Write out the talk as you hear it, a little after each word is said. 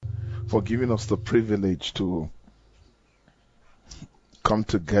for giving us the privilege to come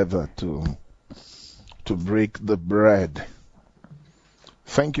together to break the bread.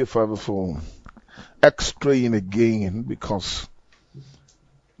 Thank you, Father, for extraying again, because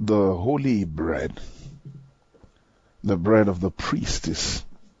the holy bread, the bread of the priest, is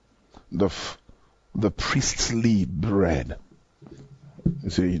the priestly bread. You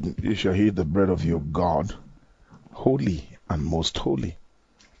see, you shall eat the bread of your God, holy and most holy.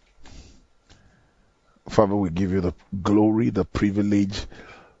 Father, we give you the glory, the privilege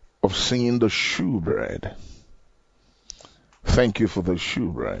of seeing the shewbread. Thank you for the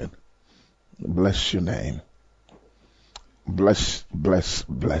shewbread. Bless your name. Bless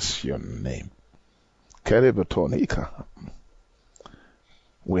your name. Kerebetonika.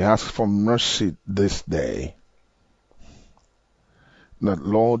 We ask for mercy this day, that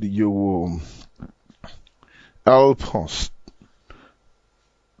Lord, you will help us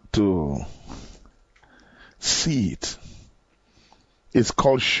to see it. It's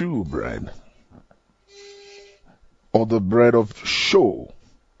called shewbread, or the bread of show,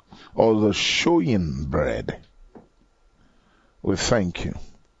 or the showing bread. We thank you.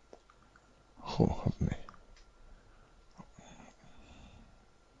 Oh, help me.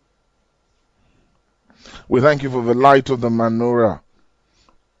 We thank you for the light of the menorah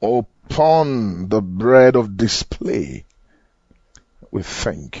upon the bread of display. We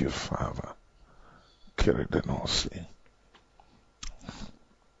thank you, Father.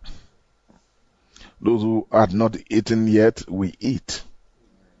 Those who had not eaten yet, we eat.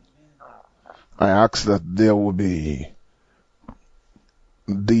 I ask that there will be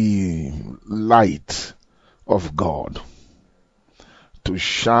the light of God to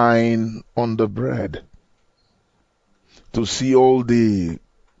shine on the bread, to see all the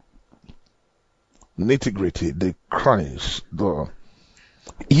nitty-gritty, the crunch, the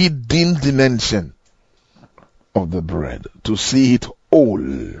hidden dimension of the bread, to see it all.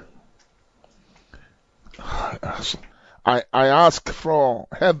 I ask from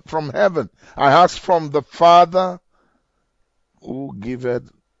heaven, I ask from the Father who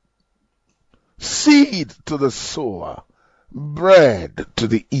giveth seed to the sower, bread to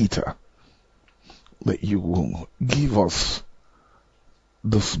the eater, that you will give us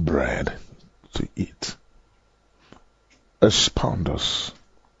this bread to eat. Expound us.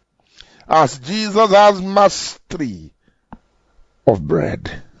 As Jesus has mastery of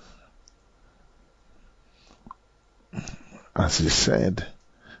bread, as he said,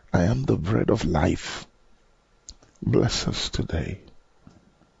 I am the bread of life. Bless us today.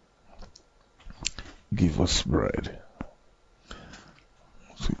 Give us bread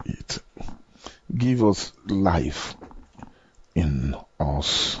to eat. Give us life in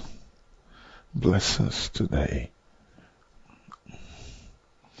us. Bless us today.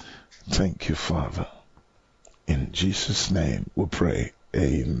 Thank you, Father. In Jesus' name we pray.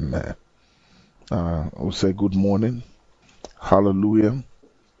 Amen. We'll say good morning. Hallelujah.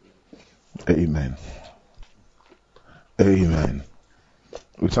 Amen. Amen.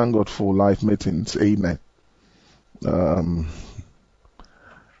 We thank God for life meetings. Amen.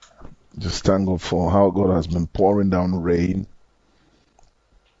 Just thank God for how God has been pouring down rain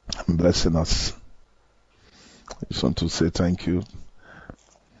and blessing us. I just want to say thank you.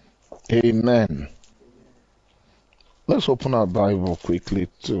 Amen. Let's open our Bible quickly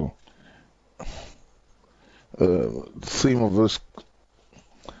to theme of this.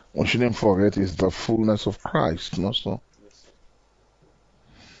 We shouldn't forget is the fullness of Christ. No, so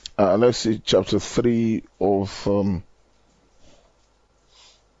let's see chapter 3 of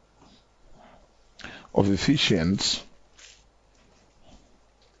Ephesians.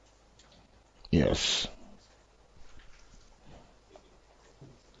 Yes.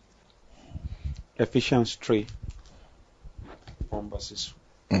 Ephesians 3 from verses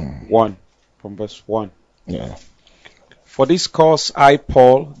 1. From verse 1. Yeah. For this cause I,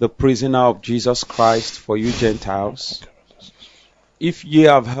 Paul, the prisoner of Jesus Christ, for you Gentiles, if ye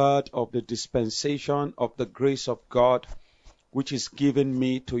have heard of the dispensation of the grace of God, which is given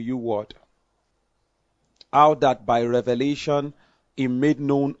me to you ward, how that by revelation he made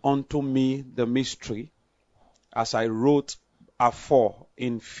known unto me the mystery, as I wrote afore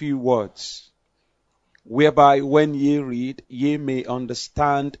in few words, whereby when ye read, ye may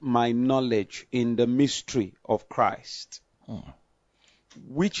understand my knowledge in the mystery of Christ,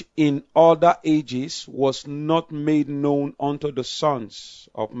 which in other ages was not made known unto the sons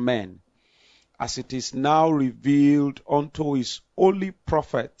of men, as it is now revealed unto his holy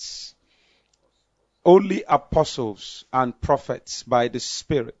prophets, holy apostles and prophets by the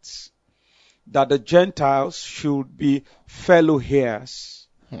spirits, that the Gentiles should be fellow heirs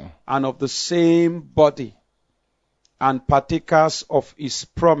and of the same body, and partakers of his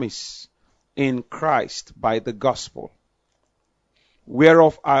promise in Christ by the gospel,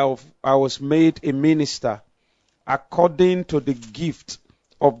 whereof I was made a minister according to the gift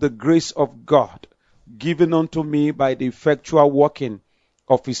of the grace of God given unto me by the effectual working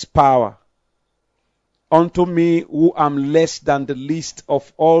of his power. Unto me, who am less than the least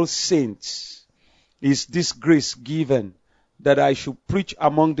of all saints, is this grace given, that I should preach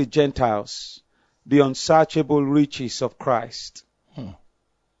among the Gentiles the unsearchable riches of Christ,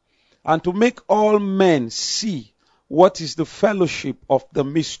 and to make all men see what is the fellowship of the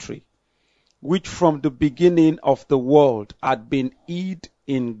mystery, which from the beginning of the world had been hid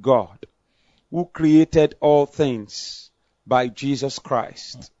in God, who created all things by Jesus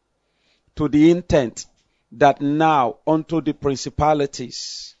Christ, to the intent that now unto the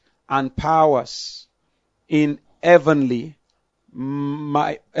principalities and powers in heavenly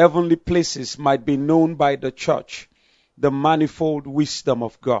places might be known by the church the manifold wisdom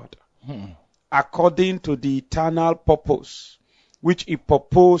of God, according to the eternal purpose which he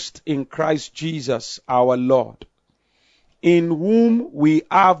purposed in Christ Jesus our Lord, in whom we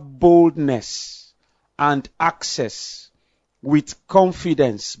have boldness and access with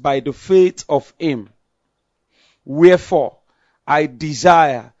confidence by the faith of him. Wherefore I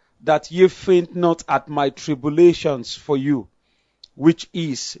desire that ye faint not at my tribulations for you, which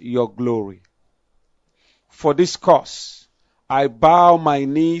is your glory. For this cause I bow my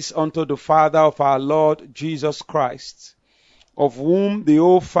knees unto the Father of our Lord Jesus Christ, of whom the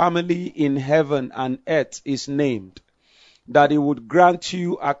whole family in heaven and earth is named, that he would grant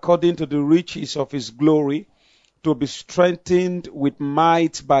you, according to the riches of his glory, to be strengthened with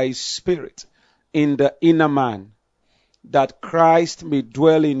might by his Spirit in the inner man, that Christ may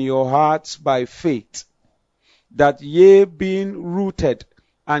dwell in your hearts by faith, that ye, being rooted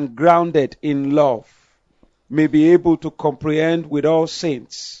and grounded in love, may be able to comprehend with all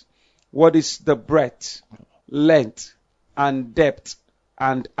saints what is the breadth, length, and depth,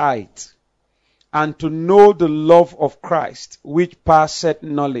 and height, and to know the love of Christ, which passeth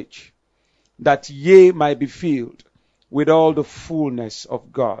knowledge, that ye might be filled with all the fullness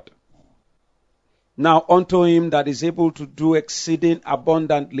of God. Now unto him that is able to do exceeding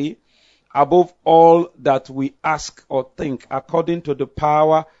abundantly above all that we ask or think, according to the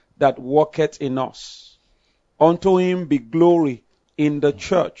power that worketh in us, unto him be glory in the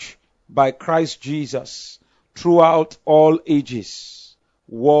church by Christ Jesus throughout all ages,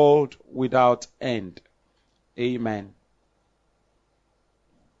 world without end. Amen.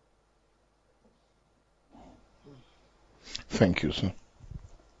 Thank you, sir.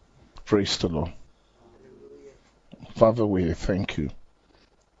 Praise the Lord. Father, we thank you.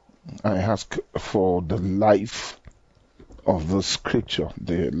 I ask for the life of the scripture,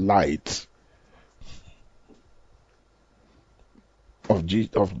 the light of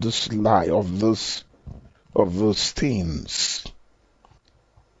this light, of those things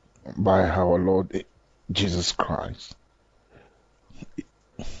by our Lord Jesus Christ.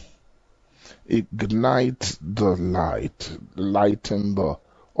 Ignite the light, lighten the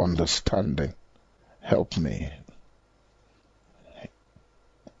understanding. Help me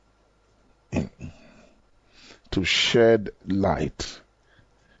to shed light.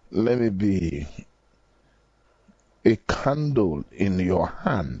 Let me be a candle in your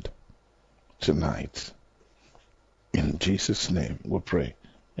hand tonight. In Jesus' name we pray.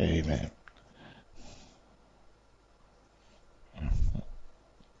 Amen.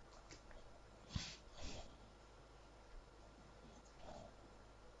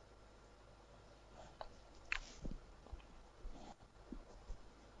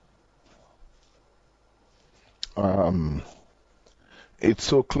 It's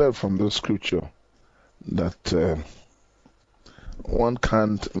so clear from the scripture that one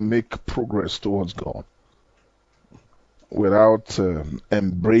can't make progress towards God without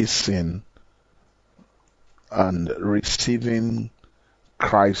embracing and receiving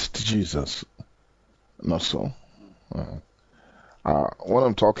Christ Jesus. Not so? When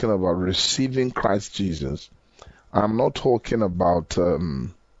I'm talking about receiving Christ Jesus, I'm not talking about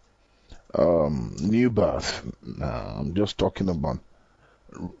new birth. No, I'm just talking about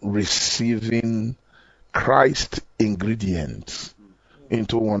receiving Christ ingredients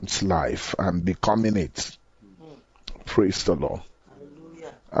into one's life and becoming it. Praise the Lord.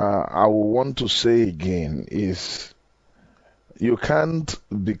 I want to say again is you can't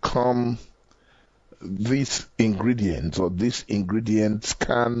become these ingredients, or these ingredients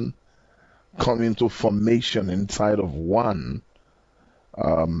can come into formation inside of one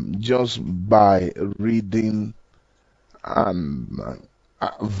just by reading and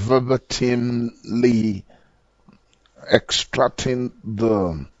verbatimly extracting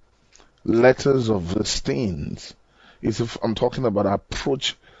the letters of these things is if I'm talking about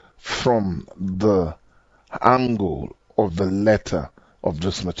approach from the angle of the letter of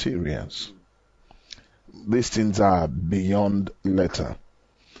these materials. These things are beyond letter.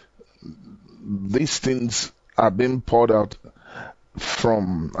 These things are being poured out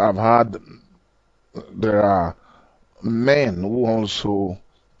from, there are men who also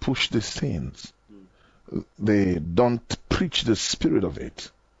push these things. They don't preach the spirit of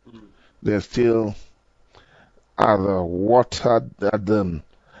it. They're still at the water,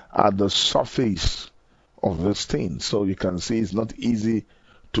 at the surface of this thing. So you can see it's not easy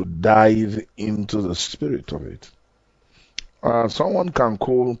to dive into the spirit of it. Someone can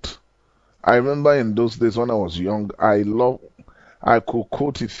quote, I remember in those days when I was young, I could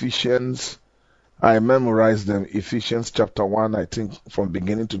quote Ephesians. I memorized them, Ephesians chapter 1, I think from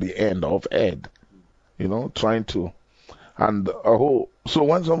beginning to the end of Ed. Trying to, and so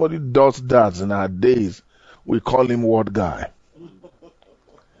when somebody does that in our days, we call him word guy.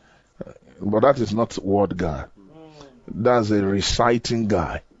 But that is not word guy. That's a reciting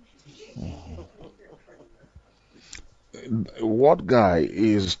guy. Word guy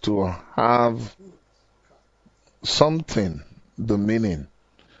is to have something, the meaning,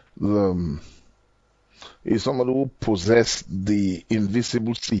 is somebody who possesses the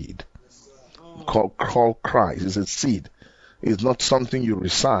invisible seed called Christ. It's a seed. It's not something you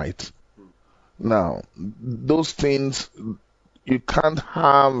recite. Now, those things, you can't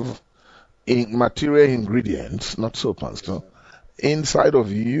have material ingredients, not so, Pastor, inside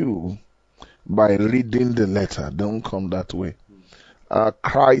of you by reading the letter. Don't come that way.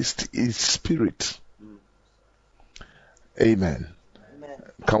 Christ is spirit. Amen.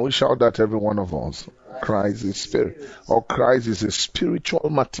 Can we shout that, every one of us? Christ is spirit. Or Christ is a spiritual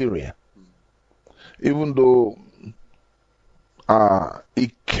material. Even though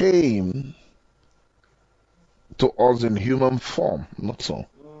he came to us in human form, not so.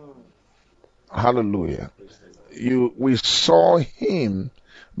 Hallelujah. We saw him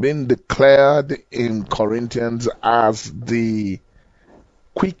being declared in Corinthians as the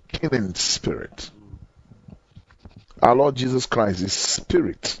quickening spirit. Our Lord Jesus Christ is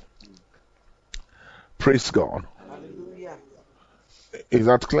spirit. Praise God. Hallelujah. Is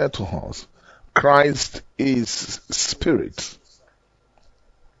that clear to us? Christ is spirit.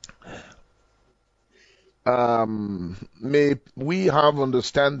 May we have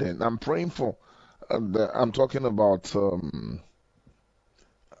understanding. I'm praying for, I'm talking about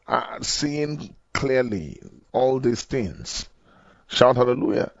seeing clearly all these things. Shout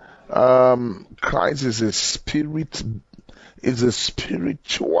hallelujah. Christ is a spirit, is a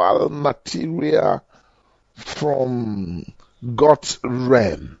spiritual material from God's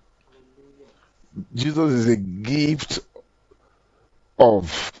realm. Jesus is a gift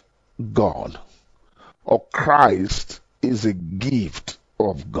of God, or Christ is a gift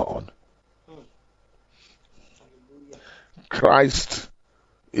of God. Christ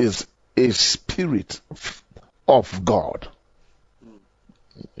is a spirit of God.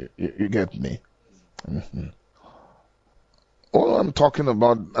 You get me? Mm-hmm. All I'm talking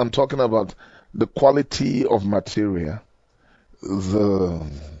about the quality of material, the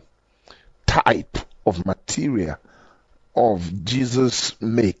type of material of Jesus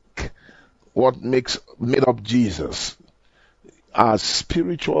what made up Jesus are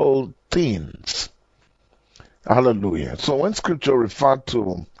spiritual things. Hallelujah. So when scripture referred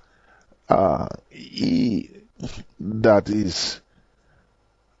to he that is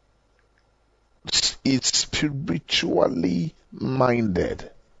spiritually minded,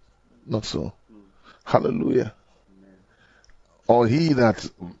 not so. Hallelujah. Or he that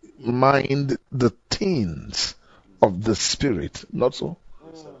mind the things of the spirit, not so.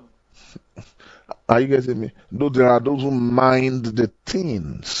 Are you getting me? Though there are those who mind the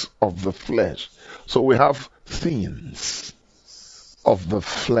things of the flesh. So we have things of the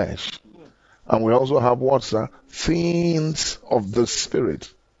flesh. And we also have what, sir? Things of the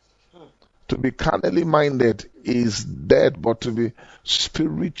spirit. To be carnally minded is death, but to be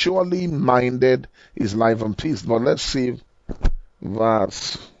spiritually minded is life and peace. But let's see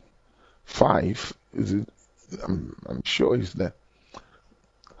verse 5. Is it? I'm sure it's there.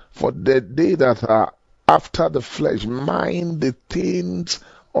 For they that are after the flesh mind the things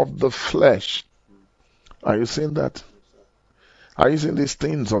of the flesh. Are you seeing that? Are you seeing these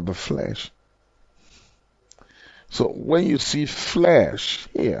things of the flesh? So when you see flesh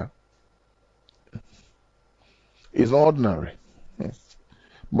here, it's ordinary.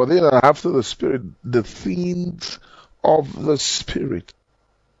 But they that are after the spirit, the things of the spirit.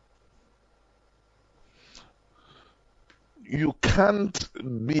 you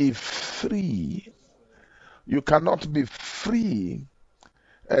can't be free. You cannot be free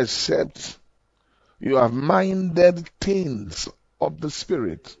except you have minded things of the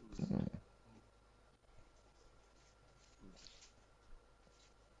Spirit.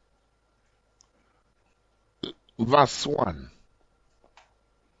 Verse 1.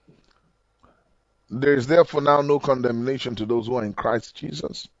 There is therefore now no condemnation to those who are in Christ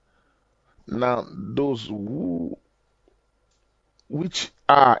Jesus. Now, those which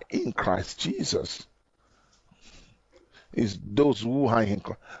are in Christ Jesus is those who are in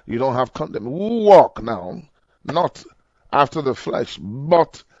Christ. You don't have condemnation. Who walk now, not after the flesh,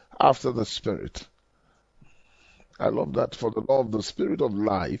 but after the Spirit. I love that. For the law of the Spirit of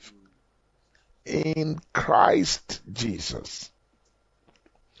life in Christ Jesus.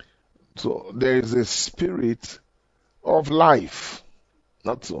 So there is a spirit of life,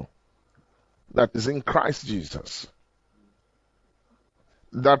 not so, that is in Christ Jesus.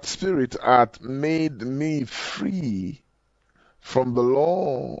 That spirit hath made me free from the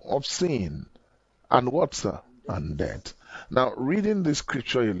law of sin and what, sir? And death. Now, reading this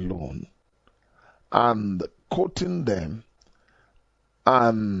scripture alone and quoting them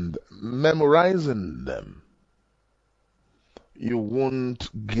and memorizing them, you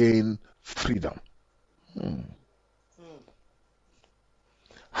won't gain freedom.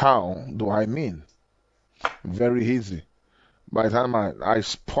 How do I mean? Very easy. By the time I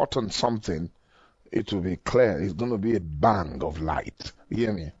spot on something, it will be clear. It's going to be a bang of light. You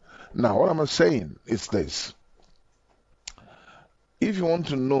hear me? Now, what am I saying is this. If you want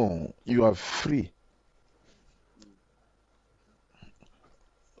to know you are free,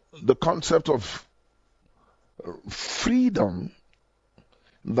 the concept of freedom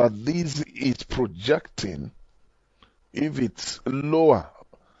that this is projecting, if it's lower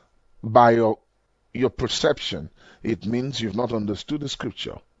by your perception, it means you've not understood the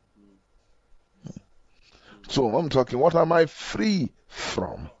scripture. So I'm talking, what am I free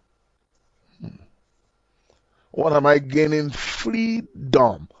from? What am I gaining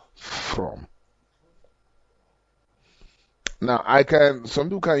freedom from? Now, some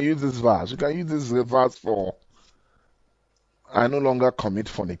people can use this verse. You can use this verse for, I no longer commit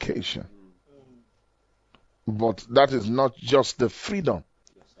fornication. But that is not just the freedom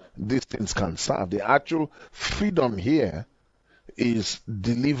these things can serve. The actual freedom here is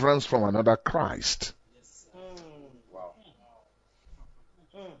deliverance from another Christ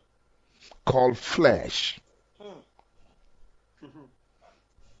called flesh.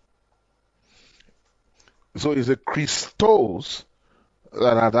 So it's a Christos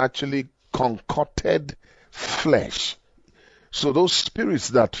that had actually concocted flesh. So those spirits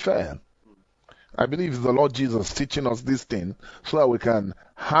that fell, I believe the Lord Jesus teaching us this thing so that we can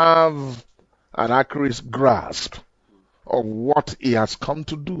have an accurate grasp of what He has come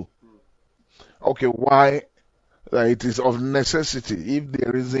to do. Okay, why it is of necessity. If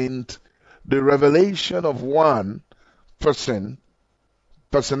there isn't the revelation of one personality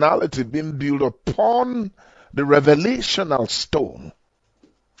being built upon the revelational stone.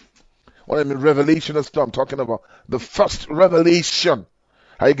 What I mean, revelational stone, I'm talking about the first revelation.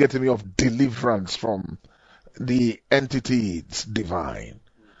 Are you getting me? Of deliverance from the entities divine.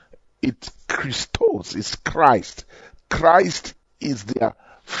 It's Christos, it's Christ. Christ is their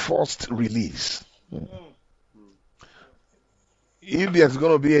first release. If there's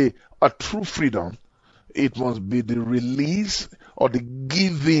going to be a true freedom, it must be the release or the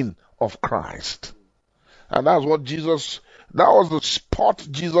giving of Christ. And that's what that was the spot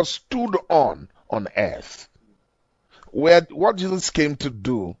Jesus stood on earth. What Jesus came to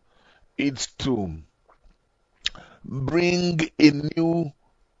do is to bring a new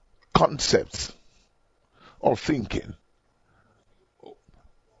concept of thinking,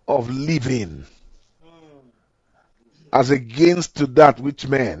 of living, as against to that which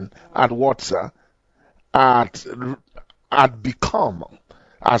men had what, sir, had become,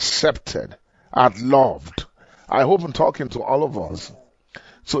 accepted, had loved. I hope I'm talking to all of us.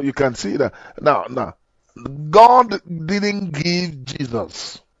 So you can see that. Now, God didn't give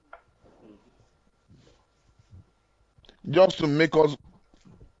Jesus just to make us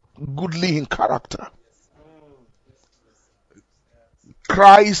goodly in character.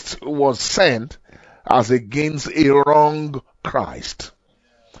 Christ was sent as against a wrong Christ.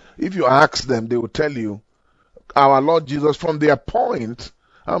 If you ask them, they will tell you, our Lord Jesus, from their point,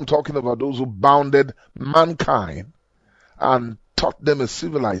 I'm talking about those who bounded mankind and taught them a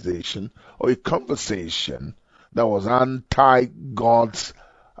civilization or a conversation that was anti-God's,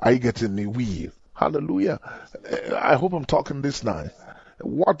 are you getting me, will. Hallelujah. I hope I'm talking this now.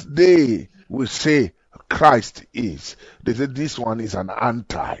 What they will say Christ is. They say this one is an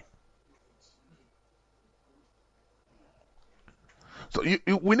anti. So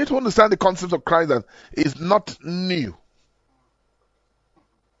we need to understand the concept of Christ that is not new.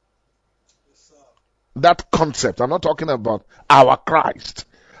 That concept, I'm not talking about our Christ.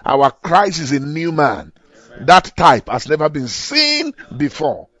 Our Christ is a new man. That type has never been seen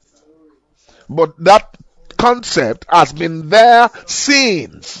before. But that concept has been there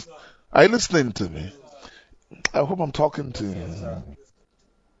since. Are you listening to me? I hope I'm talking to you.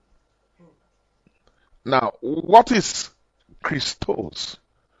 Now, what is Christos?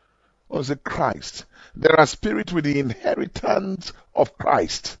 What is it, Christ? There are spirits with the inheritance of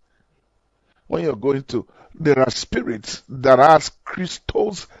Christ. When you're going to, there are spirits that has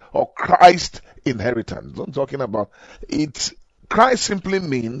Christos or Christ inheritance. I'm talking about it. Christ simply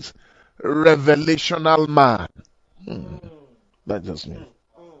means revelational man. That just means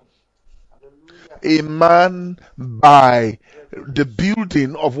a man by the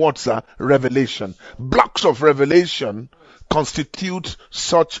building of what's a revelation. Blocks of revelation constitute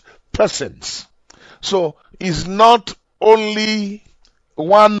such persons. So it's not only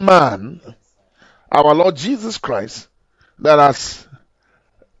one man, our Lord Jesus Christ, that has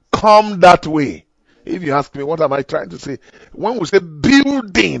come that way. If you ask me, what am I trying to say? When we say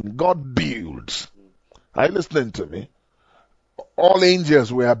building, God builds. Are you listening to me? All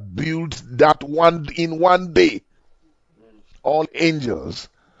angels were built in one day. All angels,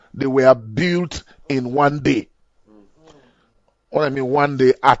 they were built in one day. What I mean, one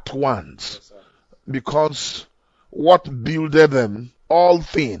day at once. Because what builded them, all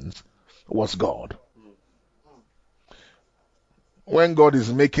things, was God. When God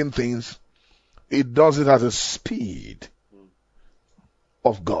is making things, it does it at a speed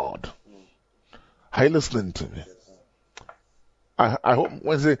of God. Are you listening to me? I hope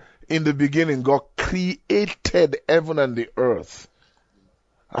when I say in the beginning God created heaven and the earth.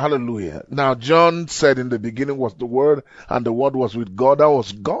 Hallelujah. Now John said in the beginning was the Word, and the Word was with God. That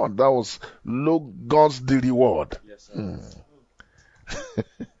was God. That was Logos the reward. Yes,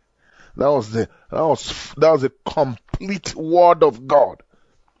 that was the complete Word of God.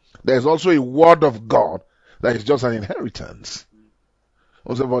 There is also a Word of God that is just an inheritance.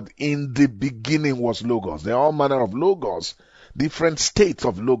 Also, but in the beginning was Logos. There are all manner of Logos, different states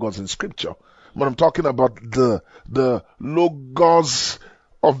of Logos in Scripture. But I'm talking about the Logos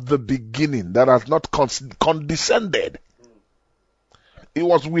of the beginning that has not condescended. It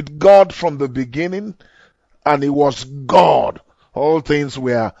was with God from the beginning, and it was God. All things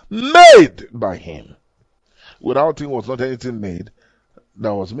were made by Him. Without Him was not anything made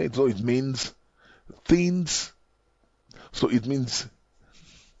that was made. So it means things. So it means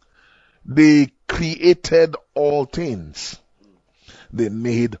they created all things. They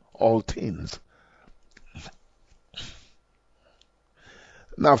made all things.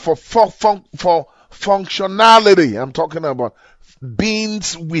 Now for functionality, I'm talking about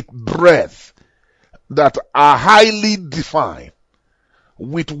beings with breath that are highly defined,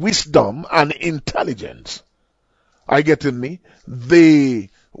 with wisdom and intelligence. Are you getting me? They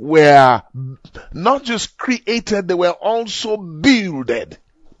were not just created, they were also builded.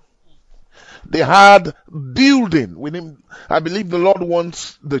 They had building. I believe the Lord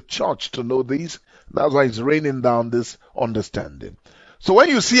wants the church to know this. That's why He's raining down this understanding. So when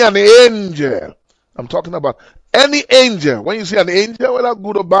you see an angel, I'm talking about any angel. When you see an angel, whether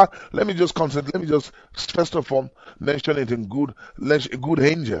good or bad, let me just concentrate. Let me just first of all mention it in good. A good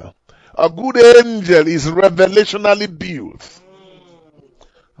angel. A good angel is revelationally built.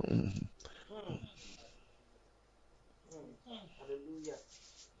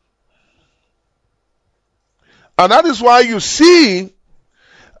 And that is why you see,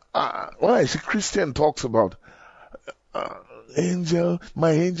 when I see Christian talks about angel,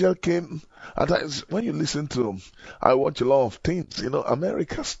 my angel came. At times, when you listen to them, I watch a lot of things.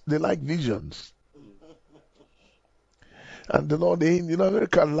 Americans, they like visions. And the Lord,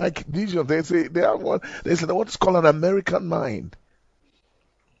 America like visions. They say they say what is called an American mind.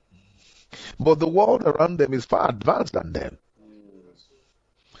 But the world around them is far advanced than them.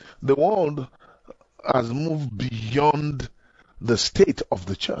 The world has moved beyond the state of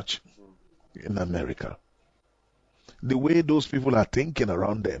the church in America. The way those people are thinking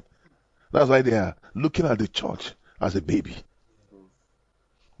around them. That's why they are looking at the church as a baby.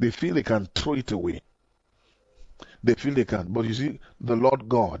 They feel they can throw it away. They feel they can. But you see, the Lord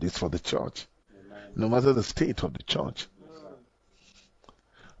God is for the church. No matter the state of the church.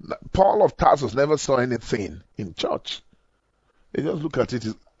 Paul of Tarsus never saw anything in church. They just look at it.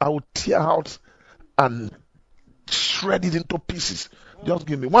 I will tear out and shred it into pieces. Just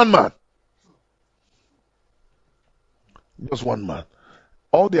give me one man. Just one man.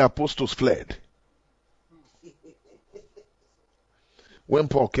 All the apostles fled when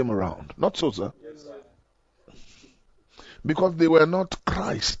Paul came around. Not so, sir. Because they were not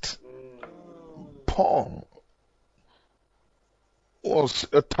Christ. Paul was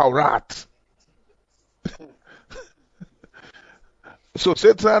a Torah. So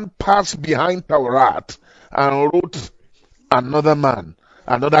Satan passed behind Torah and wrote another man,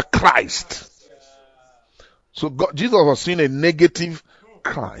 another Christ. So Jesus was seeing a negative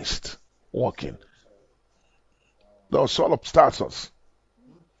Christ walking. That was Saul of Tarsus.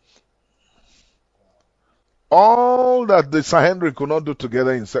 All that the Sanhedrin could not do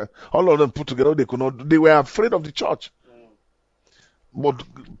together, all of them put together, they could not do. They were afraid of the church. But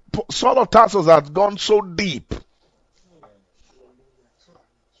Saul of Tarsus had gone so deep.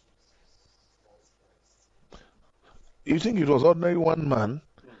 You think it was ordinary one man?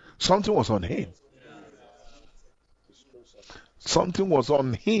 Something was on him. Something was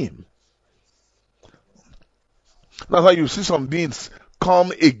on him. That's why you see some beings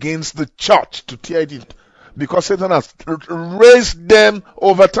come against the church to tear it in, because Satan has raised them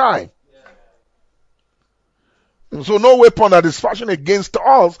over time. So no weapon that is fashioned against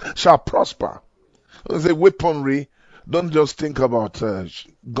us shall prosper. The weaponry, don't just think about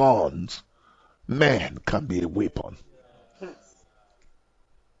guns. Man can be a weapon.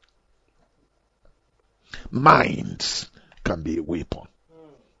 Minds can be a weapon.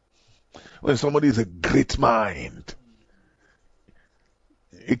 When somebody is a great mind,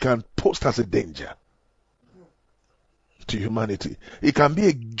 it can pose as a danger to humanity. It can be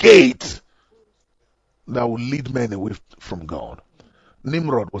a gate that will lead men away from God.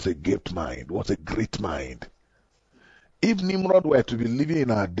 Nimrod was a great mind, was a great mind. If Nimrod were to be living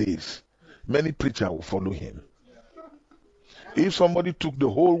in our days, many preachers will follow him. If somebody took the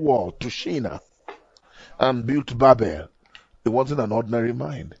whole world to Shinar and built Babel, it wasn't an ordinary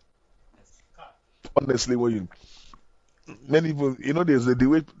mind. Honestly, many people, there's the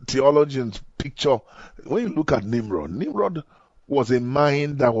way theologians picture, when you look at Nimrod was a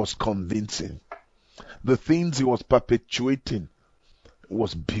mind that was convincing. The things he was perpetuating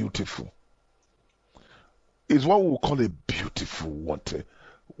was beautiful. It's what we will call a beautiful,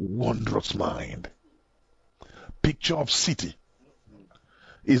 wondrous mind. Picture of city.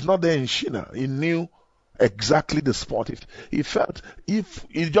 He's not there in Shinar. He knew exactly the spot. He felt, if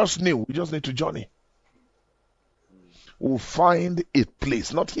he just knew, we just need to journey. We'll find a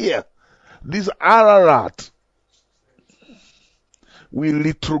place, not here. This Ararat will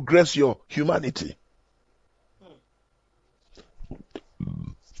retrogress your humanity.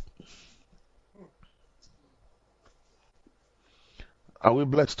 Are we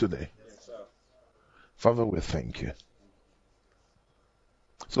blessed today? Yes, sir. Father, we thank you.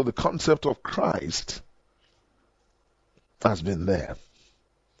 So the concept of Christ has been there.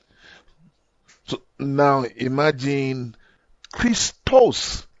 So now imagine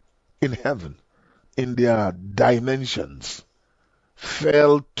Christos in heaven, in their dimensions,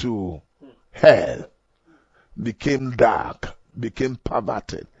 fell to hell, became dark, became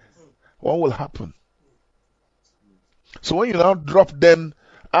perverted. What will happen? So when you now drop them,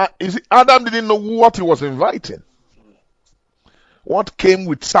 Adam didn't know what he was inviting. What came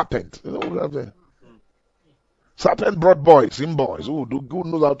with serpent? You know what I'm saying? Serpent brought boys who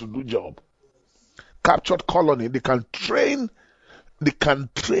knows how to do job. Captured colony. They can train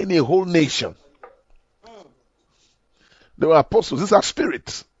a whole nation. They were apostles. These are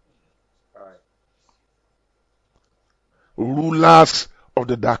spirits. Rulers of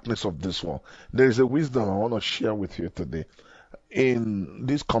the darkness of this world. There is a wisdom I want to share with you today. In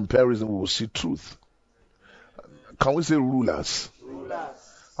this comparison, we will see truth. Can we say rulers?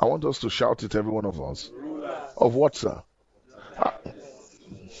 Rulers. I want us to shout it, every one of us. Rulers. Of what, sir?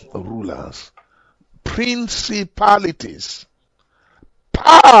 Rulers. Principalities.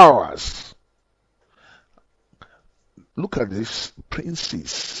 Powers. Look at this.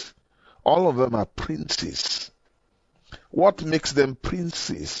 Princes. All of them are princes. What makes them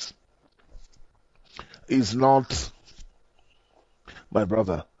princes is not, my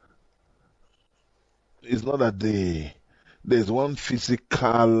brother, it's not that there's one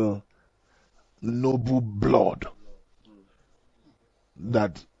physical noble blood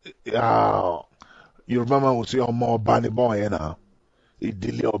that you remember we say Omo Oba ni boy now.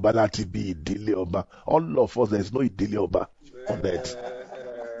 Idile Oba lati bi Idile Oba. All of us, there's no Idile Oba on earth.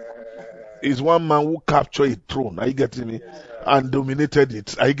 Is one man who captured a throne, are you getting me? And dominated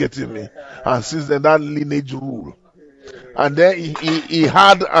it, are you getting me? And since then that lineage rule. And then he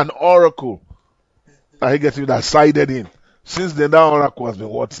had an oracle, are you getting me, that sided in. Since then that oracle has been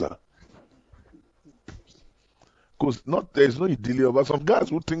what, sir? Because there is no Idilia, but some guys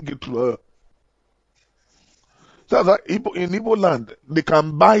who think it through. So that in Igbo land, they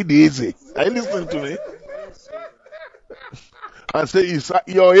can buy the Eze. Are you listening to me? And say,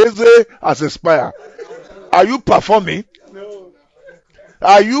 your Eze has expired. Are you performing? You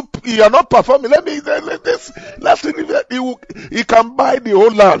are not performing. Let's see if he can buy the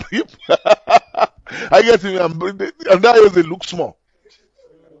whole land. I get him, and that Eze looks small.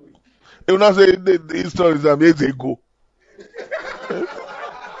 He will not say the history is amazing. Go.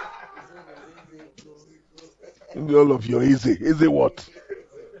 All of your Eze what?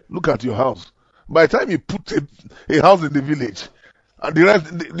 Look at your house. By the time you put a house in the village, and the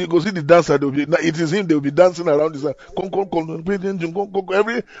rest, they go see the dancer, it is him, they will be dancing around this.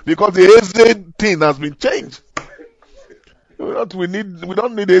 Because the Eze thing has been changed. We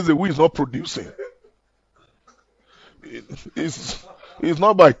don't need Eze who is not producing. It's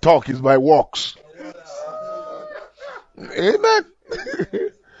not by talk, it's by works. Amen.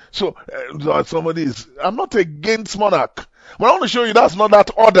 So, somebody is, I'm not against monarch. But I want to show you that's not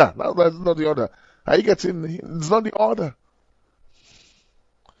that order. That's not the order. Are you getting? It's not the order.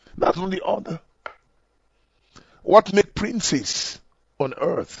 That's not the order. What make princes on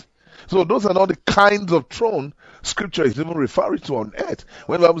earth? So those are not the kinds of throne Scripture is even referring to on earth.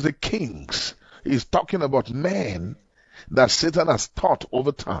 When the Bible says kings, he's talking about men that Satan has taught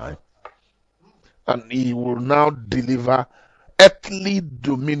over time, and he will now deliver earthly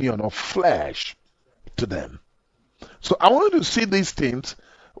dominion of flesh to them. So I want you to see these things.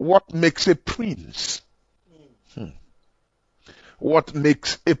 What makes a prince? What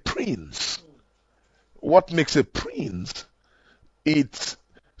makes a prince? What makes a prince? It's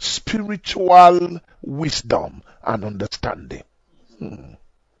spiritual wisdom and understanding.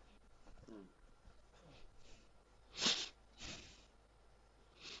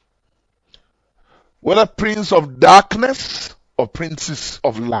 Whether prince of darkness or princes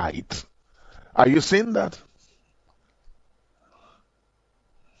of light. Are you seeing that?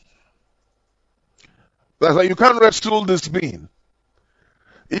 That's why you can't wrestle this being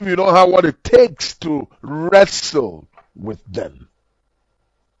if you don't have what it takes to wrestle with them.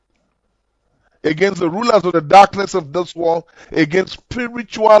 Against the rulers of the darkness of this world, against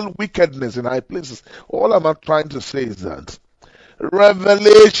spiritual wickedness in high places. All I'm trying to say is that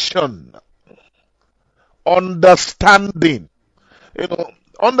revelation, understanding.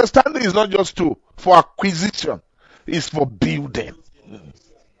 Understanding is not just for acquisition, it's for building.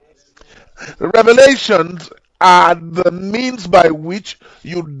 Revelations are the means by which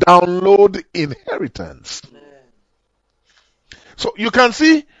you download inheritance. So you can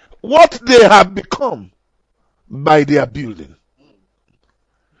see what they have become by their building.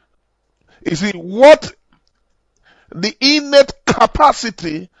 You see, what the innate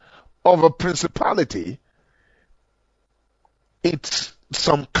capacity of a principality, it's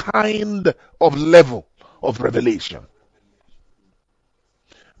some kind of level of revelation.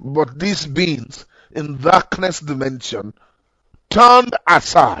 But these beings in darkness dimension turned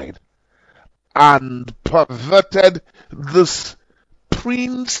aside and perverted this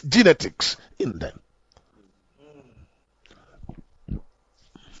prince genetics in them.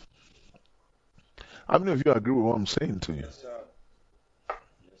 How many of you agree with what I'm saying to you? Yes, sir.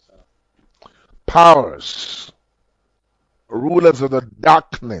 Yes, sir. Powers, rulers of the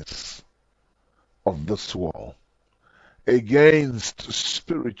darkness of this world, against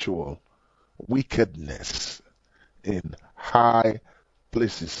spiritual wickedness in high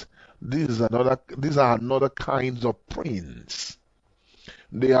places. These are another kinds of prince.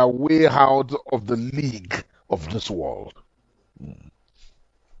 They are way out of the league of this world.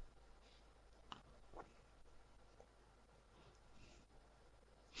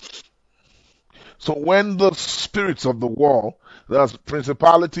 So when the spirits of the world, that's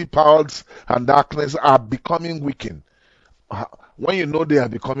principality, powers, and darkness, are becoming weakened, when you know they are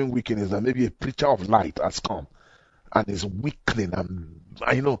becoming weakened, is that maybe a preacher of light has come and is weakening, and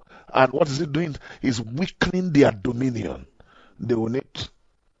what is it doing? Is weakening their dominion. They will need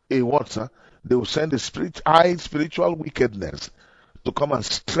a what, sir? They will send a spiritual wickedness to come and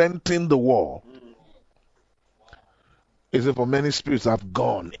strengthen the wall. Is it for many spirits have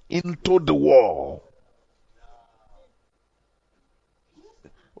gone into the wall?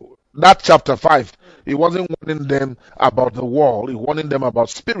 That chapter 5, he wasn't warning them about the wall, he warning them about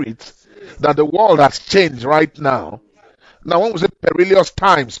spirits, that the world has changed right now. Now, when we say perilous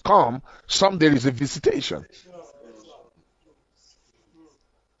times come, there is a visitation.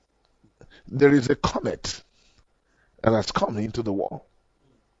 There is a comet that has come into the wall.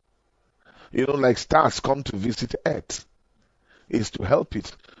 Like stars come to visit Earth. is to help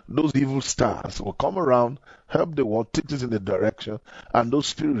it. Those evil stars will come around, help the world, take it in the direction, and those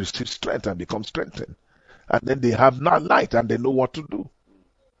spirits receive strength and become strengthened. And then they have now light and they know what to do.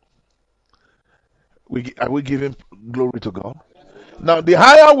 Are we giving glory to God? Now, the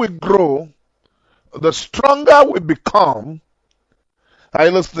higher we grow, the stronger we become. Are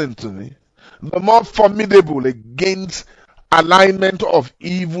you listening to me? The more formidable against alignment of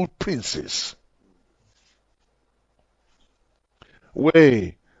evil princes.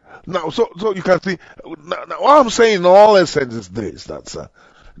 Way. Now, so you can see, now what I'm saying in all essence is this, that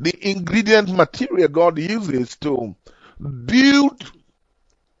the ingredient material God uses to build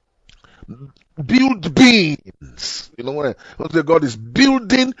beings. You know what God is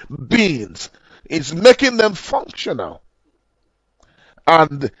building beings. It's making them functional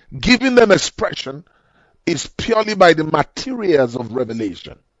and giving them expression is purely by the materials of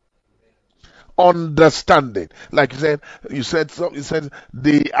revelation. Understanding. Like you said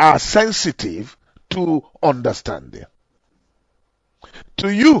they are sensitive to understanding.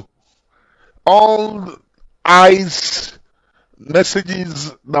 To you, all eyes,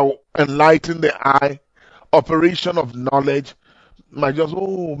 messages that will enlighten the eye, operation of knowledge, might just,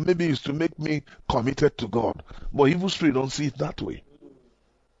 maybe it's to make me committed to God. But evil spirit don't see it that way.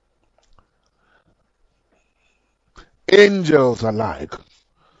 Angels alike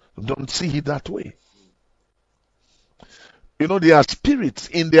don't see it that way. You know, their spirits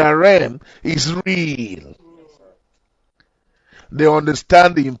in their realm is real. They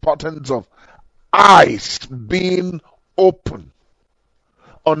understand the importance of eyes being open,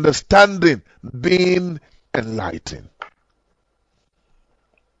 understanding being enlightened.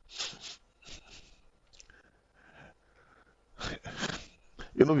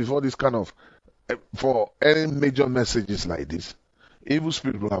 You know, before this kind of, for any major messages like this, evil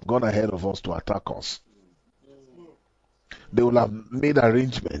spirit will have gone ahead of us to attack us. They will have made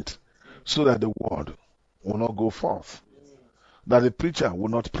arrangement so that the word will not go forth, that the preacher will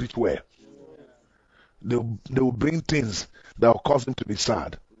not preach well. They will bring things that will cause him to be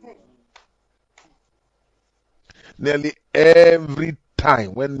sad. Nearly every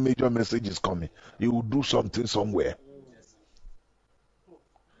time when major message is coming, you will do something somewhere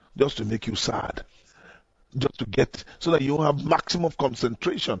just to make you sad, just to get, so that you have maximum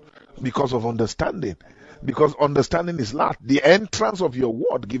concentration because of understanding. Because understanding is light. The entrance of your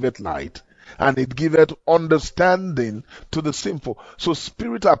word giveth light, and it giveth understanding to the simple. So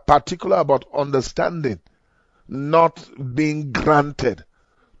spirits are particular about understanding not being granted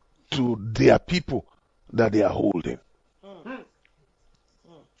to their people that they are holding.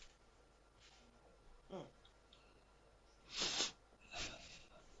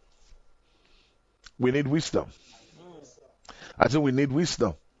 We need wisdom. I think we need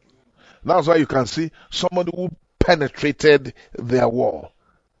wisdom. That's why you can see somebody who penetrated their wall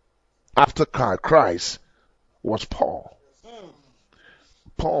after Christ was Paul.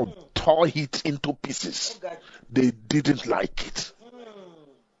 Paul tore it into pieces. They didn't like it.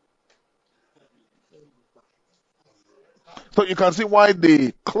 So you can see why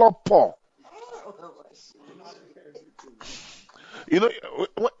they clubbed Paul.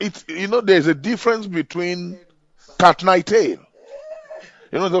 You know, there's a difference between cat night tail.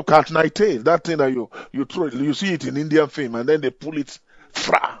 You know the cat night tail, that thing that you throw, you see it in Indian film, and then they pull it,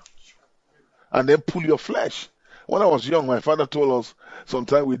 and then pull your flesh. When I was young, my father told us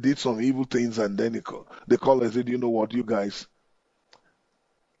sometimes we did some evil things, and then they called us and said, you know what, you guys,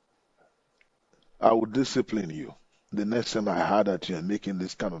 I will discipline you the next time I heard that you are making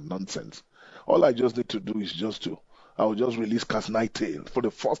this kind of nonsense. All I just need to do is I will just release cat night tail. For the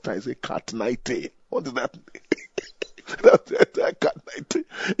first time, I say cat night tail. What is that? That cat night tail.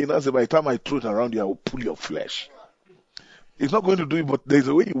 You know, so by the time I throw it around you, I will pull your flesh. It's not going to do it, but there's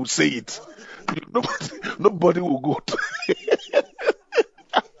a way you will say it. Nobody will go to.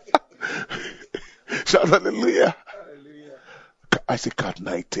 Shout hallelujah. I say cat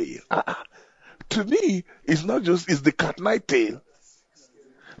night tail. To me, it's not just, it's the cat night tail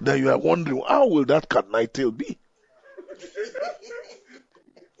that you are wondering, how will that cat night tail be?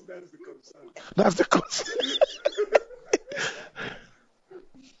 That's the concern.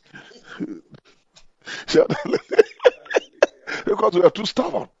 Because we are too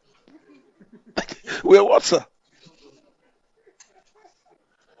stubborn. We are what, sir?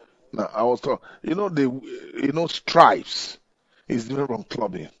 Now, I was talking, stripes is different from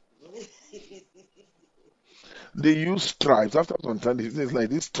clubbing. They use stripes. After some time, it's like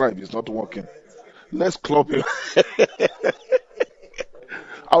this stripe is not working. Let's club you.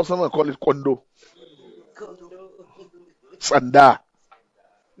 How someone call it kondo? Sanda.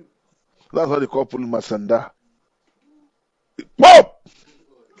 That's what they call Pulma Sanda. Pop!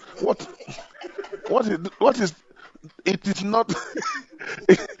 What? What is? It is not.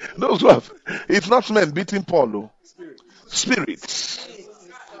 Those who have. It's not men beating Paul. Oh. Spirits.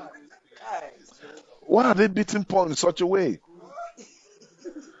 Why are they beating Paul in such a way?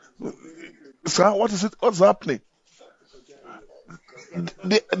 Sir, what is it? What's happening?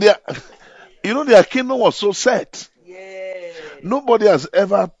 They their kingdom was so set. Nobody has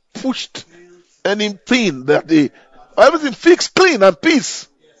ever pushed anything that everything fixed, clean, and peace.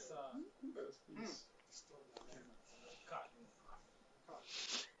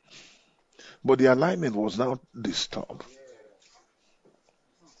 But the alignment was now disturbed.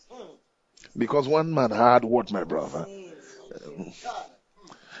 Because one man had what, my brother?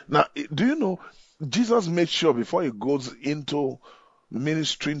 Now, do you know, Jesus made sure before he goes into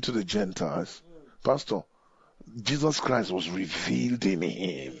ministering to the Gentiles, Pastor, Jesus Christ was revealed in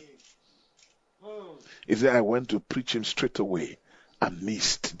him. He said, I went to preach him straight away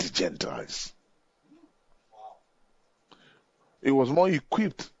amidst the Gentiles. He was more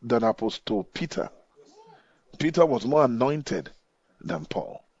equipped than Apostle Peter. Peter was more anointed than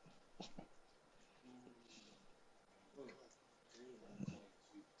Paul.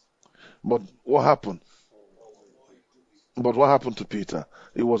 But what happened? But what happened to Peter?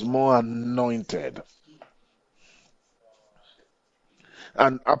 He was more anointed.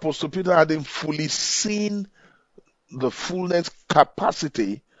 And Apostle Peter hadn't fully seen the fullness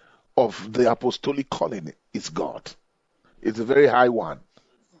capacity of the apostolic calling. It's God. It's a very high one.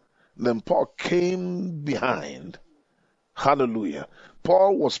 Then Paul came behind. Hallelujah.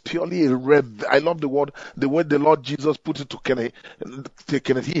 Paul was purely a I love the way the Lord Jesus put it to Kenneth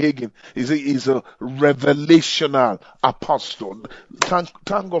E. Hagin. He's a revelational apostle. Thank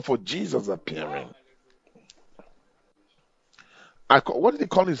God for Jesus appearing. What did he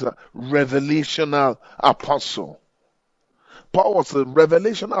call it? A revelational apostle. Paul was a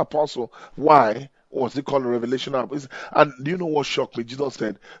revelational apostle. Why was he called a revelational apostle? And do you know what shocked me? Jesus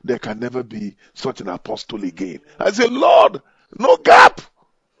said, there can never be such an apostle again. I said, Lord, no gap.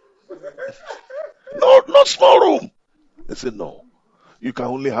 No small room. They said, no. You can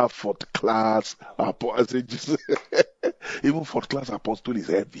only have fourth class apostle. I said, Jesus, even fourth class apostle is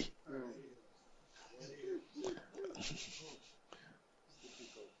heavy.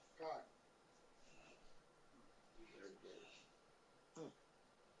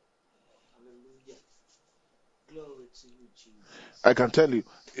 I can tell you,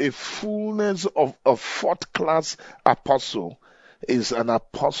 a fullness of a fourth class apostle is an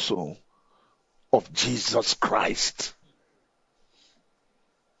apostle of Jesus Christ.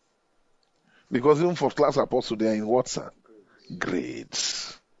 Because even fourth class apostle, they are in what, sir?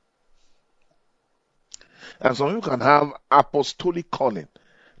 Grades. And some people can have apostolic calling.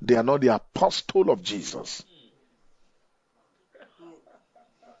 They are not the apostle of Jesus.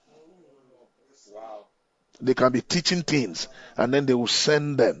 They can be teaching things and then they will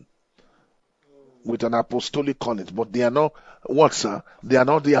send them with an apostolic calling. But they are not, what, sir? They are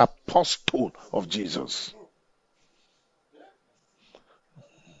not the apostle of Jesus.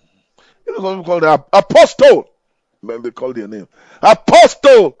 You know, some people call them apostle. Then they call their name.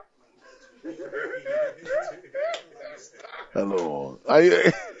 Apostle! Hello.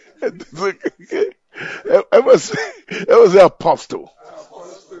 Ever say apostle?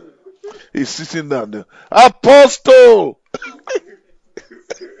 He's sitting down there. Apostle!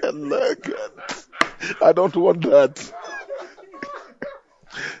 I don't want that.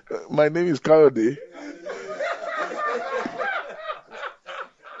 My name is Kayode.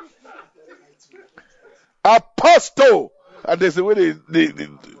 Apostle! And there's a way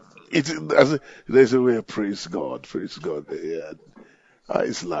there's a way, praise God. Yeah.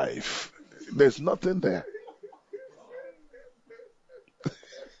 It's life. There's nothing there.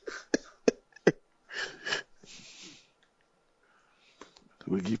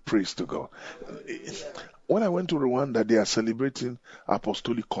 We give praise to God. When I went to Rwanda, they are celebrating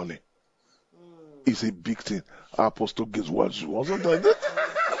apostolic calling. It's a big thing. Apostle gives words. Wasn't like that?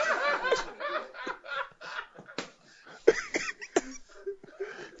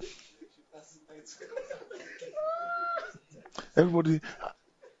 Everybody.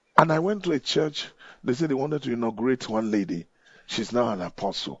 And I went to a church. They said they wanted to inaugurate one lady. She's now an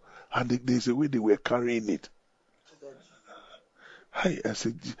apostle. And there's a way they were carrying it. I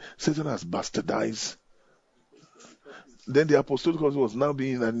said, Satan has bastardized. Then the apostolic was now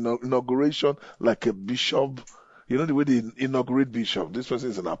being an inauguration like a bishop. You know the way they inaugurate bishop. This person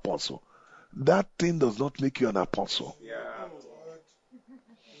is an apostle. That thing does not make you an apostle. Yeah.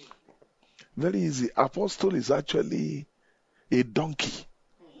 Very easy. Apostle is actually a donkey.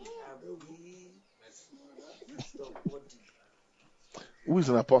 Who is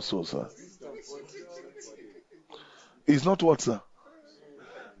an apostle, sir? He's not what, sir?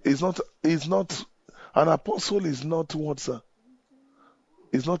 He's not an apostle is not what, sir?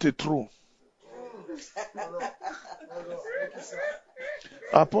 It's not a true.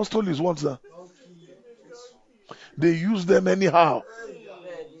 Apostle is what, sir? They use them anyhow.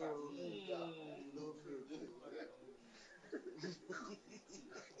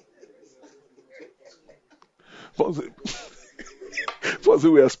 First,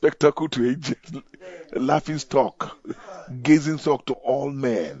 we are spectacle to angels, laughing stock, gazing stock to all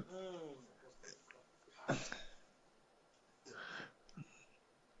men.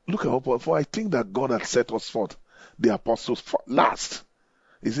 Look at what, for I think that God had set us forth, the apostles, last.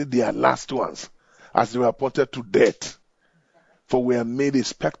 He said they are last ones, as they were appointed to death. For we are made a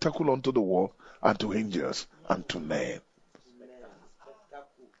spectacle unto the world, and to angels, and to men.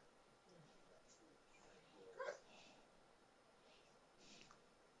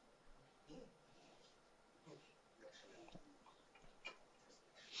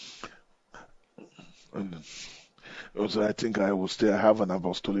 And also, I think I will still have an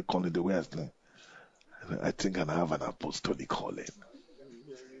apostolic calling the way I think. I think I have an apostolic calling.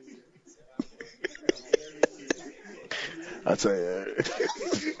 I say,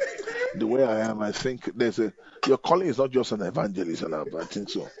 the way I am, I think your calling is not just an evangelist, and I think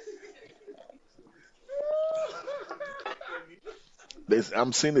so.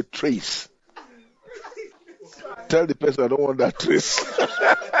 I'm seeing a trace. Tell the person I don't want that trace.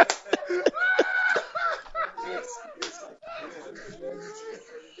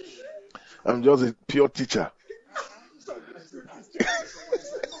 I'm just a pure teacher.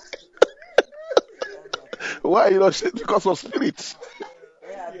 Why you not saying? Because of spirits.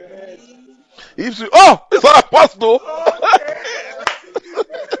 If you, it's an apostle.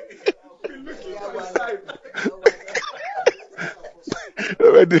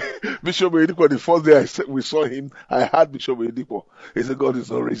 When Bishop Oyedepo, the first day we saw him, I heard Bishop Oyedepo. He said, God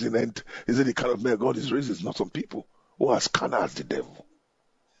is not raising, and he said, the kind of man God is raising is not some people who are carnal as the devil.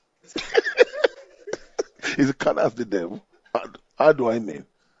 He's carnal as the devil. How do I mean?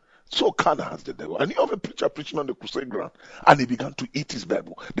 So carnal as the devil. And you have a preacher preaching on the crusade ground, and he began to eat his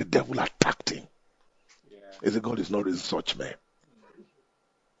Bible. The devil attacked him. He said, God is not raising such men.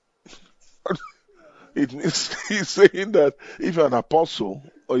 It means he's saying that if you're an apostle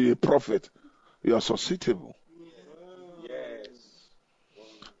or you're a prophet, you are susceptible.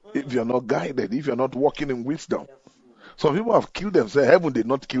 If you're not guided, if you're not walking in wisdom. Some people have killed themselves. Heaven did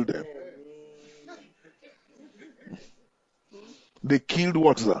not kill them. They killed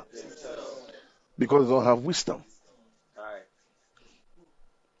what, sir? Because they don't have wisdom.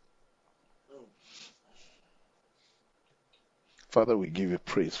 Father, we give you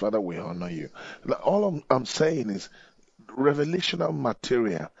praise. Father, we honor you. All I'm saying is revelational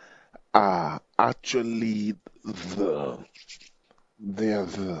material are actually they're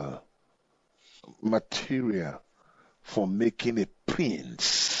the material for making a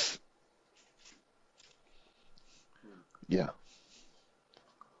prince. Yeah.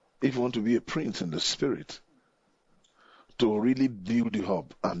 If you want to be a prince in the spirit, to really build you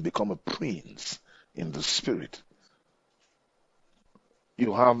up and become a prince in the spirit,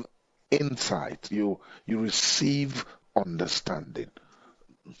 you have insight, you receive understanding,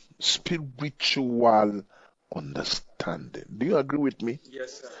 spiritual understanding. Do you agree with me?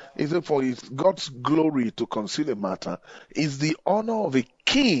 Yes, sir. Is it for God's glory to conceal a matter? Is the honor of a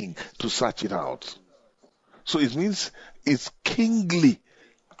king to search it out. So it means it's kingly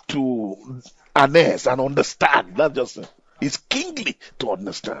to unearth and understand. That's just it's kingly to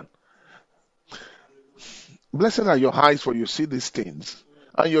understand. Blessed are your eyes for you see these things,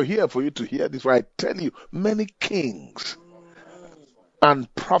 and you're here for you to hear this. For I tell you, many kings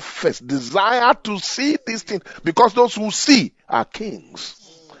and prophets desire to see these things, because those who see are kings.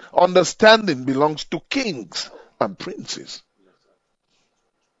 Understanding belongs to kings and princes.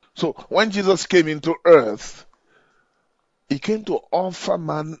 So when Jesus came into earth, he came to offer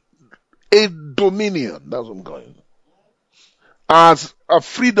man a dominion. That's what I'm going. As a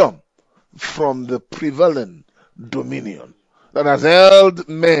freedom from the prevailing dominion that has held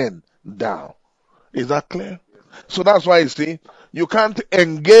men down. Is that clear? So that's why you see, you can't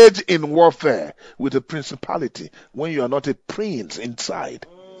engage in warfare with a principality when you are not a prince inside.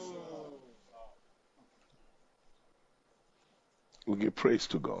 We give praise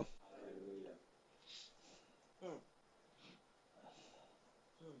to God.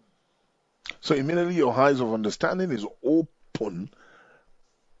 So immediately your eyes of understanding is open.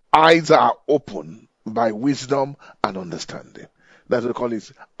 Eyes are open by wisdom and understanding. That's what we call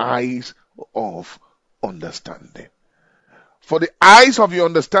it, eyes of understanding. For the eyes of your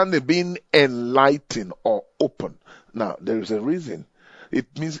understanding being enlightened or open. Now, there is a reason.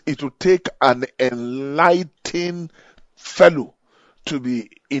 It means it will take an enlightened fellow to be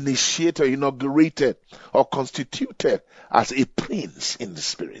initiated, inaugurated, or constituted as a prince in the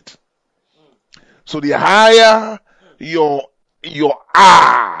spirit. So the higher your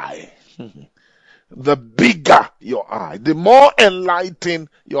eye, the bigger your eye, the more enlightened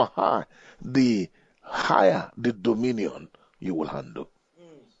your eye, the higher the dominion you will handle.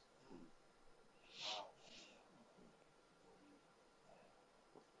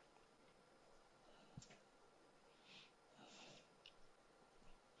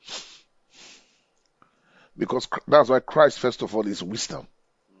 Because that's why Christ, first of all, is wisdom.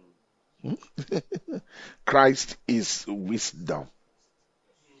 Christ is wisdom.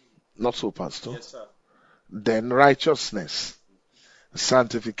 Not so, Pastor? Yes, sir. Then righteousness,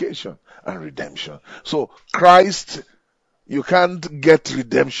 sanctification, and redemption. So Christ, you can't get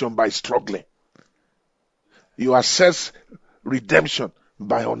redemption by struggling. You access redemption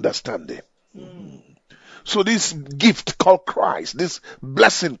by understanding. So this gift called Christ, this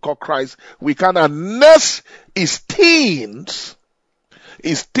blessing called Christ, we can harness his things.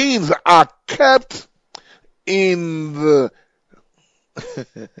 His things are kept in the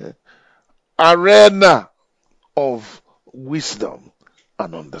arena of wisdom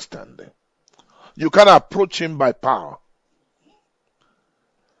and understanding. You can approach him by power.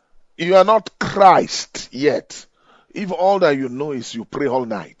 You are not Christ yet if all that you know is you pray all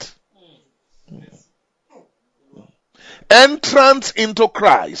night. Entrance into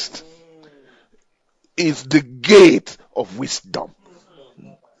Christ is the gate of wisdom.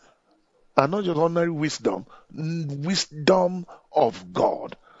 And not just ordinary wisdom, wisdom of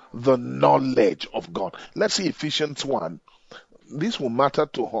God, the knowledge of God. Let's see Ephesians 1. This will matter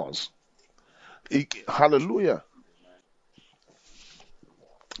to us. Hallelujah.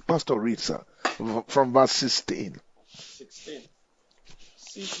 Pastor reads from verse 16. 16.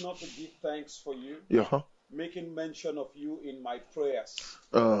 Cease not to give thanks for you, Yeah. making mention of you in my prayers,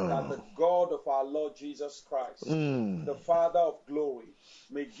 Uh, that the God of our Lord Jesus Christ, the Father of glory,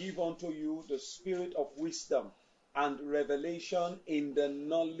 may give unto you the spirit of wisdom and revelation in the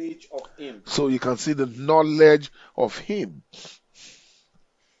knowledge of him. So you can see the knowledge of him.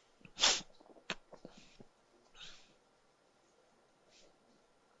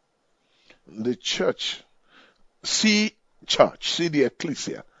 The church. See the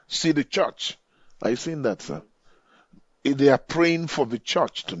ecclesia, see the church. Are you seeing that, sir? They are praying for the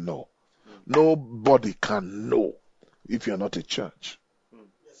church to know. Nobody can know if you're not a church.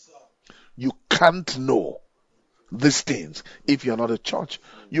 You can't know these things if you're not a church.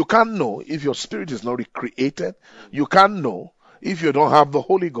 You can't know if your spirit is not recreated. You can't know if you don't have the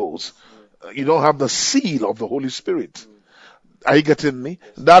Holy Ghost. You don't have the seal of the Holy Spirit. Are you getting me?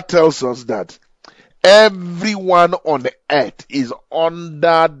 That tells us that everyone on the earth is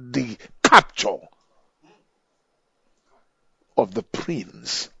under the capture of the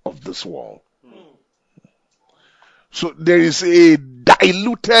prince of this world. So there is a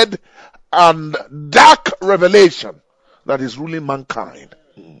diluted and dark revelation that is ruling mankind.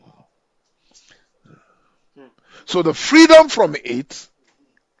 So the freedom from it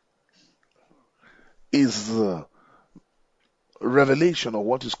is the revelation of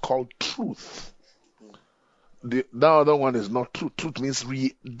what is called truth. The other one is not truth. Truth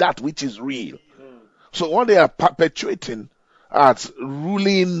means that which is real. So what they are perpetuating as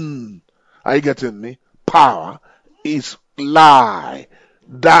ruling, are you getting me? Power is lie,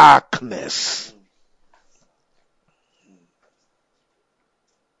 darkness.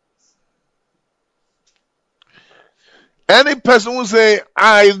 Any person who say,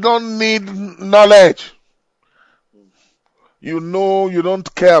 I don't need knowledge. You know, you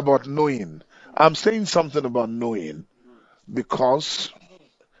don't care about knowing. I'm saying something about knowing because,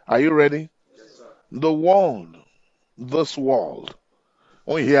 are you ready? The world, this world,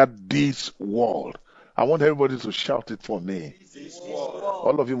 when you hear this world, I want everybody to shout it for me.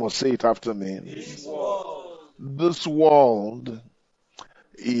 All of you must say it after me. This world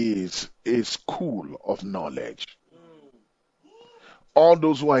is a school of knowledge. All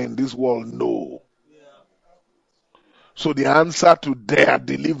those who are in this world know. So the answer to their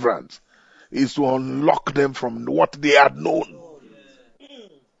deliverance is to unlock them from what they had known.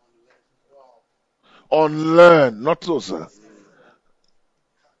 Unlearn, not so, sir.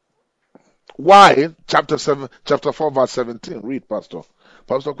 Why? Chapter 4, verse 17. Read, Pastor.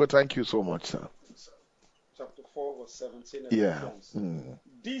 Pastor, thank you so much, sir. Chapter 4, verse 17. Yeah.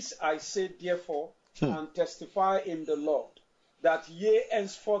 This I say, therefore, and testify in the Lord, that ye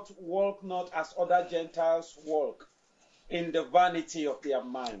henceforth walk not as other Gentiles walk, in the vanity of their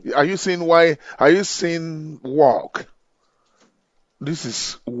mind. Are you seeing why? Are you seeing walk? This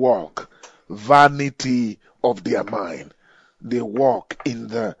is walk. Vanity of their mind. They walk in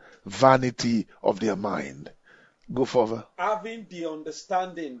the vanity of their mind. Go further. Having the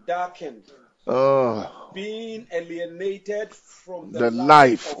understanding darkened, Oh, being alienated from the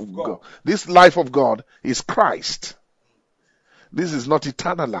life of God. This life of God is Christ. This is not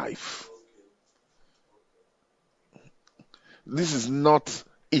eternal life. This is not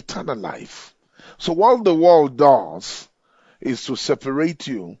eternal life. So what the world does is to separate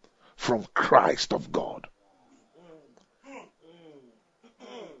you from Christ of God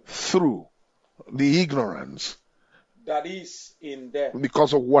through the ignorance that is in them,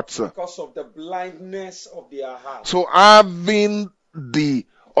 because of what, sir? because of the blindness of their heart. So having the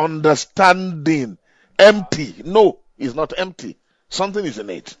understanding empty. No, it's not empty. Something is in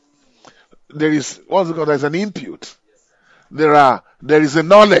it. There is, what's it called? There's an input. There is a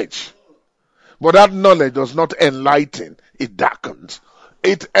knowledge. But that knowledge does not enlighten, it darkens.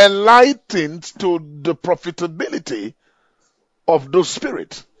 It enlightens to the profitability of those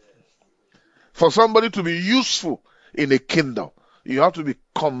spirits. For somebody to be useful in a kingdom, you have to be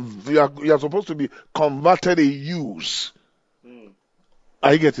you are supposed to be converted a use.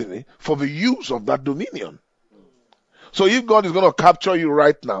 Are you getting me? For the use of that dominion. So if God is going to capture you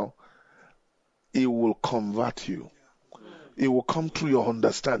right now, He will convert you. It will come through your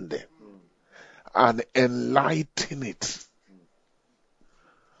understanding and enlighten it.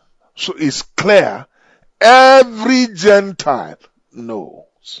 So it's clear, every Gentile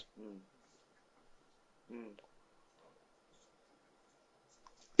knows.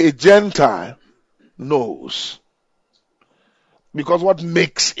 A Gentile knows. Because what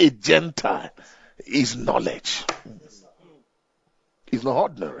makes a Gentile is knowledge. It's not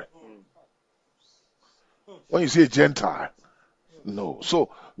ordinary. When you say Gentile, no.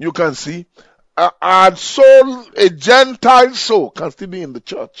 So you can see a soul, a Gentile soul can still be in the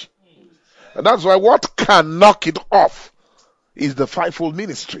church. And that's why what can knock it off is the fivefold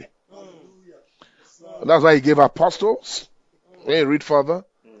ministry. And that's why He gave apostles. When you read further,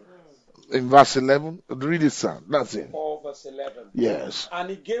 in verse 11, read it, sir. That's it. 4 verse 11. Yes. And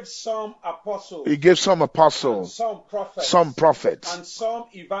He gave some apostles. He gave some apostles, some prophets. some prophets, and some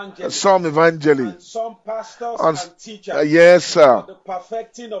evangelists. some evangelists, and some pastors and teachers. Yes, sir. For the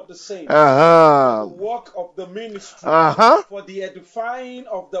perfecting of the saints. The work of the ministry. For the edifying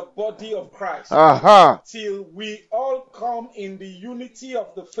of the body of Christ. Till we all come in the unity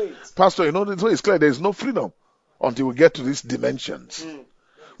of the faith. Pastor, you know, it's clear there is no freedom until we get to these dimensions.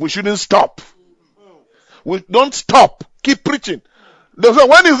 We shouldn't stop. We don't stop. Keep preaching. They say,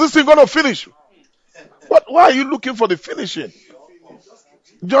 when is this thing going to finish? Why are you looking for the finishing?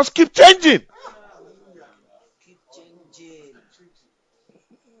 Just keep changing.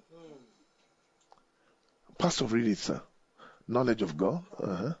 Pastor, read it, sir. Knowledge of God.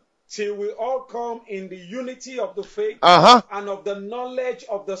 Till we all come in the unity of the faith and of the knowledge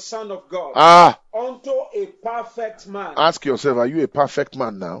of the Son of God, unto a perfect man. Ask yourself, are you a perfect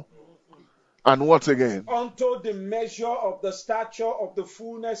man now? And what again? Unto the measure of the stature of the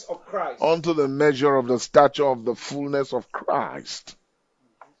fullness of Christ. Unto the measure of the stature of the fullness of Christ.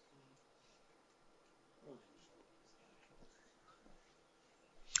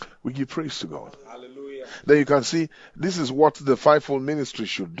 We give praise to God. Hallelujah. Then you can see this is what the fivefold ministry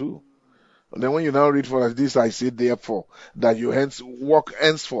should do. And then when you now read for this, I say therefore that you walk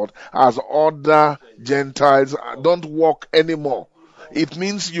henceforth as other Gentiles. Don't walk anymore. It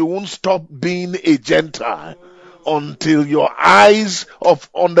means you won't stop being a Gentile until your eyes of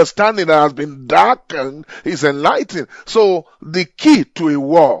understanding that has been darkened is enlightened. So the key to a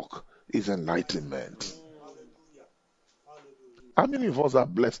walk is enlightenment. How many of us are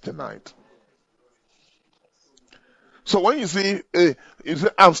blessed tonight? So when you say,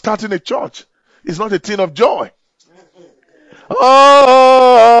 I'm starting a church, it's not a thing of joy. We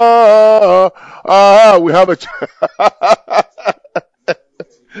have a church.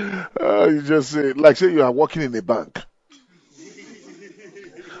 You just say, like say you are working in a bank.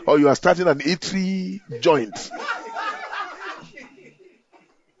 Or you are starting an eatery joint.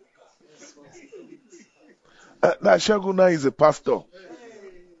 That Shaguna is a pastor.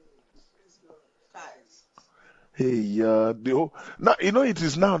 Hey, now you know it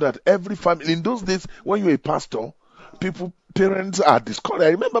is now that every family in those days when you're a pastor, parents are discouraged. I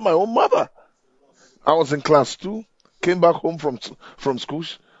remember my own mother. I was in class 2, came back home from school,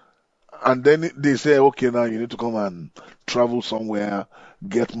 and then they say, okay, now you need to come and travel somewhere,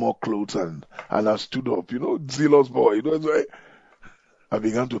 get more clothes, and I stood up, zealous boy. I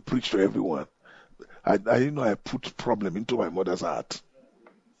began to preach to everyone. I didn't know I put problem into my mother's heart.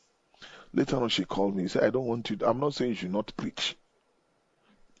 Later on, she called me and said, I don't want you. I'm not saying you should not preach,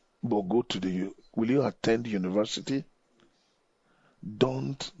 but go to will you attend university?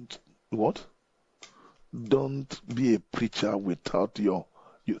 Don't, what? Don't be a preacher without you.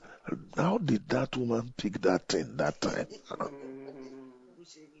 How did that woman pick that thing that time?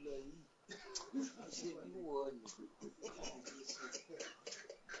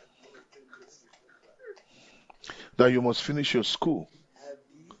 That you must finish your school.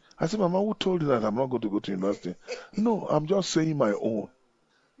 I said, Mama, who told you that I'm not going to go to university? No, I'm just saying my own.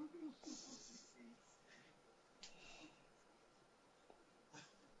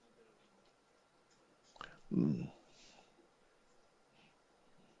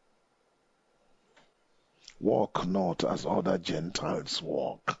 Walk not as other Gentiles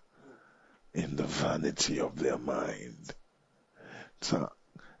walk, in the vanity of their mind. Sir,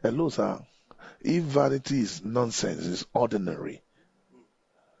 hello, sir. If vanity is nonsense, it's ordinary,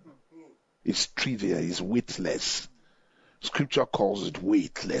 it's trivial, it's weightless. Scripture calls it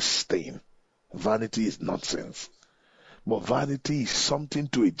weightless thing. Vanity is nonsense. But vanity is something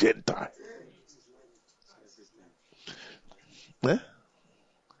to a Gentile. Eh?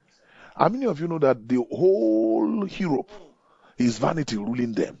 How many of you know that the whole Europe is vanity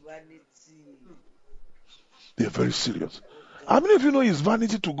ruling them? They're very serious. How many of you know it's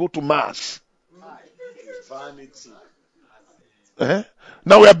vanity to go to Mars? Vanity. Eh?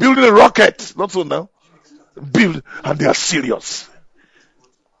 Now we are building a rocket. Not so now. Build, and they are serious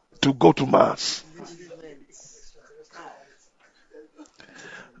to go to Mars.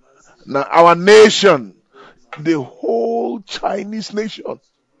 Now our nation, the whole Chinese nation,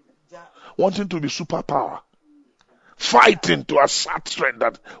 wanting to be superpower, fighting to assert strength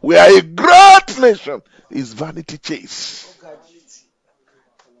that we are a great nation, is vanity chase.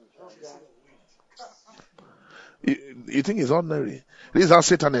 You think it's ordinary? This is how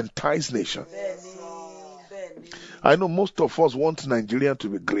Satan entices nation. I know most of us want Nigeria to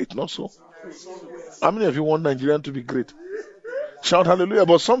be great, not so? How many of you want Nigeria to be great? Shout hallelujah,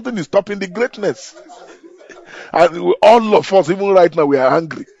 but something is stopping the greatness. And all of us, even right now, we are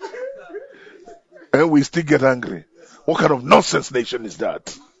angry. And we still get angry. What kind of nonsense nation is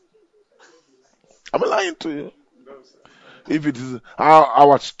that? I'm lying to you. If it is,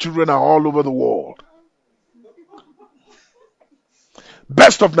 our children are all over the world.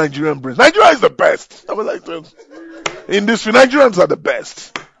 Best of Nigerian brains. Nigeria is the best. I'm like to you. Industry, Nigerians are the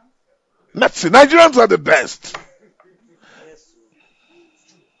best. Medicine, Nigerians are the best.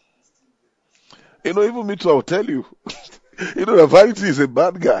 You know, even me too, I'll tell you. You know, the vanity is a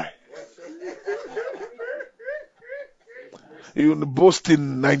bad guy. You know,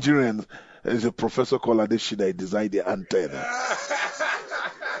 boasting Nigerians. There's a professor called Adeshina, he designed the antenna.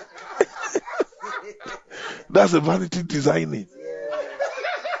 That's a vanity designing.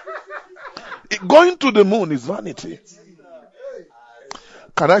 Going to the moon is vanity.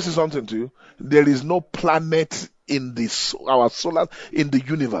 Can I say something to you? There is no planet in our solar, in the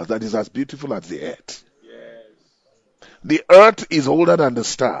universe that is as beautiful as the earth. The earth is older than the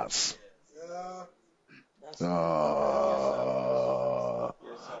stars. How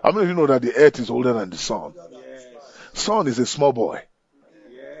many of you know that the earth is older than the sun? Sun is a small boy.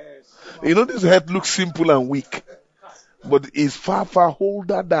 You know, this earth looks simple and weak, but it's far, far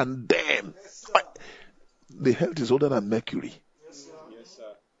older than them. The earth is older than Mercury,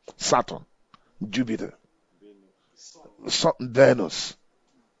 Saturn, Jupiter, Venus,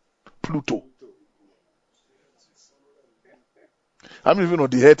 Pluto. How many of you know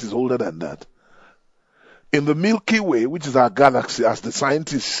the earth is older than that? In the Milky Way, which is our galaxy, as the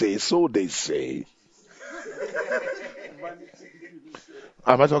scientists say, so they say.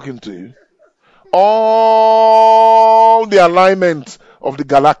 Am I talking to you? All the alignment of the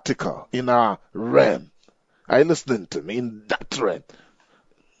galactica in our realm. Are you listening to me? In that realm,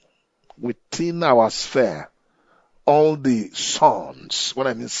 within our sphere, all the suns, when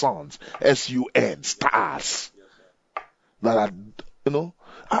I mean suns, S-U-N, stars, that are, you know,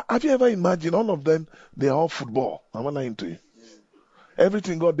 have you ever imagined all of them, they are all football? Am I lying to you?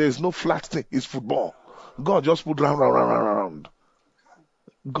 Everything God, there is no flat thing, it's football. God just put round.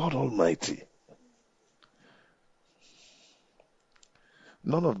 God Almighty.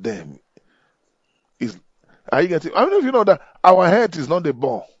 None of them is. Are you getting? How many of you know that our head is not a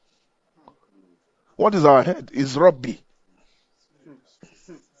ball? What is our head? It's rugby.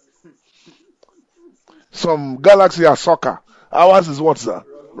 Some galaxy are soccer. Ours is what, sir?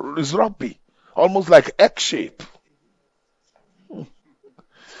 It's rugby. Almost like egg shape.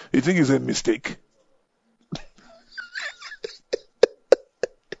 You think it's a mistake?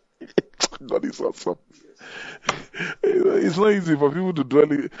 God is awesome. It's not easy for people to dwell.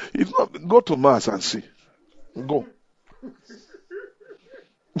 It's not. Go to Mars and see. Go.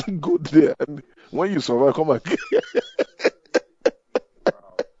 Go there. And when you survive, come back.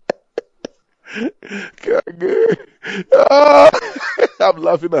 I'm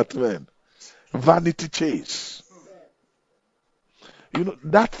laughing at men. Vanity chase. You know,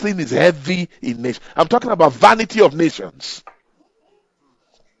 that thing is heavy in nation. I'm talking about vanity of nations.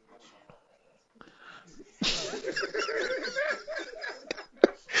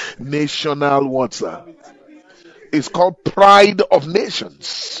 National what, sir? It's called pride of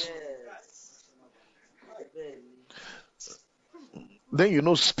nations. Then you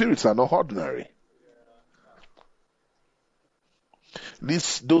know spirits are not ordinary.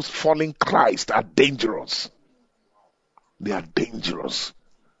 Those falling Christ are dangerous. They are dangerous.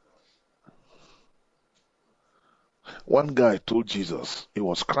 One guy told Jesus, he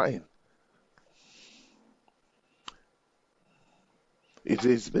was crying. He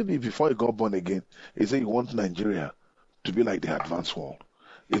says, maybe before he got born again, he said he wants Nigeria to be like the advanced world.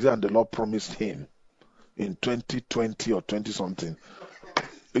 He said, and the Lord promised him in 2020 or 20 something.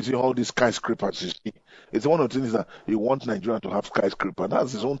 You see all these skyscrapers, you see. It's one of the things that he wants Nigeria to have skyscraper.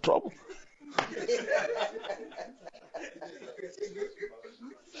 That's his own trouble.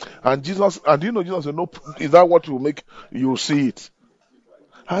 And Jesus, and you know, Jesus said, no, is that what will make you see it?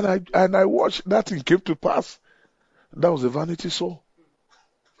 And I watched that thing came to pass. That was a vanity soul.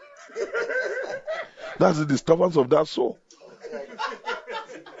 That's the disturbance of that soul.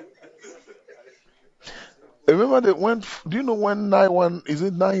 Remember do you know when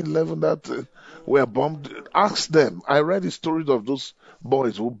 9/11 that were bombed? Ask them. I read the stories of those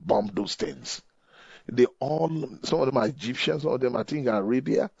boys who bombed those things. Some of them are Egyptians, some of them I think are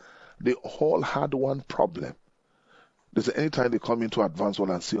Arabia. They all had one problem. They say anytime they come into advanced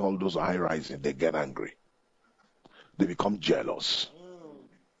world and see all those high rising, they get angry. They become jealous.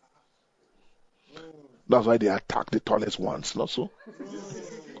 That's why they attack the tallest ones, not so?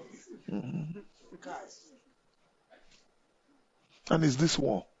 Mm-hmm. And it's this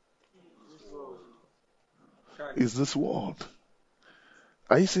war. It's this world.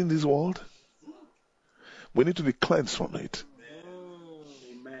 Are you seeing this world? We need to be cleansed from it.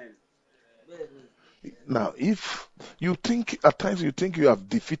 Amen. Now, if you think, at times you think you have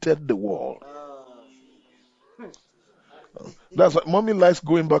defeated the world. That's why mommy likes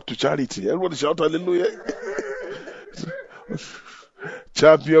going back to charity. Everybody shout hallelujah.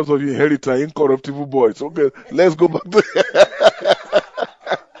 Champions of inheritance, incorruptible boys. Okay, let's go back to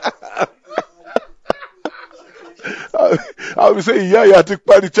I'll be saying, yeah, take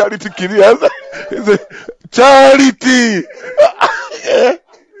part in charity. Charity.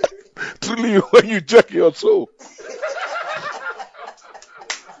 Truly, when you check your soul.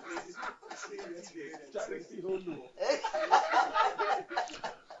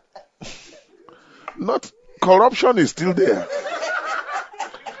 Not corruption is still there.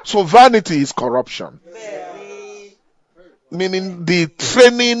 So vanity is corruption. Meaning the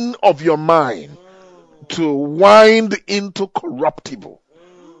training of your mind to wind into corruptible.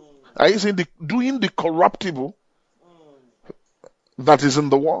 Are you saying doing the corruptible that is in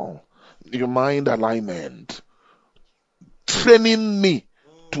the world? Your mind alignment. Training me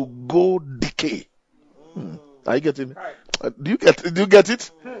to go decay. Are you getting it? Do you get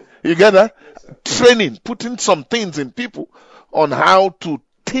it? You get that? Training, putting some things in people on how to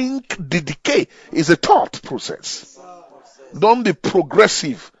think the decay is a thought process. Don't be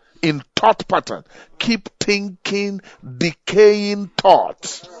progressive in thought pattern. Keep thinking decaying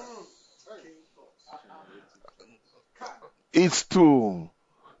thoughts. It's to,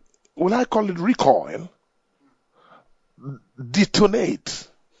 will I call it recoil? Detonate.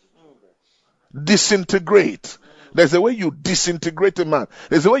 Disintegrate. There's a way you disintegrate a man.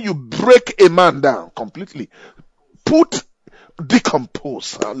 There's a way you break a man down completely.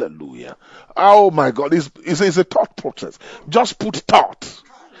 Decompose. Hallelujah. Oh my God. It's a thought process. Just put thought.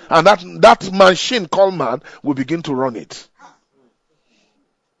 And that machine called man will begin to run it.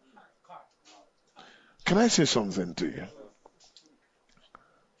 Can I say something to you?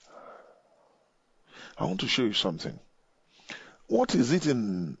 I want to show you something. What is it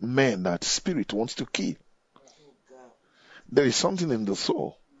in men that spirit wants to kill? There is something in the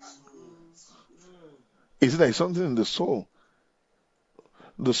soul. Is there something in the soul?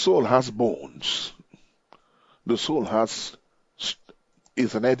 The soul has bones. The soul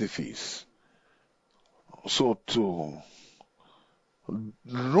is an edifice. So to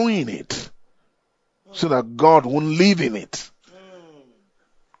ruin it, so that God won't live in it.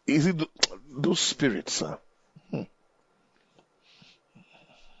 Is it those spirits, sir?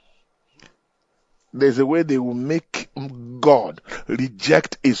 there's a way they will make God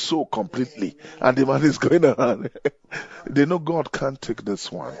reject a soul completely, and the man is going around. They know God can't take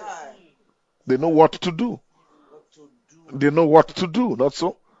this one. They know what to do. They know what to do, not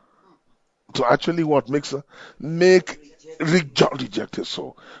so? To actually what makes reject a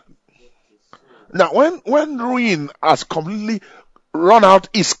soul. Now, when ruin has completely run out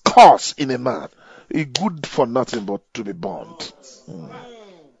its course in a man, it's good for nothing but to be burnt.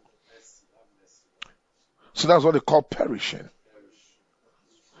 So that's what they call perishing.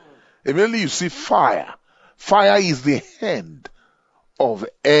 Immediately you see fire. Fire is the end of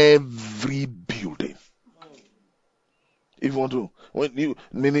every building. If you want to,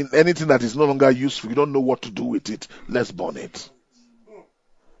 meaning anything that is no longer useful, you don't know what to do with it, let's burn it.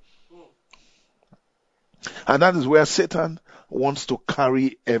 And that is where Satan wants to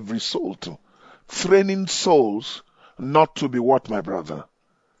carry every soul to. Training souls not to be what, my brother?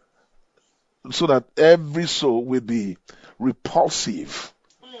 So that every soul will be repulsive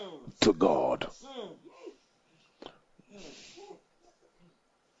to God.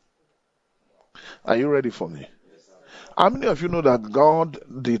 Are you ready for me? How many of you know that God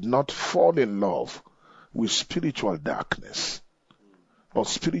did not fall in love with spiritual darkness or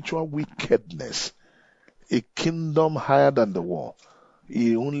spiritual wickedness, a kingdom higher than the world?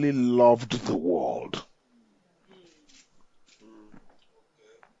 He only loved the world.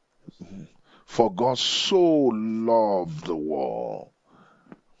 For God so loved the world.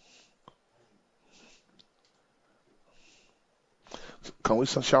 Can we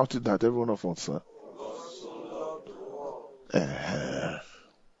shout it that every one of us?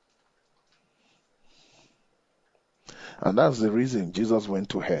 And that's the reason Jesus went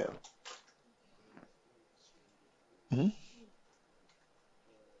to hell.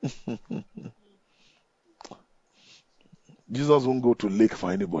 Jesus won't go to lake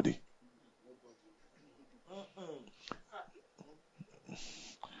for anybody.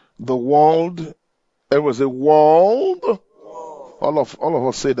 The world, there was a world. All of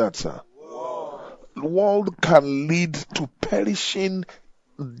us say that, sir. The world can lead to perishing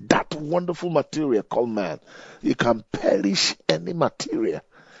that wonderful material called man. It can perish any material.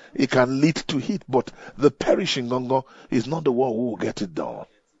 It can lead to heat, but the perishing gongo is not the world who will get it done.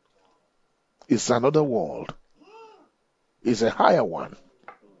 It's another world. It's a higher one.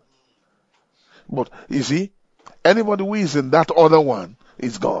 But you see, anybody who is in that other one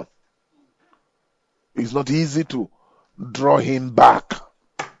is gone. It's not easy to draw him back.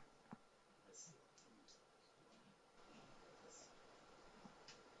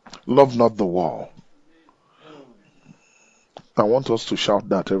 Love not the world. I want us to shout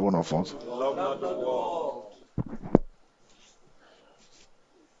that, every one of us. Love not the world.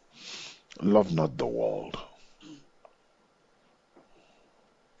 Love not the world.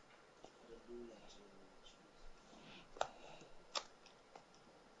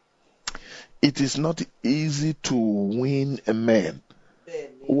 It is not easy to win a man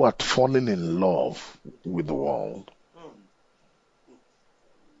who had fallen in love with the world.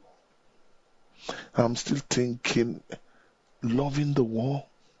 I'm still thinking, loving the world.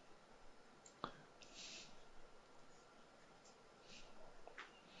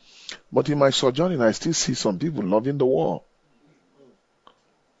 But in my sojourning, I still see some people loving the world.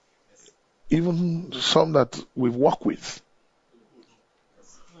 Even some that we work with.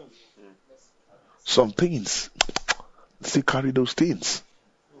 Some things still carry those things.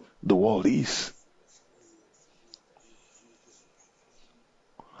 The world is.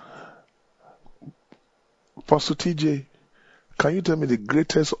 Pastor TJ, can you tell me the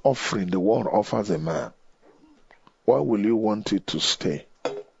greatest offering the world offers a man? Why will you want it to stay?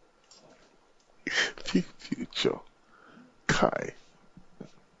 Future. Kai.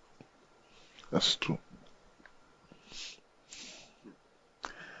 That's true.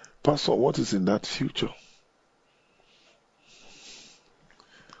 Pastor, what is in that future?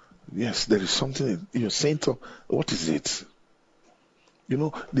 Yes, there is something you're saying. What is it? You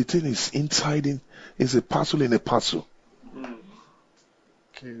know, the thing is inside is a parcel in a parcel.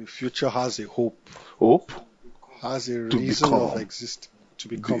 Okay, the future has a hope. Hope? Has a reason of existing, to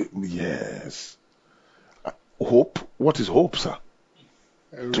become. Yes. Hope? What is hope, sir?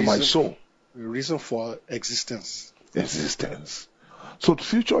 To my soul. A reason for existence. Existence. So the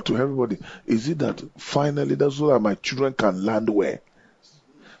future to everybody, is it that finally that's so that my children can land where?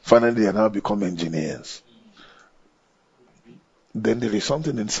 Finally they are now become engineers. Then there is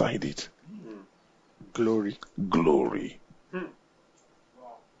something inside it. Glory. Glory.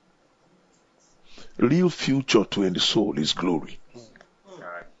 Real future to the soul is glory.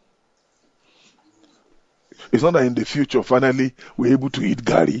 It's not that in the future finally we're able to eat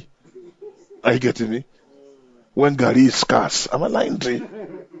gari. Are you getting me? When Gary is scarce. Am I lying to you?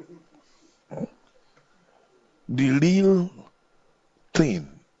 The real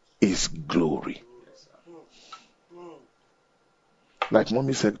thing is glory. Like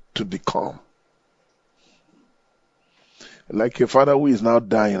mommy said, to become. Like a father who is now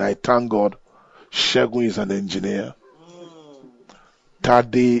dying, I thank God. Shegun is an engineer.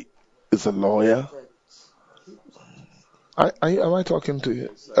 Tade is a lawyer. Am I talking to you?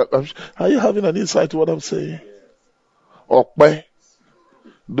 Are you having an insight to what I'm saying? Okpe,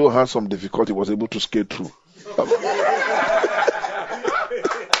 though had some difficulty, was able to skate through.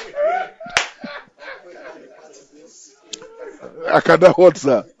 Akada, what's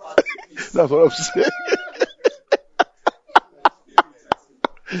that? That's what I'm saying.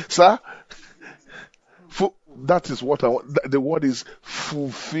 Sir, that is what I want. The word is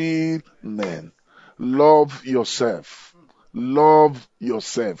fulfillment. Love yourself. Love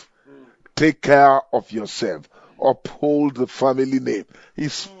yourself. Take care of yourself. Uphold the family name.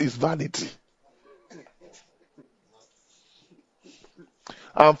 It's vanity.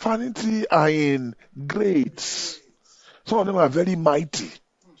 And vanity are in grades. Some of them are very mighty.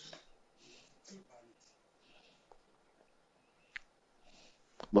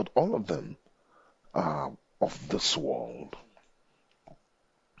 But all of them are of this world.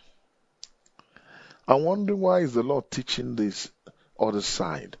 I'm wondering, why is the Lord teaching this other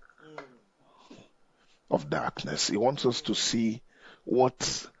side of darkness? He wants us to see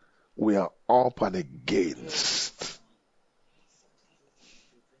what we are up and against.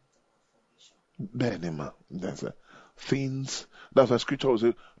 Benima, there's things. That's why Scripture will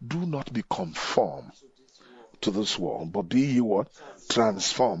say, do not be conformed to this world, but be ye what?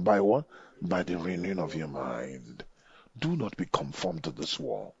 Transformed by what? By the renewing of your mind. Do not be conformed to this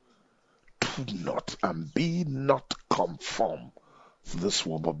world. Do not and be not conformed to this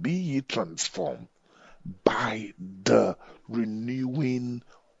world, but be ye transformed by the renewing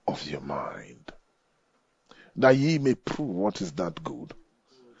of your mind, that ye may prove what is that good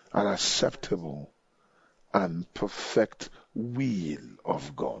and acceptable and perfect will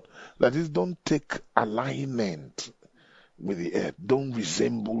of God. That is, don't take alignment with the earth. Don't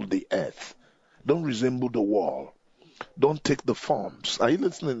resemble the earth. Don't resemble the world. Don't take the forms. Are you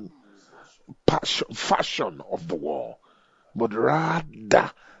listening? Fashion of the world. But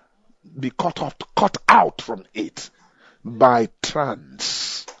rather be cut out from it by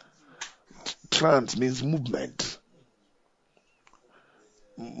trance. Trance means movement.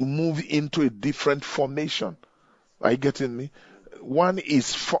 Move into a different formation. Are you getting me? One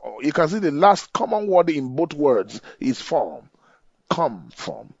is you can see the last common word in both words is form.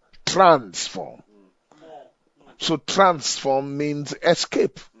 Conform. Transform. So transform means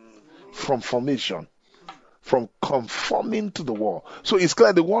escape from formation, from conforming to the world. So it's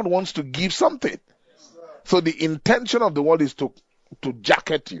clear the world wants to give something. So the intention of the world is to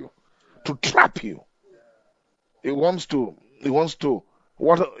jacket you, to trap you. It wants to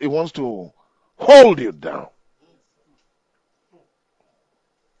hold you down.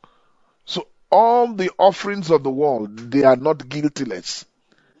 So all the offerings of the world, they are not guiltless.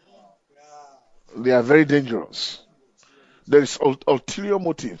 They are very dangerous. There is ulterior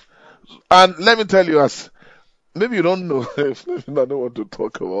motive. And let me tell you, as maybe you don't know, maybe I don't want to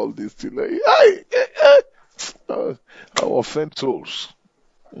talk about all these things. I offend souls.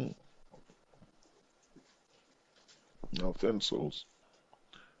 I offend souls.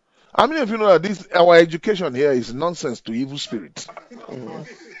 How many of you know that our education here is nonsense to evil spirits?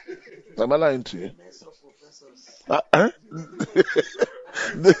 Am I lying to you? Am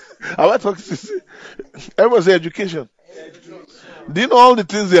I talking to you? Everyone say education. Do you know all the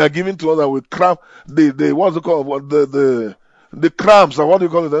things they are giving to us that we cram? What's it called? The cramps, or what do you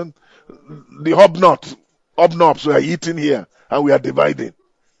call it then? The hobnobs we are eating here and we are dividing.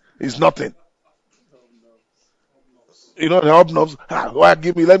 It's nothing. You know the hobnobs? Why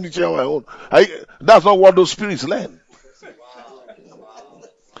give me? Let me share my own. That's not what those spirits learn.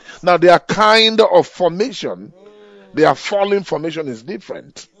 Now their kind of formation, their falling formation is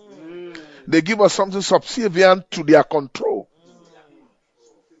different. They give us something subservient to their control.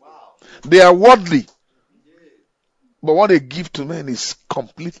 They are worldly. But what they give to men is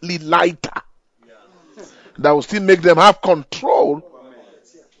completely lighter. That will still make them have control.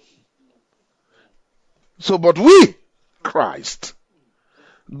 So, but we, Christ,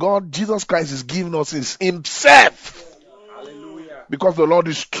 God, Jesus Christ is giving us his himself. Because the Lord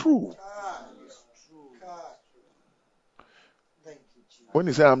is true. When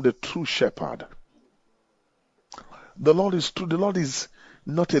he said, I'm the true shepherd, the Lord is true. The Lord is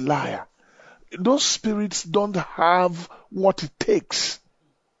not a liar. Those spirits don't have what it takes.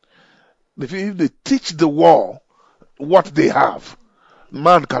 If they teach the world what they have,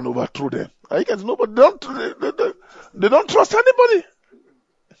 man can overthrow them. I guess nobody they don't trust anybody.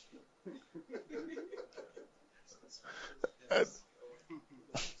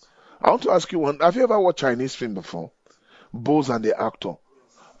 I want to ask you one. Have you ever watched Chinese film before? Boss and the actor.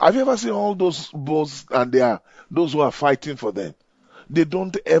 Have you ever seen all those boss and those who are fighting for them? They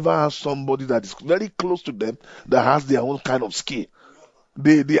don't ever have somebody that is very close to them that has their own kind of skill.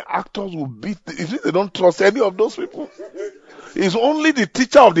 The actors will beat. You see, they don't trust any of those people. It's only the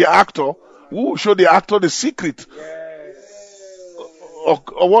teacher of the actor who will show the actor the secret.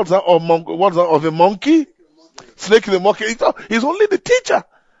 Or what's that? What's that? Of a monkey? Snake in the monkey. It's only the teacher.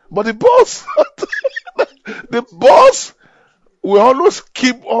 But the boss, the boss will always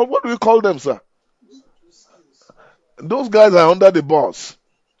keep, or what do we call them, sir? Those guys are under the boss,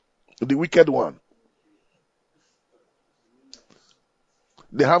 the wicked one.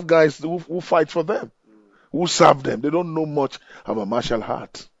 They have guys who fight for them, who serve them. They don't know much about martial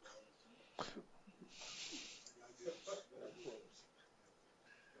art.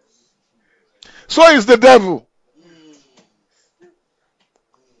 So is the devil.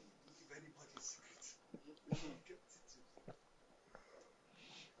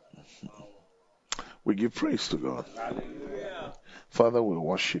 We give praise to God. Hallelujah. Father, we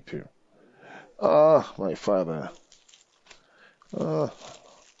worship you. My Father.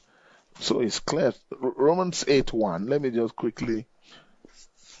 So it's clear. Romans 8:1. Let me just quickly.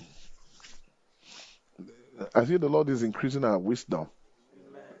 I feel the Lord is increasing our wisdom.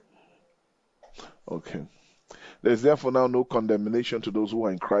 Okay. There is therefore now no condemnation to those who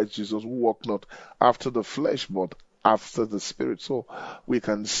are in Christ Jesus, who walk not after the flesh, but after the Spirit. So we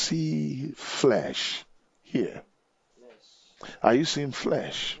can see flesh here. Are you seeing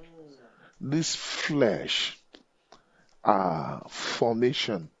flesh? This flesh,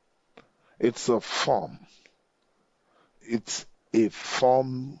 formation. It's a form. It's a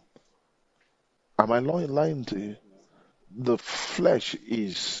form. Am I lying to you? The flesh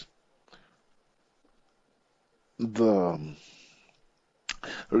is the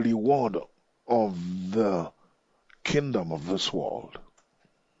reward of the kingdom of this world.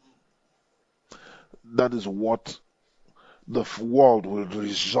 That is what the world will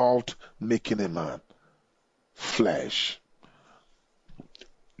result making a man. Flesh.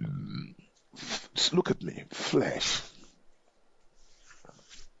 Look at me. Flesh.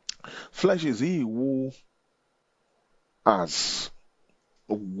 Flesh is he who has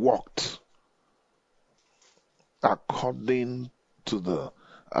walked according to the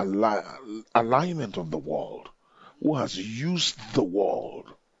alignment of the world, who has used the world.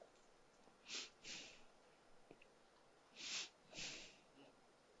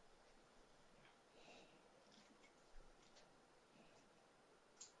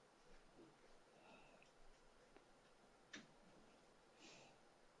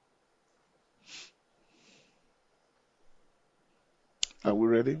 Are we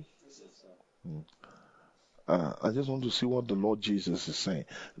ready? I just want to see what the Lord Jesus is saying.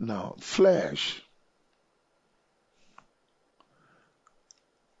 Now, flesh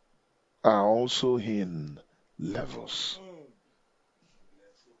are also in levels.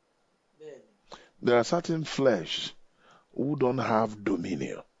 There are certain flesh who don't have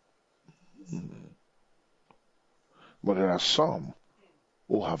dominion. But there are some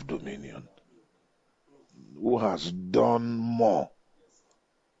who have dominion, who has done more,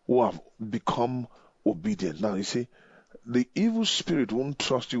 who have become obedient. Now you see, the evil spirit won't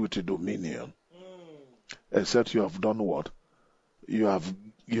trust you with a dominion, except you have done what? You have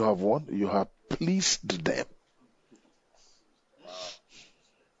what? You have pleased them.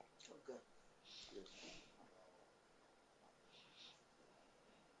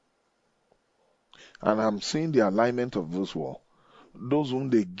 And I'm seeing the alignment of this world. Those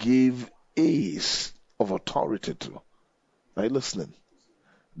whom they gave A's of authority to. Are you listening?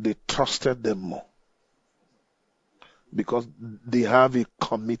 They trusted them more. Because they have a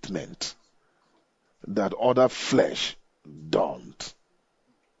commitment that other flesh don't.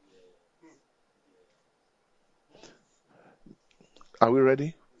 Are we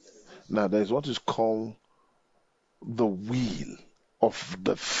ready? Now there is what is called the will of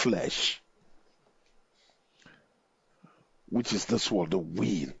the flesh, which is this world, the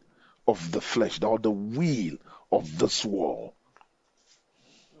will of the flesh, or the will of this world.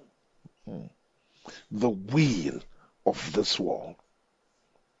 The will of this world.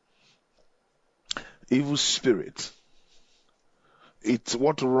 Evil spirit. It's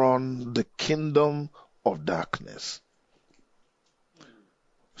what run the kingdom of darkness.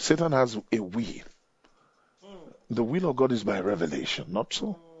 Satan has a will. The will of God is by revelation, not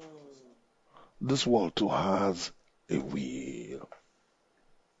so? this world too has a will.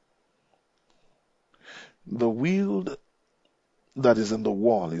 The will that is in the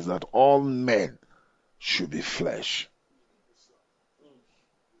wall is that all men should be flesh.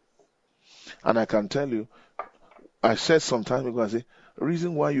 And I can tell you, I said some time ago, I said, the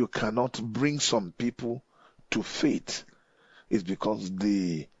reason why you cannot bring some people to faith is because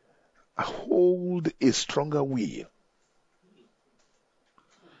they hold a stronger will,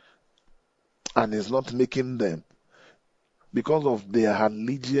 and it's not making them, because of their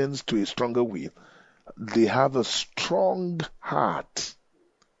allegiance to a stronger will, they have a strong heart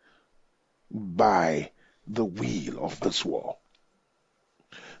by the will of this world.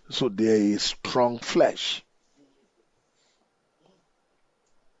 So there is strong flesh.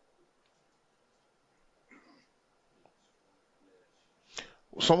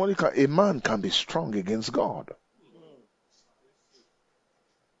 A man can be strong against God.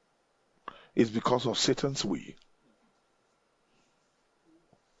 It's because of Satan's will.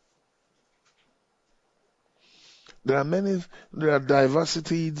 There are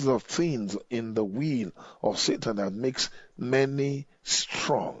diversities of things in the will of Satan that makes many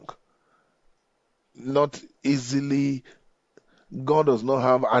strong. Not easily, God does not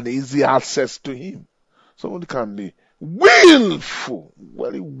have an easy access to him. Somebody can be willful,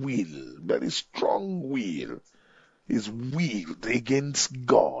 very strong will, is willed against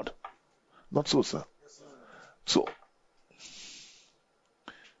God. Not so, sir. So,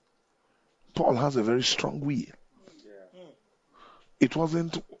 Paul has a very strong will. It was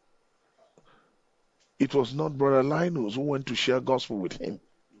not Brother Linus who went to share gospel with him.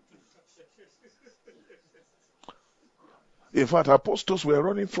 In fact, apostles were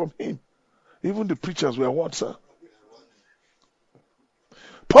running from him. Even the preachers were what, sir?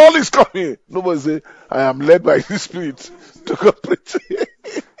 Paul is coming. Nobody say, I am led by the Spirit to go preach.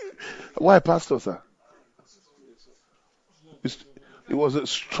 Why, pastor, sir? He was a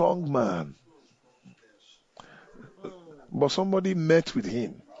strong man. But somebody met with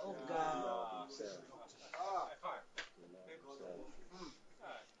him.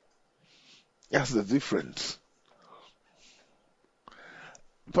 That's the difference.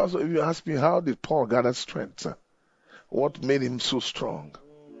 Pastor, if you ask me, how did Paul gather strength? What made him so strong?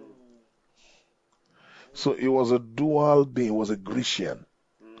 So he was a dual being. He was a Grecian.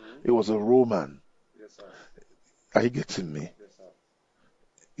 He was a Roman. Are you getting me?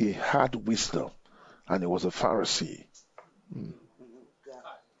 He had wisdom, and he was a Pharisee.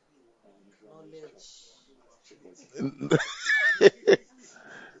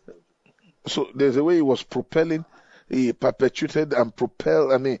 So there's a way he was propelling. He perpetuated and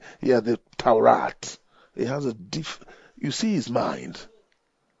propelled. He had the Torah. He has you see his mind.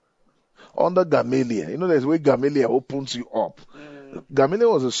 Under Gamaliel, there's a way Gamaliel opens you up.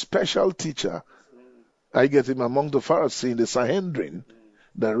 Gamaliel was a special teacher. I get him among the Pharisees in the Sanhedrin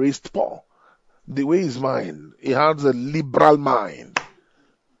that raised Paul. The way his mind, he has a liberal mind.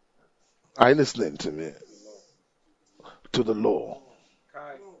 Are you listening to me? To the law.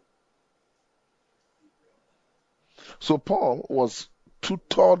 So Paul was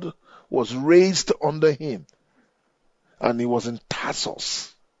tutored, was raised under him, and he was in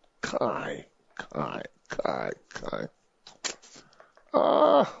Tarsus. I'm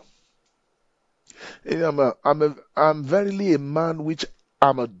verily a man which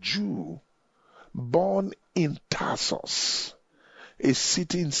am a Jew, born in Tarsus, a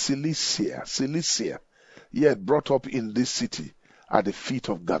city in Cilicia, yet brought up in this city at the feet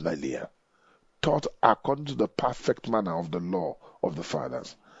of Gamaliel, taught according to the perfect manner of the law of the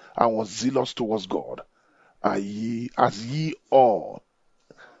fathers, and was zealous towards God, as ye all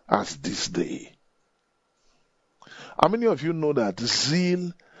as this day. How many of you know that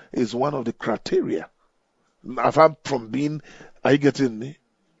zeal is one of the criteria? Apart from being, are you getting me?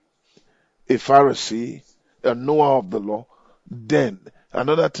 A Pharisee, a knower of the law, then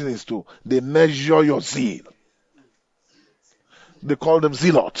another thing is they measure your zeal. They call them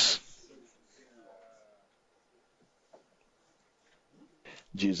zealots.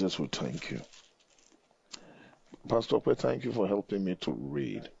 Jesus will thank you. Pastor Pe, thank you for helping me to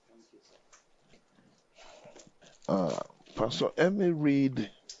read. Pastor Emmy, read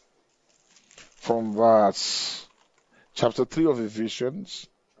from chapter 3 of Ephesians.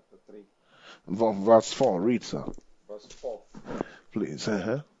 From verse 4. Read, sir. Verse 4. Please.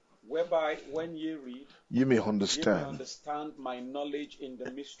 Whereby, when ye read, you may understand my knowledge in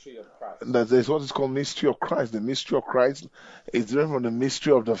the mystery of Christ. That is what is called mystery of Christ. The mystery of Christ is different from the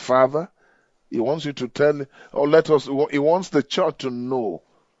mystery of the Father. He wants you to tell, he wants the church to know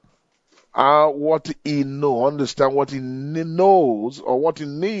what he knows, understand what he knows or what he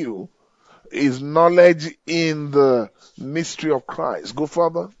knew is knowledge in the mystery of Christ. Go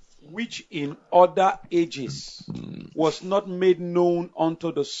further. Which in other ages was not made known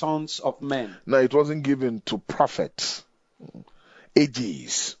unto the sons of men. Now, it wasn't given to prophets.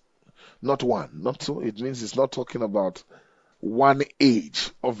 Ages. Not one. Not so. It means it's not talking about one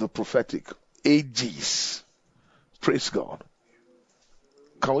age of the prophetic. Ages. Praise God.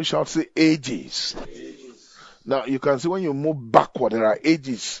 Can we shout, say ages? Ages. Now, you can see when you move backward, there are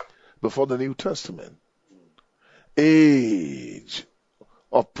ages before the New Testament. Age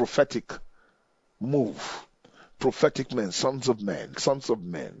of prophetic move. Prophetic men, sons of men, sons of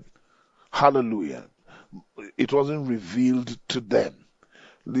men. Hallelujah. It wasn't revealed to them.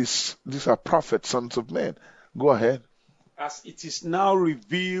 These are prophets, sons of men. Go ahead. As it is now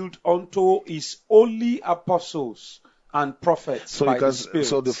revealed unto his holy apostles and prophets So by you can, the Spirit.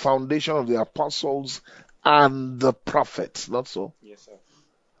 so the foundation of the apostles and the prophets, not so? Yes, sir.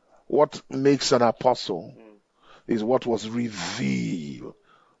 What makes an apostle is what was revealed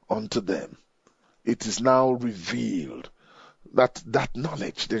unto them. It is now revealed. That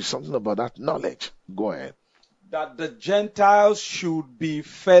knowledge, there's something about that knowledge. Go ahead. That the Gentiles should be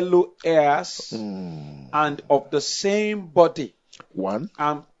fellow heirs and of the same body. One.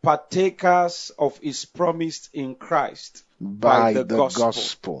 And partakers of his promise in Christ By the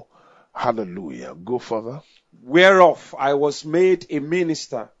gospel. Hallelujah. Go further. Whereof I was made a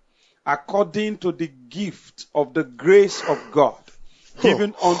minister according to the gift of the grace of God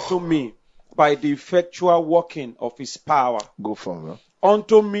given unto me by the effectual working of his power. Go further.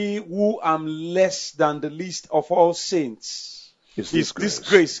 Unto me who am less than the least of all saints is this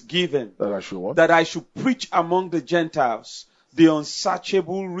grace given that I should preach among the Gentiles the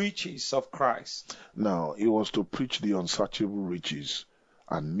unsearchable riches of Christ. Now, it was to preach the unsearchable riches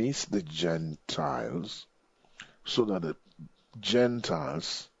and miss the Gentiles so that the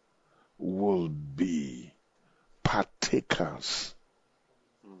Gentiles will be partakers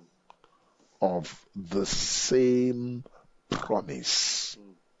of the same promise.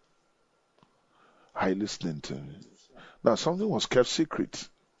 Are you listening to me? Now, something was kept secret.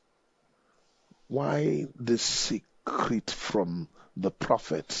 Why this secret from the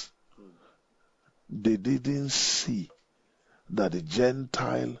prophets? They didn't see that the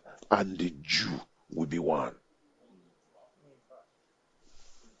Gentile and the Jew will be one.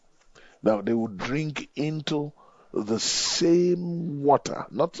 Now, they would drink into the same water.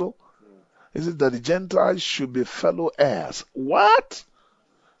 Not so? Is it that the Gentiles should be fellow heirs? What?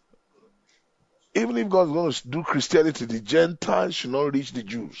 Even if God's going to do Christianity, the Gentiles should not reach the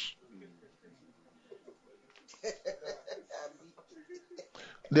Jews.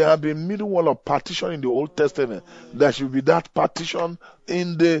 There have been middle wall of partition in the Old Testament. There should be that partition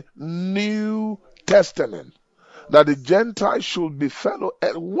in the New Testament. That the Gentiles should be fellow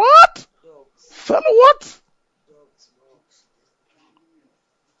heirs. What? Fellow what?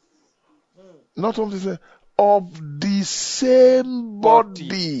 Not only say, of the same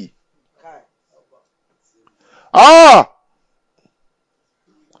body. Ah!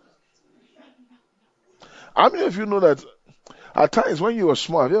 How many of you know that at times when you were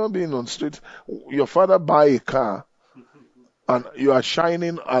small, have you ever been on the street, your father buy a car and you are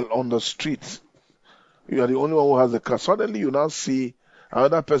shining on the street. You are the only one who has the car. Suddenly you now see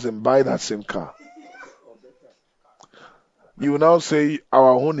another person buy that same car. You now say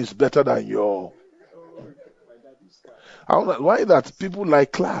our own is better than your. Why that people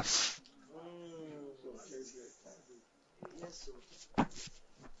like class?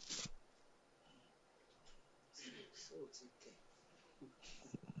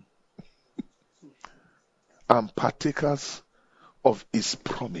 And partakers of his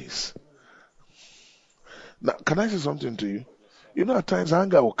promise. Now, can I say something to you? You know, at times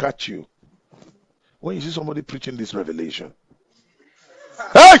anger will catch you when you see somebody preaching this revelation.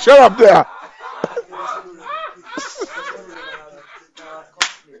 Hey, shut up there!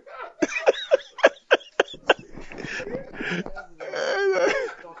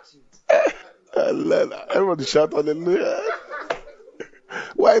 Everybody shout hallelujah.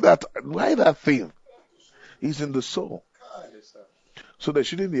 Why that thing? It's in the soul. So there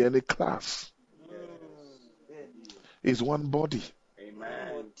shouldn't be any class. It's one body.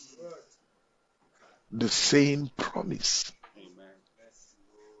 Amen. The same promise. Amen.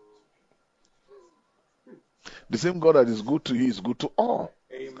 The same God that is good to you is good to all.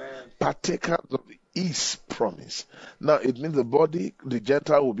 Amen. Partakers of his promise. Now it means the body, the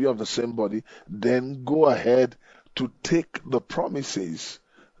Gentile will be of the same body. Then go ahead to take the promises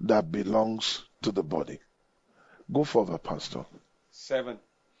that belongs to the body. Go further, Pastor. 7.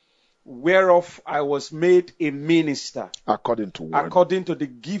 whereof I was made a minister according to what? according to the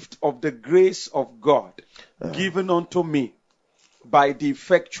gift of the grace of God given unto me by the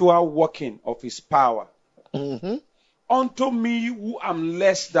effectual working of his power. Unto me, who am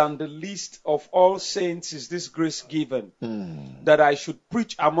less than the least of all saints, is this grace given, that I should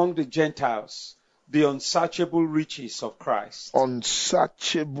preach among the Gentiles the unsearchable riches of Christ.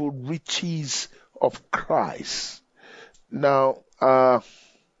 Unsearchable riches of Christ. Now, are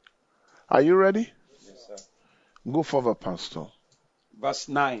you ready? Yes, sir. Go further, Pastor. Verse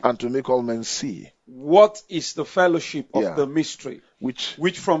 9. And to make all men see. What is the fellowship of Yeah. the mystery,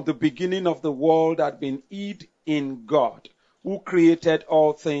 Which from the beginning of the world had been hid in God, who created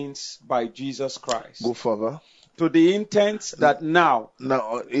all things by Jesus Christ? Go further. To the intent that now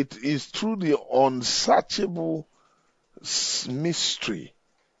it is through the unsearchable mystery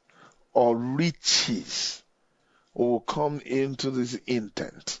or riches we will come into this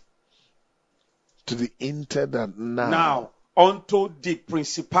intent. To the intent that now unto the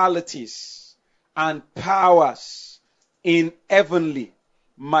principalities and powers in heavenly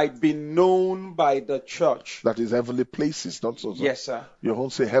might be known by the church. That is heavenly places, not so? Yes, sir. You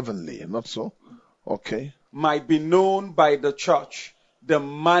won't say heavenly, not so? Okay. Might be known by the church the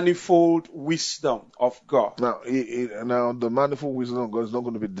manifold wisdom of God. Now, now the manifold wisdom of God is not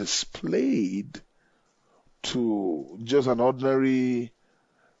going to be displayed to just an ordinary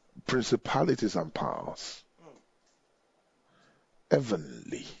principalities and powers.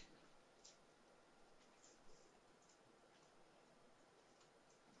 Heavenly.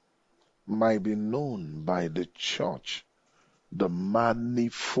 Might be known by the church the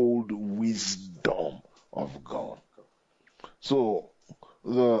manifold wisdom of God. So,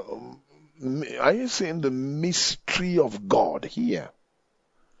 are you saying the mystery of God here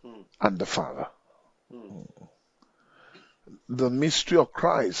and the Father? The mystery of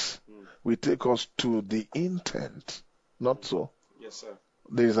Christ will take us to the intent, not so? Yes, sir.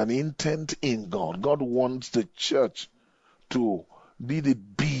 There is an intent in God. God wants the church to be the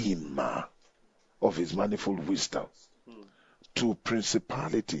beam of his manifold wisdom to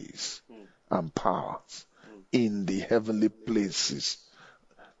principalities and powers in the heavenly places.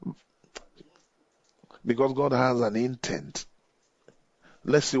 Because God has an intent.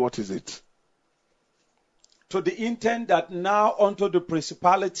 Let's see, what is it? To the intent that now unto the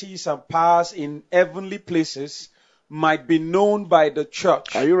principalities and powers in heavenly places might be known by the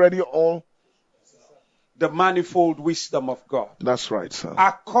church. Are you ready all? The manifold wisdom of God. That's right, sir.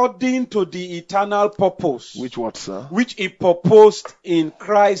 According to the eternal purpose. Which what, sir? Which he proposed in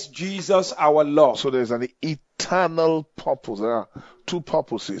Christ Jesus our Lord. So there's an eternal purpose. There are two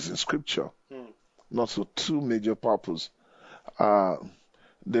purposes in Scripture. Not so two major purposes.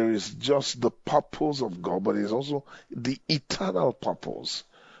 There is just the purpose of God, but there's also the eternal purpose.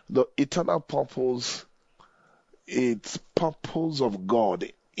 The eternal purpose, it's purpose of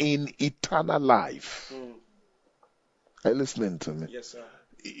God in eternal life. Are you listening to me? Yes, sir.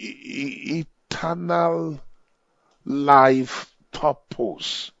 Eternal life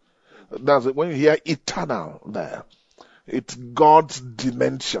purpose. That's it. When you hear eternal there, it's God's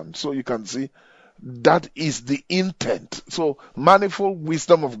dimension. So you can see that is the intent. So manifold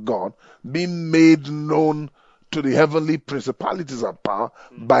wisdom of God being made known to the heavenly principalities and power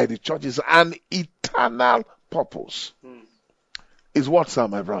by the churches, an eternal purpose. Is what, sir,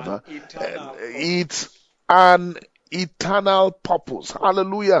 my brother? It's an eternal purpose.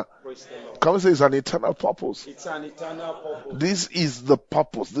 Hallelujah. Can we say it's an eternal purpose? It's an eternal purpose. This is the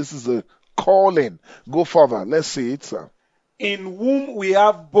purpose. This is the calling. Go further. Let's see it, sir. In whom we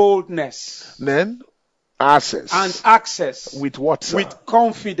have boldness. Then access. And access. With what, sir? With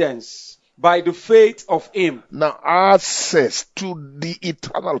confidence by the faith of him. Now access to the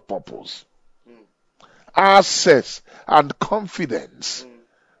eternal purpose. Access and confidence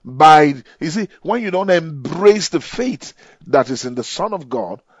by, you see, when you don't embrace the faith that is in the Son of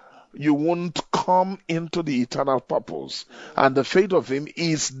God, you won't come into the eternal purpose. And the faith of him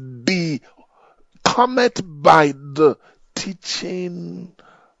is the cometh by the teaching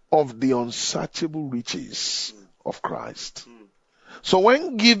of the unsearchable riches of Christ. So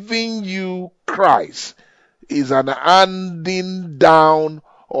when giving you Christ is an handing down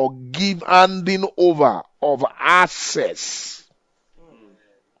or handing over of access,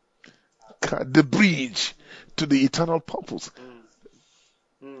 the bridge to the eternal purpose.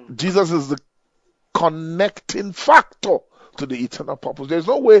 Jesus is the connecting factor to the eternal purpose. There's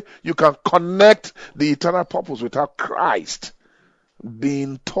no way you can connect the eternal purpose without Christ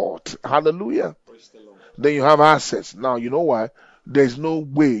being taught. Hallelujah. Then you have access. Now, you know why? There's no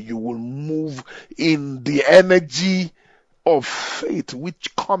way you will move in the energy of faith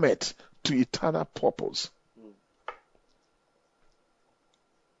which cometh to eternal purpose.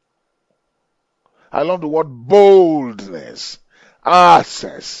 I love the word boldness,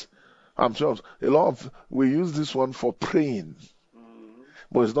 access. I'm sure a lot of we use this one for praying,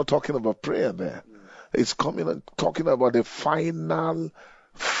 but it's not talking about prayer there. It's talking about the final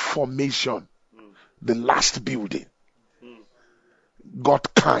formation, the last building,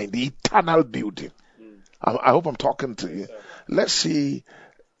 God kind, the eternal building. I hope I'm talking to you. Let's see.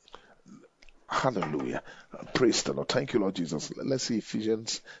 Hallelujah. Praise the Lord. Thank you, Lord Jesus. Let's see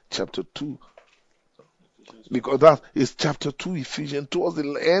Ephesians chapter 2. Because that is chapter 2, Ephesians, towards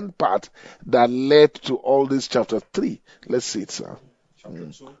the end part that led to all this chapter 3. Let's see it, sir. Chapter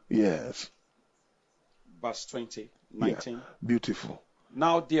 2. Yes. Verse 20, 19. Yeah. Beautiful.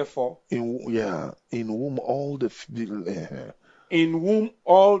 Now therefore, in whom all the in whom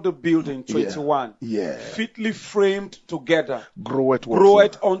all the building, 21, yeah. fitly framed together, groweth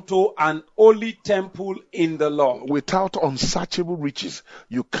unto an holy temple in the Lord. Without unsearchable riches,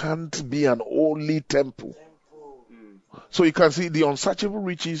 you can't be an holy temple. So you can see the unsearchable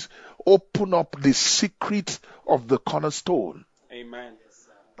riches open up the secret of the cornerstone. Amen.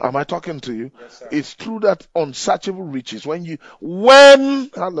 Am I talking to you? Yes, sir. It's through that unsearchable riches when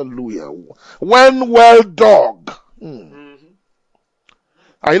hallelujah, when well dug.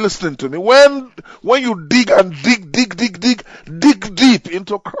 Are you listening to me? When you dig and dig deep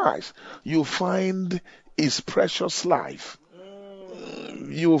into Christ, you find His precious life.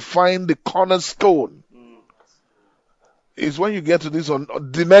 You find the cornerstone. It's when you get to this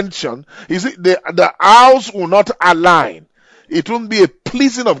dimension, you see, the house will not align. It won't be a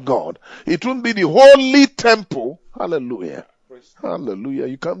pleasing of God. It won't be the holy temple. Hallelujah. Hallelujah.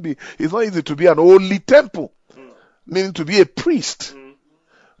 You can't be, it's not easy to be an holy temple. Meaning to be a priest.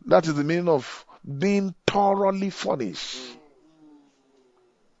 That is the meaning of being thoroughly furnished.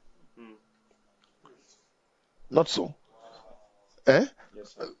 Not so? Eh?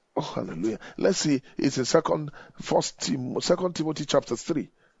 Yes, sir. Oh, hallelujah. Let's see. It's in 2 Timothy chapter 3.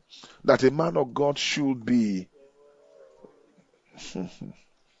 That a man of God should be. 2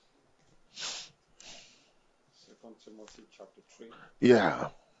 Timothy chapter 3. Yeah.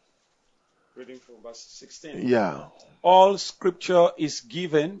 Reading from verse 16. Yeah. All scripture is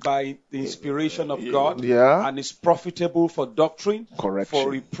given by the inspiration of God, yeah. and is profitable for doctrine, correction,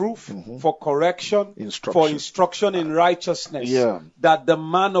 for reproof, for correction, instruction. for instruction in righteousness, yeah. that the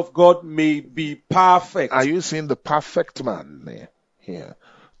man of God may be perfect. Are you seeing the perfect man there? Here.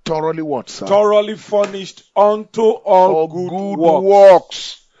 Thoroughly what, sir? Thoroughly furnished unto all good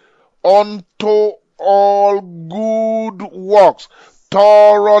works. Unto all good works.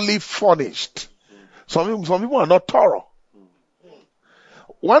 Thoroughly furnished. Some people are not thorough.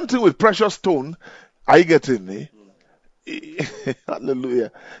 One thing with precious stone, are you getting me?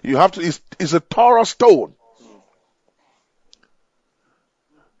 Hallelujah. You have to, it's a thorough stone.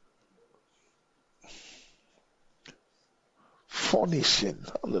 Furnishing.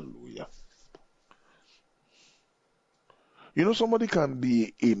 Hallelujah. You know, somebody can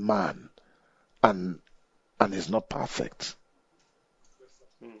be a man and is not perfect.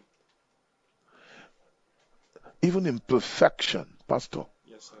 Even in perfection, Pastor,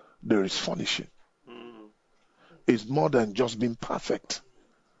 yes, sir, there is furnishing. It's more than just being perfect.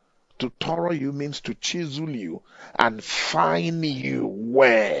 To thorough you means to chisel you and fine you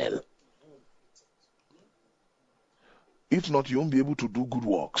well. If not, you won't be able to do good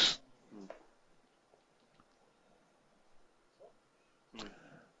works.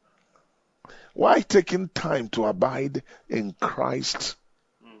 Why taking time to abide in Christ's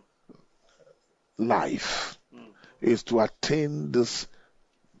life is to attain this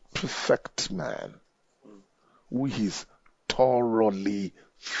perfect man who is thoroughly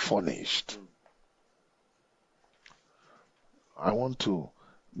furnished. I want to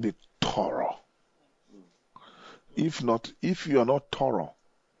be thorough. If you are not thorough,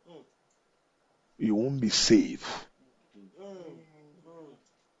 you won't be saved.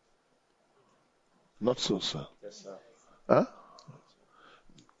 Not so, sir. yes, sir. Huh?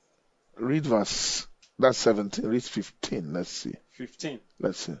 Read verse, that's 17. Read 15. Let's see. 15.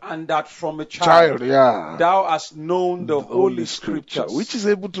 Let's see. And that from a child, yeah. thou hast known the Holy Scriptures, which is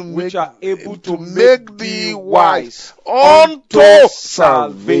able to which make, are able to make thee wise unto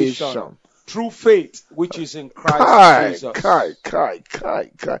salvation. Through faith which is in Christ Jesus.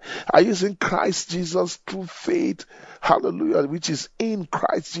 Are you in Christ Jesus through faith? Hallelujah, which is in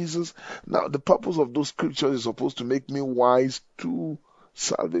Christ Jesus. Now, the purpose of those scriptures is supposed to make me wise to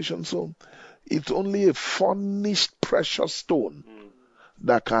salvation. So, it's only a furnished precious stone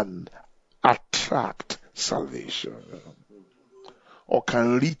that can attract salvation. or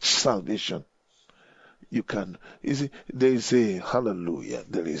can reach salvation. You can, you see, there is a hallelujah.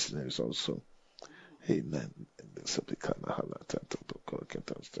 There is also, amen.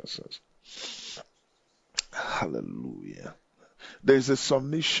 Hallelujah. There is a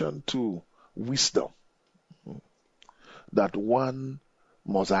submission to wisdom that one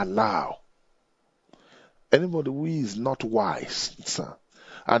must allow. Anybody who is not wise, sir,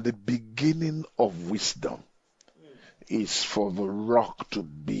 at the beginning of wisdom is for the rock to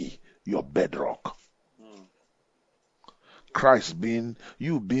be your bedrock.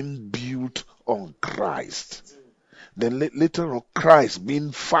 You being built on Christ. Then later on, Christ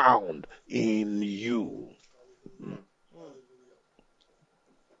being found in you.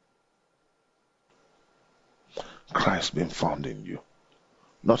 Christ being found in you.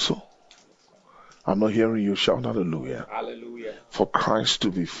 Not so? I'm not hearing you shout hallelujah. Hallelujah. For Christ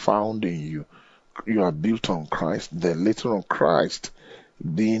to be found in you. You are built on Christ, then later on Christ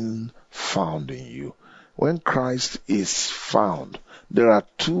being found in you. When Christ is found, there are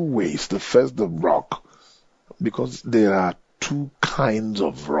two ways. The first, the rock, because there are two kinds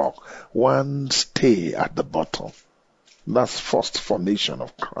of rock. One stay at the bottom. That's first formation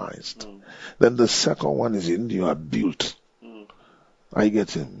of Christ. Then the second one is in you are built. Are you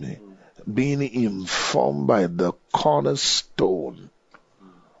getting me? Being informed by the cornerstone.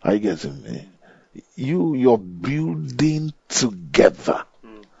 Are you getting me? You're building together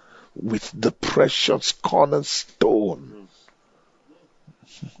with the precious cornerstone.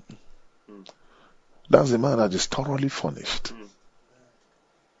 That's the man that is thoroughly furnished.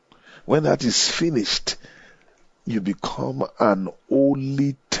 When that is finished, you become an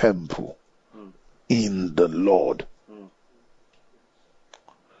holy temple in the Lord,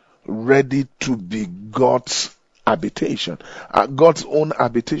 ready to be God's habitation. God's own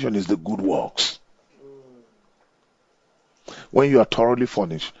habitation is the good works. When you are thoroughly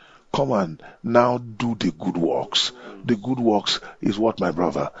furnished, come and now do the good works. The good works is what, my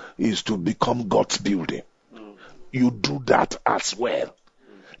brother, is to become God's building. You do that as well.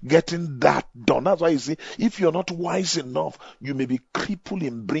 Getting that done. That's why you see, if you're not wise enough, you may be crippled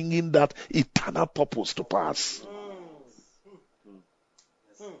in bringing that eternal purpose to pass.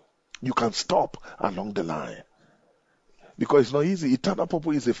 You can stop along the line. Because it's not easy. Eternal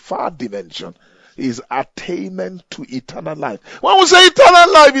purpose is a far dimension. Is attainment to eternal life. When we say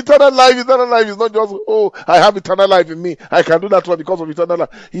eternal life is not just, oh, I have eternal life in me. I can do that one because of eternal life.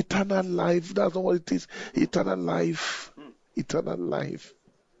 Eternal life, that's not what it is. Eternal life. The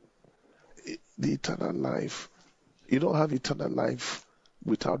eternal life. You don't have eternal life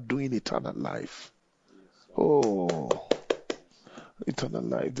without doing eternal life. Oh, eternal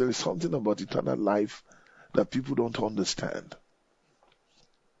life. There is something about eternal life that people don't understand.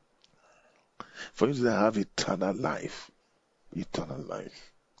 For you to have eternal life.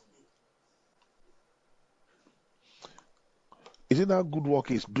 Isn't that good work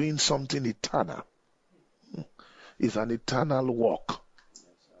is doing something eternal? It's an eternal work.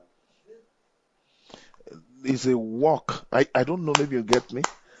 It's a walk. I don't know, maybe you get me.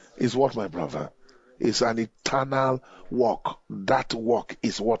 It's what, my brother? It's an eternal walk. That walk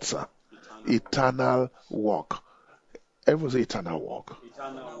is what, sir? Eternal walk. Everyone say eternal walk.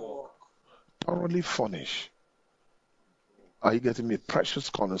 Thoroughly furnished. Are you getting me? Precious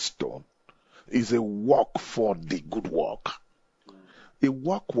cornerstone is a walk for the good work. A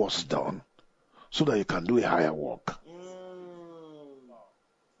work was done so that you can do a higher work.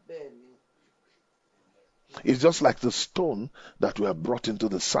 It's just like the stone that were brought into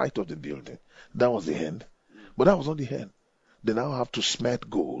the site of the building. That was the end. But that was not the end. They now have to smelt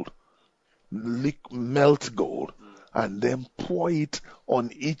gold, melt gold, and then pour it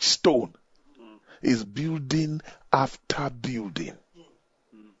on each stone. Is building after building.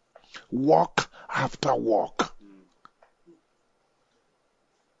 Walk after walk.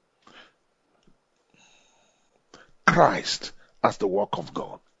 Christ as the work of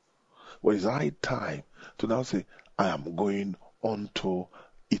God. Well, it's high time to now say, I am going on to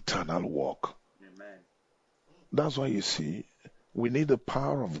eternal walk. Amen. That's why you see, we need the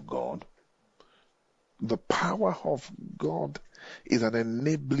power of God. The power of God is an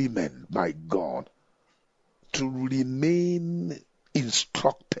enablement by God to remain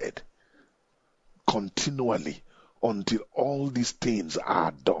instructed continually until all these things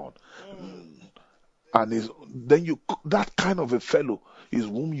are done. And then that kind of a fellow is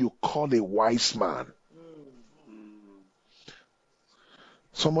whom you call a wise man.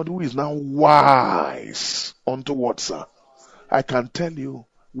 Somebody who is now wise unto what, sir? I can tell you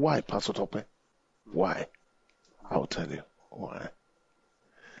why, Pastor Tope. Why? I'll tell you why.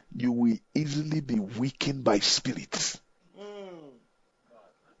 You will easily be weakened by spirits.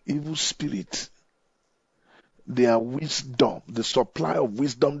 evil spirit, their wisdom, the supply of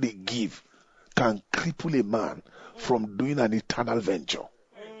wisdom they give, can cripple a man from doing an eternal venture.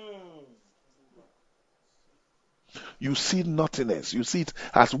 You see nothingness, you see it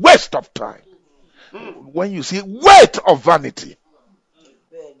as waste of time. When you see weight of vanity,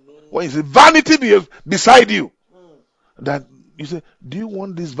 when you see vanity beside you, that you say, do you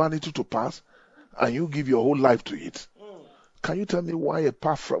want this vanity to pass? And you give your whole life to it. Can you tell me why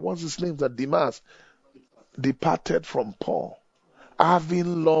Epaphras, what's his name, that Demas departed from Paul,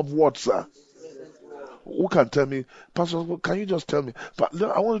 having loved what, sir? Who can tell me, Pastor? Can you just tell me? But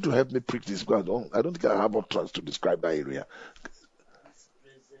I want you to help me preach this, because I don't think I have utterance to describe that area.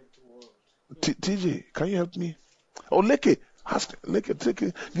 TJ, can you help me? Oh, Leke, ask Leke.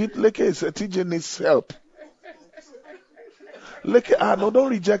 Leke said TJ needs help. Leke, no, don't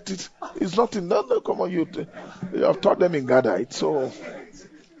reject it. It's nothing. No, come on, you have taught them in Gadite. So,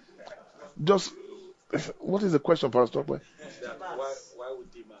 just what is the question, Pastor? Why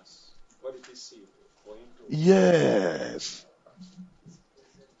would Demas? What did he see for him to? Yes,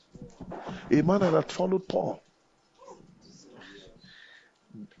 a man that had followed Paul.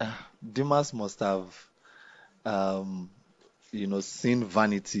 Demas must have, seen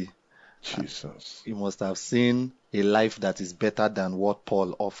vanity. Jesus. He must have seen a life that is better than what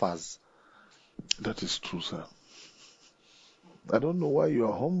Paul offers. That is true, sir. I don't know why you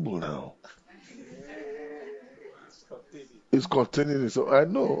are humble now. It's containing it. So I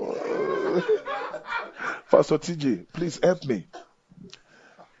know. Pastor TJ, please help me.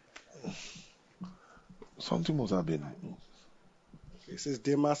 Something must have been. It says,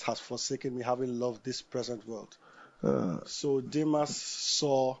 Demas has forsaken me, having loved this present world. So Demas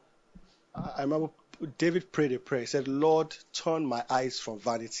saw, I remember David prayed a prayer. He said, Lord, turn my eyes from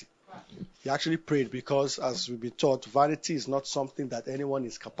vanity. He actually prayed because, as we've been taught, vanity is not something that anyone in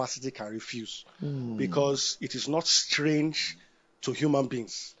his capacity can refuse, because it is not strange to human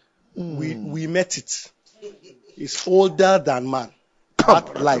beings. We met it. It's older than man.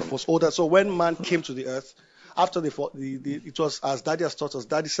 That life was older. So when man came to the earth, after it was as Daddy has taught us.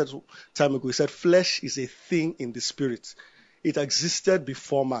 Daddy said time ago, he said, flesh is a thing in the spirit. It existed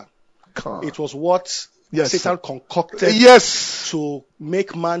before man. It was what Satan concocted to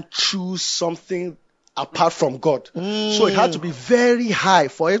make man choose something apart from God. So it had to be very high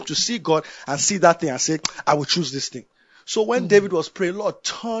for him to see God and see that thing and say, I will choose this thing. So when David was praying, Lord,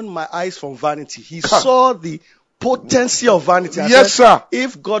 turn my eyes from vanity, he saw the potency of vanity and said, sir.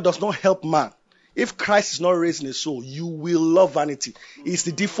 If God does not help man, if Christ is not raised in a soul, you will love vanity. It's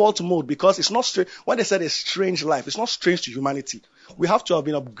the default mode, because it's not strange. When they said a strange life, it's not strange to humanity. We have to have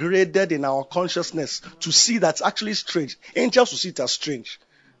been upgraded in our consciousness to see that's actually strange. Angels will see it as strange.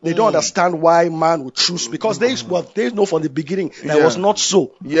 They don't understand why man would choose, because they know from the beginning that it was not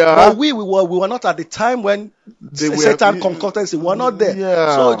so. But we were not at the time when Satan concocted. We were not there.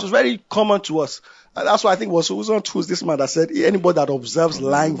 So it was very common to us. And that's why I think it was who's this man that said, anybody that observes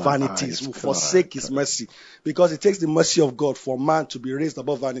lying vanities will forsake his mercy, because it takes the mercy of God for man to be raised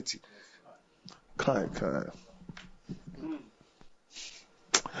above vanity.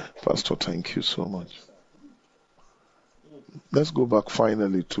 Pastor, thank you so much. Let's go back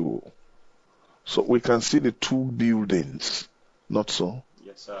finally so we can see the two buildings, not so?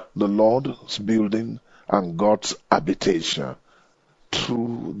 Yes, sir. The Lord's building and God's habitation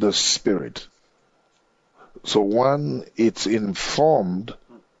through the Spirit. So one, it's informed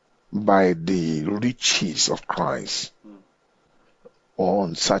by the riches of Christ, or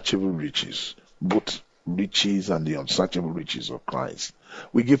unsearchable riches, both riches and the unsearchable riches of Christ.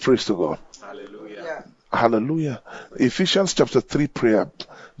 We give praise to God. Hallelujah. Yeah. Hallelujah. Ephesians chapter 3 prayer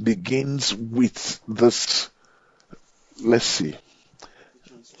begins with this. Let's see.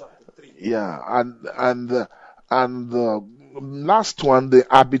 Yeah, and the last one, the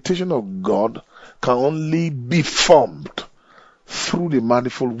habitation of God, can only be formed through the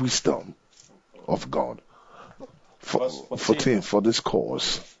manifold wisdom of God. 14 for this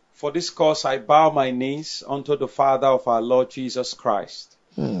cause. For this cause I bow my knees unto the Father of our Lord Jesus Christ,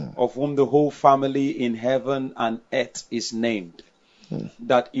 of whom the whole family in heaven and earth is named,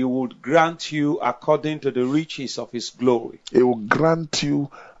 that he would grant you according to the riches of his glory. He will grant you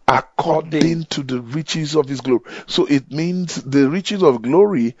according to the riches of his glory. So it means the riches of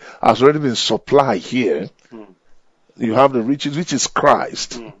glory has already been supplied here. You have the riches, which is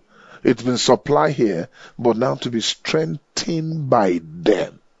Christ. It's been supplied here, but now to be strengthened by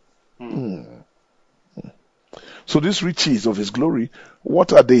them. So these riches of his glory,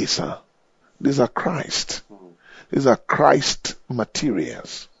 what are they, sir? These are Christ. These are Christ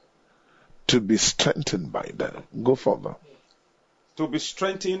materials to be strengthened by them. Go further. To be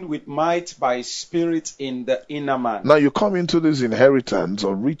strengthened with might by His Spirit in the inner man. Now you come into this inheritance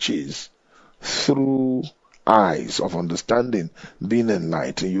of riches through eyes of understanding being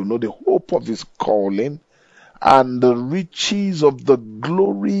enlightened. You know the hope of His calling and the riches of the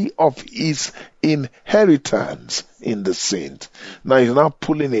glory of His inheritance in the saint. Now He's now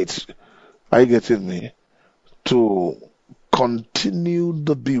pulling it, are you getting me, to continue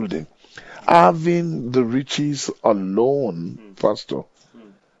the building. Having the riches alone, Pastor,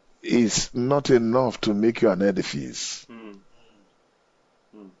 is not enough to make you an edifice.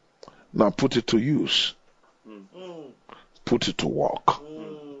 Now put it to use. Put it to work.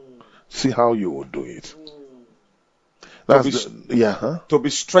 See how you will do it. To be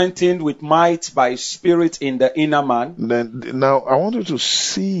strengthened with might by His Spirit in the inner man. Then now I want you to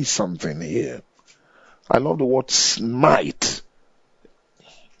see something here. I love the word might.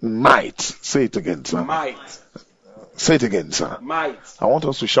 Might. Say it again, sir. Might. Say it again, sir. Might. I want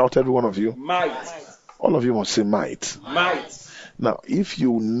us to shout, every one of you. Might. All of you must say might. Might. Now, if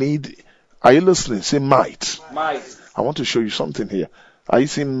you need, are you listening? Say might. Might. I want to show you something here. Are you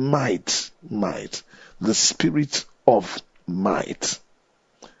saying might? Might. The spirit of might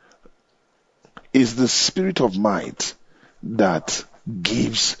is the spirit of might that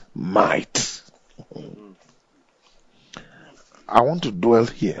gives might. I want to dwell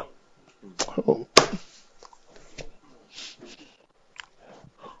here. Oh.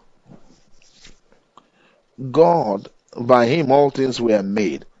 God, by Him all things were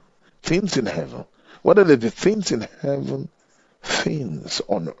made. Things in heaven. Whether they be things in heaven, things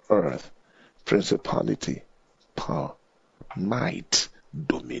on earth, principality, power, might,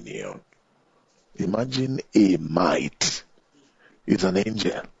 dominion. Imagine a might. It's an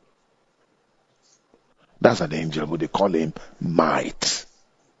angel. That's an angel, but they call him might.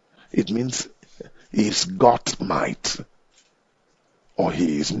 It means he's got might, or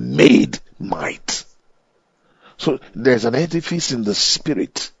he is made might. So there's an edifice in the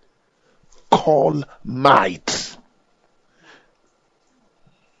spirit called might.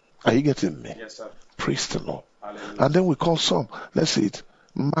 Are you getting me? Yes, sir. Praise the Lord. Hallelujah. And then we call some, let's see it,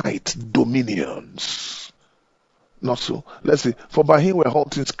 might, dominions. Not so. Let's see. For by Him were all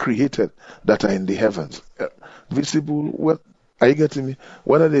things created that are in the heavens. Visible, well, are you getting me?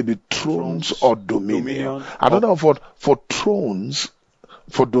 Whether they be thrones or dominion. I don't know, for thrones,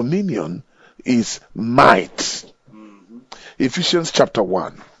 for dominion is might. Ephesians chapter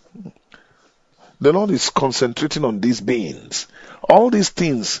 1. The Lord is concentrating on these beings. All these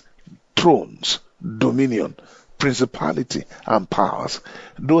things, thrones, dominion, principality, and powers,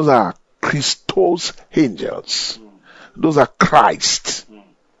 those are Christos angels. Those are Christ.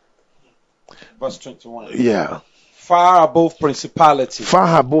 Verse 21. Yeah. Far above principality.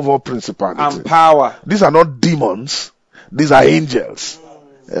 Far above all principality. And power. These are not demons. These are angels.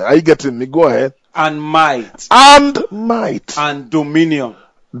 Are you getting me? Go ahead. And might. And might. And dominion.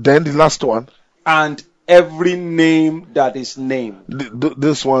 Then the last one. And every name that is named.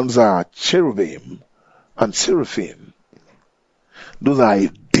 These ones are cherubim and seraphim. Those are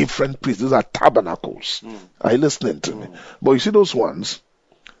different priests. Those are tabernacles. Are you listening to me? But you see those ones,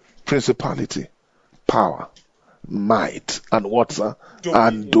 principality, power, might, and what's that?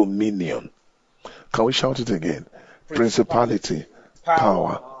 And dominion. Can we shout it again? Principality,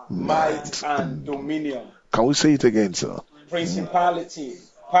 power, might, and dominion. Can we say it again, sir? Principality,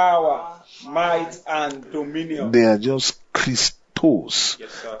 power, might, and dominion. They are just Christos.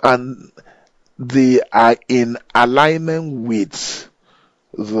 Yes, sir. And they are in alignment with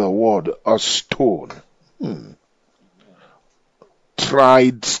the word a stone.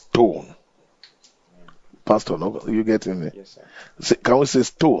 Tried stone. Pastor, no, you getting me? Yes, sir. Can we say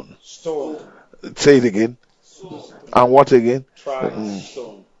stone? Stone. Say it again. Stone. And what again? Tried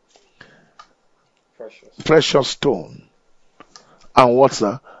stone. Precious. Precious stone. And what's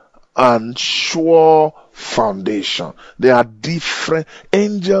that? And sure foundation. They are different.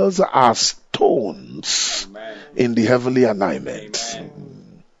 Angels are stones. Amen. In the heavenly alignment.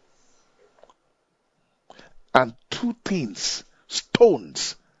 Amen. And two things,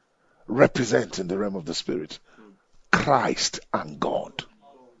 stones, represent in the realm of the spirit: Christ and God.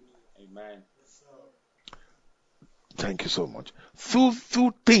 Amen. Thank you so much.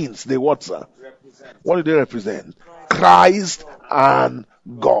 Two things, they what, sir? Represent. What do they represent? Christ and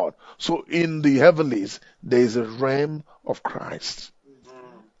God. So in the heavenlies, there is a realm of Christ.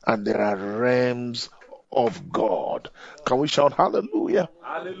 And there are realms of God. Can we shout hallelujah?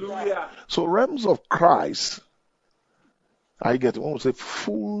 Hallelujah. So realms of Christ, I get one would say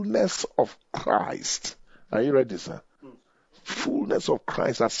fullness of Christ. Are you ready, sir? Fullness of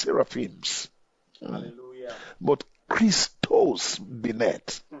Christ are seraphims. Hallelujah. But Christos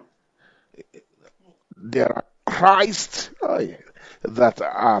Binet. There are Christ that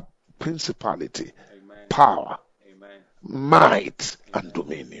are principality, Amen. power, Amen. might, and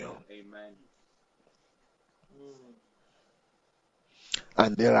dominion. Amen.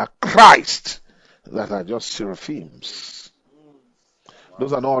 And there are Christ that are just seraphims.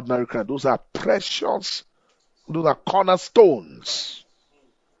 Those are not ordinary Christ. Those are precious. Those are cornerstones.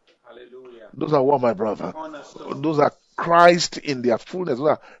 Hallelujah. Those are what, my brother? Cornerstone. Those are Christ in their fullness. Those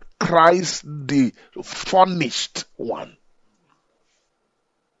are Christ the furnished one.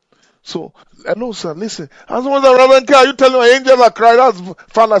 So, hello, sir, listen. As one the Reverend K, are you telling me angels are crying? That's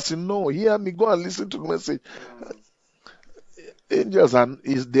fallacy. No, hear me. Go and listen to the message. Angels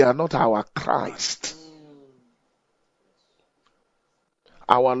they are not our Christ.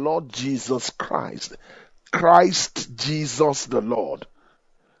 Our Lord Jesus Christ. Christ Jesus the Lord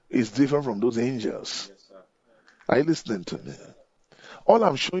is different from those angels. Yes, sir. Are you listening to me? All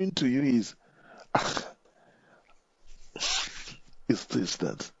I'm showing to you is this,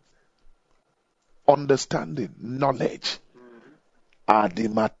 that understanding, knowledge are the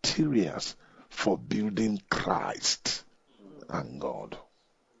materials for building Christ and God.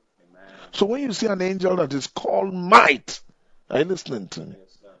 Amen. So when you see an angel that is called might, are you listening to me?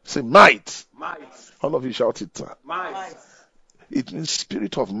 Yes, sir. Say might. Might. All of you shout it. Might. It means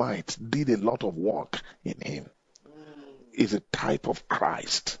spirit of might did a lot of work in him. Is a type of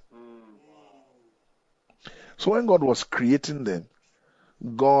Christ. So when God was creating them,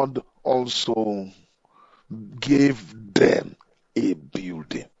 God also gave them a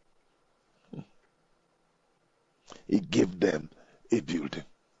building. He gave them a building.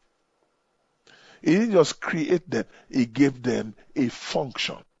 He didn't just create them, he gave them a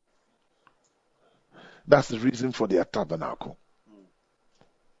function. That's the reason for their tabernacle.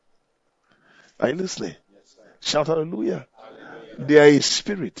 Are you listening? Yes, sir. Shout hallelujah. Hallelujah. They are a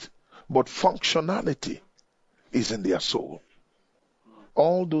spirit, but functionality is in their soul.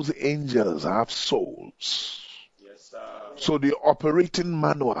 All those angels have souls. Yes, sir. So the operating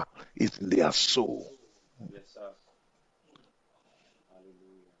manual is in their soul. Yes, sir.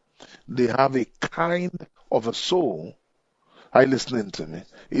 Hallelujah. They have a kind of a soul. Are you listening to me?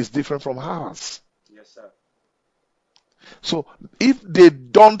 It's different from ours. Yes, sir. So if they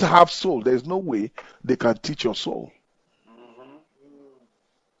don't have soul, there's no way they can teach your soul.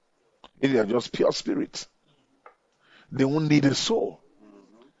 If they are just pure spirit, they won't need a soul.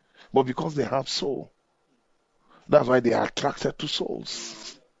 But because they have soul, that's why they are attracted to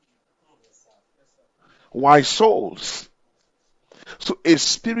souls. Why souls? So a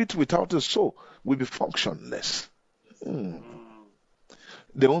spirit without a soul will be functionless.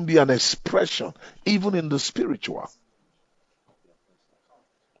 There won't be an expression, even in the spiritual.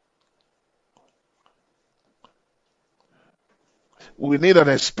 We need an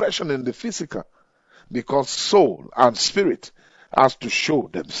expression in the physical because soul and spirit has to show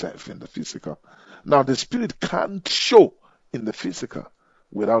themselves in the physical. Now the spirit can't show in the physical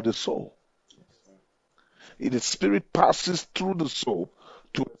without the soul. The spirit passes through the soul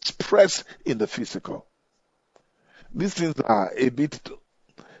to express in the physical. These things are a bit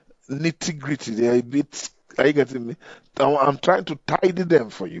nitty gritty. They are a bit, are you getting me? I'm trying to tidy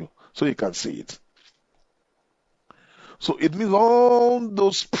them for you so you can see it. So it means all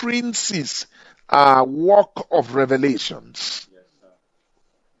those princes are work of revelations. Yes, sir.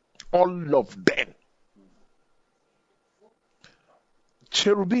 All of them.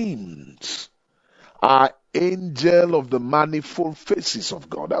 Cherubims are angel of the manifold faces of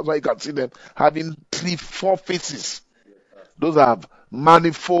God. That's why you can see them having 3-4 faces. Those are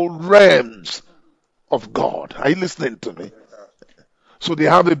manifold realms of God. Are you listening to me? So they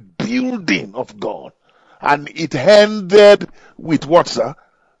have a building of God. And it ended with what, sir?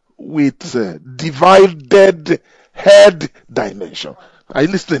 With divided head dimension. Are you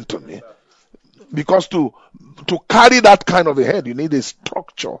listening to me? Because to carry that kind of a head, you need a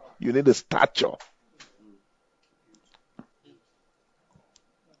structure. You need a stature.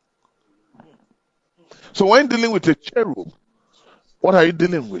 So when dealing with a cherub, what are you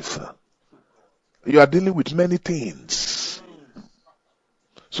dealing with? You are dealing with many things.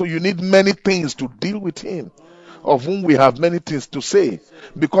 So you need many things to deal with him, of whom we have many things to say,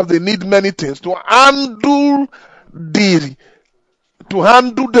 because they need many things to handle the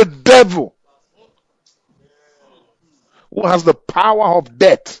devil, who has the power of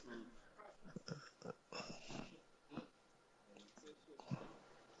death.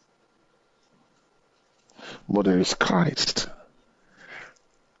 But there is Christ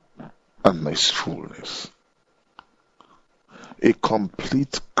and his fullness. A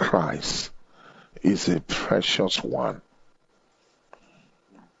complete Christ, is a precious one.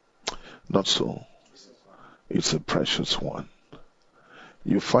 Not so. It's a precious one.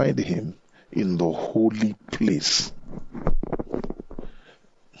 You find him in the holy place.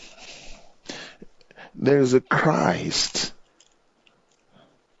 There is a Christ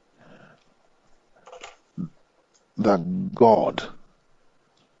that God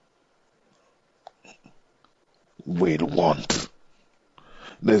will want.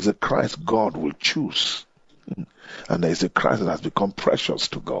 There's a Christ God will choose. And there's a Christ that has become precious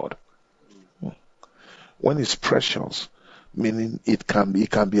to God. When it's precious, meaning it can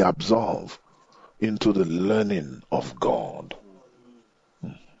be absorbed into the learning of God.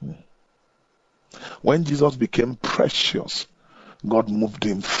 When Jesus became precious, God moved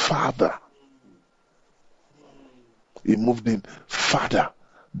him farther. He moved him farther.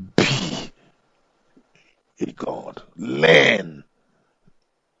 Be a God. Learn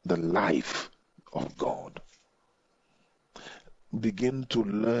the life of God. Begin to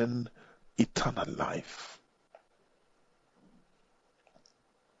learn eternal life.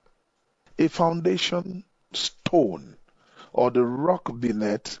 A foundation stone or the rock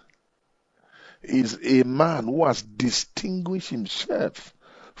beneath is a man who has distinguished himself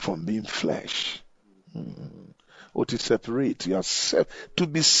from being flesh. Or to separate. To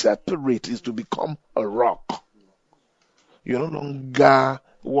be separate is to become a rock. You're no longer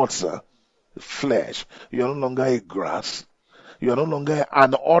what's a flesh. You're no longer a grass. You're no longer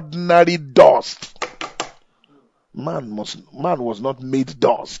an ordinary dust. Man was not made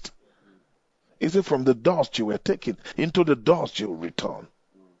dust. Is it from the dust you were taken? Into the dust you will return.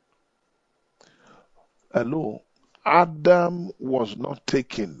 Hello. Adam was not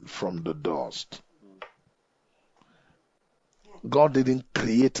taken from the dust. God didn't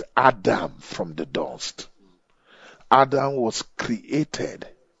create Adam from the dust. Adam was created.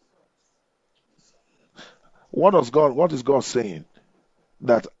 What is God saying?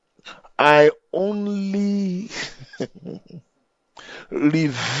 That I only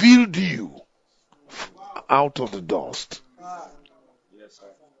revealed you out of the dust. Yes, sir.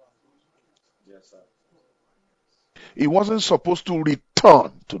 Yes, sir. He wasn't supposed to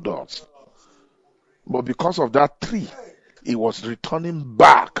return to dust. But because of that tree, he was returning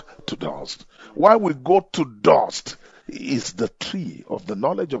back to dust. Why we go to dust is the tree of the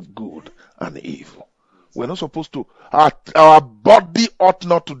knowledge of good and evil. We're not supposed to, our body ought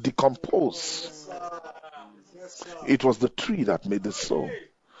not to decompose. It was the tree that made the soul.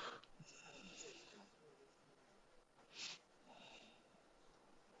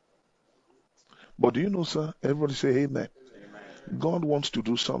 But do you know, sir? Everybody say amen. Amen. God wants to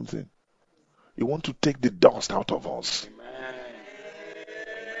do something. He wants to take the dust out of us. Amen.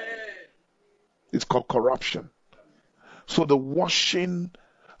 It's called corruption. So the washing,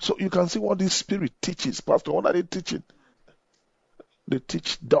 so you can see what this spirit teaches. Pastor, what are they teaching? They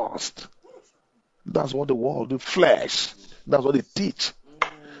teach dust. That's what the world, the flesh, that's what they teach.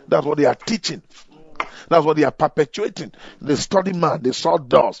 That's what they are teaching. That's what they are perpetuating. They study man, they saw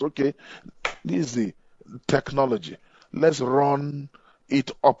dust. Okay, this is the technology. Let's run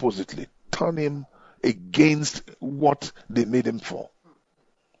it oppositely. Turn him against what they made him for.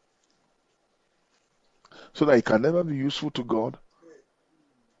 So that he can never be useful to God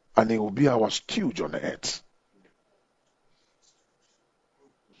and he will be our steward on earth.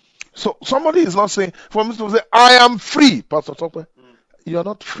 So somebody is not saying, for me to say, I am free, Pastor Tokwe. You are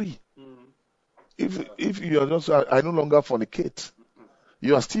not free. If you are just, I no longer fornicate,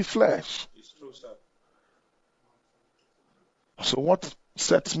 you are still flesh. It's true, sir. So what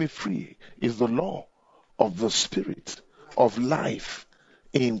sets me free is the law of the Spirit of life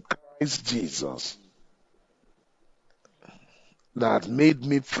in Christ Jesus that made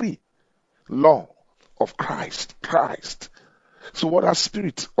me free. Law of Christ. So what our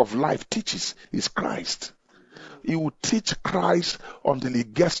Spirit of life teaches is Christ. He will teach Christ until he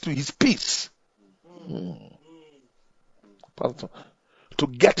gets to his peace. Pastor, to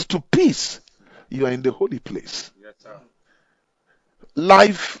get to peace, you are in the holy place. Yes, sir.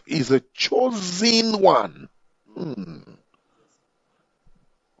 Life is a chosen one.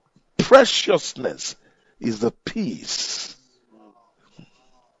 Preciousness is the peace.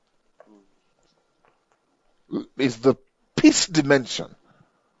 Is the peace dimension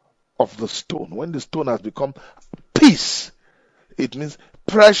of the stone. When the stone has become peace, it means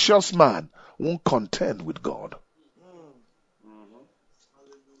precious man won't contend with God.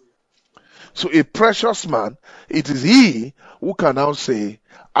 So a precious man, it is he who can now say,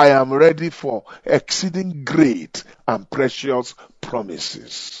 I am ready for exceeding great and precious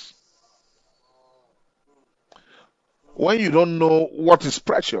promises. When you don't know what is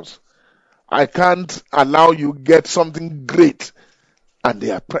precious, I can't allow you get something great and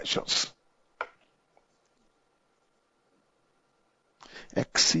they are precious.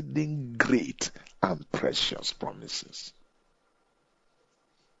 Exceeding great and precious promises.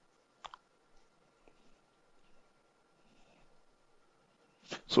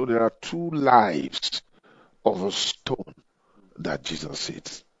 So there are two lives of a stone that Jesus said.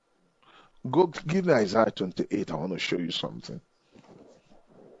 Go give me Isaiah 28. I want to show you something.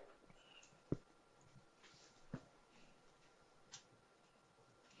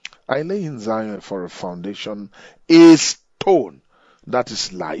 I lay in Zion for a foundation, a stone that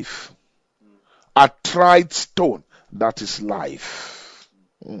is life, a tried stone that is life,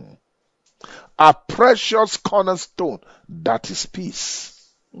 a precious cornerstone that is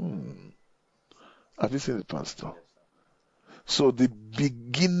peace. Have you seen it, Pastor? So the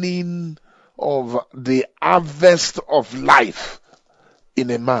beginning of the harvest of life in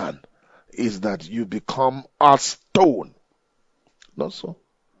a man is that you become a stone. Not so?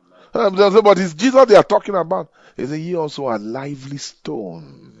 But it's Jesus they are talking about. He said, ye also are lively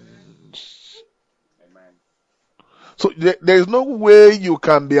stones. So there is no way you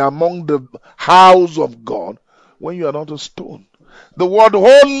can be among the house of God when you are not a stone. The word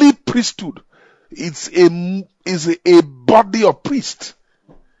holy priesthood is a body of priest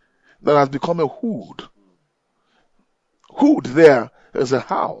that has become a hood. Hood there is a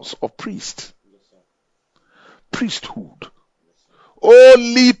house of priest. Priesthood.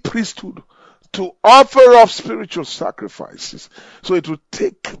 Holy priesthood to offer up spiritual sacrifices. So it will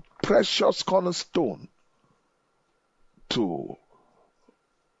take precious cornerstone to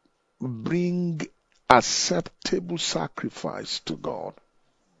bring acceptable sacrifice to God.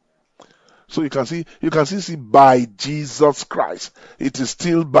 So you can see by Jesus Christ. It is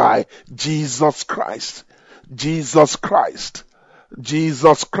still by Jesus Christ. Jesus Christ.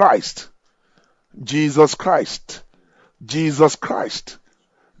 Jesus Christ. Jesus Christ. Jesus Christ.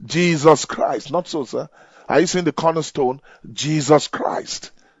 Jesus Christ. Not so, sir. Are you seeing the cornerstone? Jesus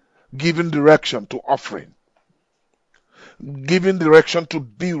Christ. Giving direction to offering. Giving direction to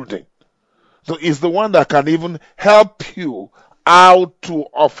building. So it's the one that can even help you how to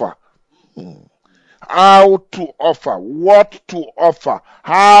offer. How to offer. What to offer.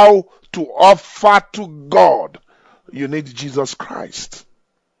 How to offer to God. You need Jesus Christ.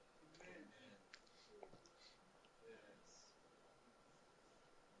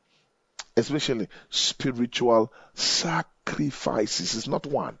 Especially spiritual sacrifices. It's not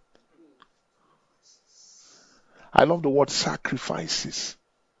one. I love the word sacrifices.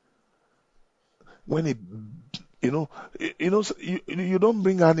 When you don't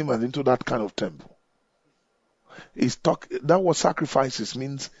bring animals into that kind of temple. That word sacrifices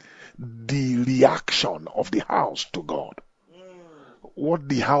means the reaction of the house to God. What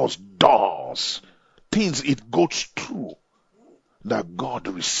the house does, things it goes through that God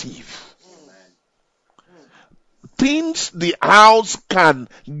receives. Things the house can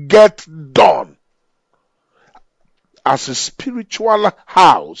get done as a spiritual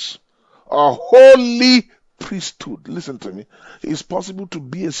house, a holy priesthood. Listen to me. It's possible to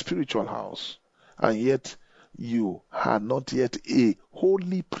be a spiritual house and yet you are not yet a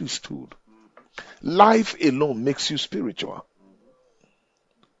holy priesthood. Life alone makes you spiritual.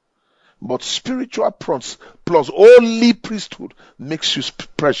 But spiritual plus holy priesthood makes you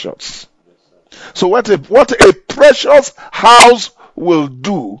precious. So what a precious house will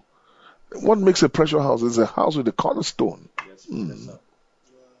do, what makes a precious house is a house with a cornerstone.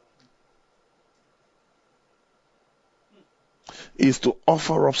 Is to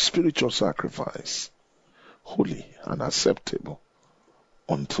offer up spiritual sacrifice, holy and acceptable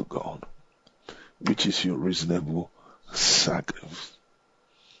unto God, which is your reasonable sacrifice.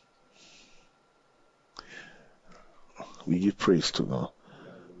 We give praise to God.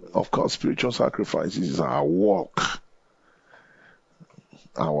 Of course, spiritual sacrifice is our walk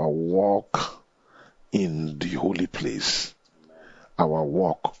in the holy place. Our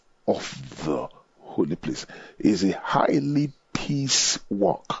walk of the holy place is a highly peace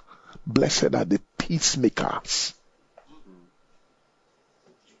walk. Blessed are the peacemakers,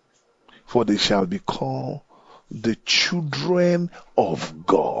 for they shall be called the children of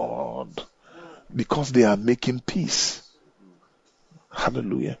God, because they are making peace.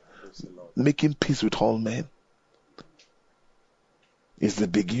 Hallelujah. Making peace with all men is the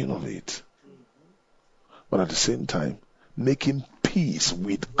beginning of it. But at the same time, making peace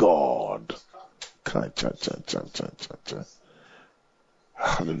with God.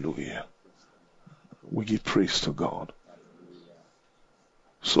 Hallelujah. We give praise to God.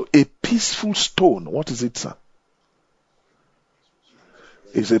 So a peaceful stone, what is it, sir?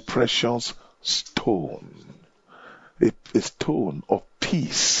 is a precious stone. A stone of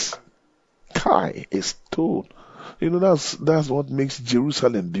peace. Kai, a stone. That's what makes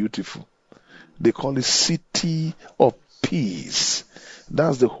Jerusalem beautiful. They call it city of peace.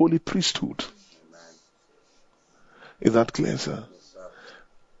 That's the holy priesthood. Is that clear, sir?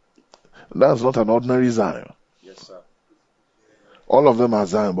 That's not an ordinary Zion. Yes, sir. All of them are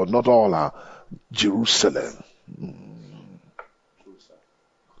Zion, but not all are Jerusalem.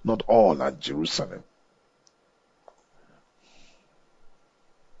 Not all are Jerusalem.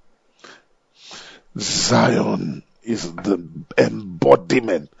 Zion is the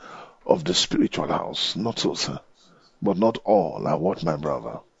embodiment of the spiritual house. Not so, sir. But not all are what, my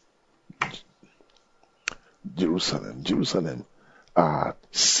brother? Jerusalem are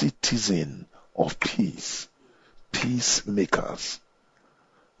citizens of peace. Peacemakers.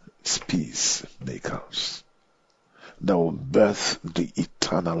 Peacemakers. That will birth the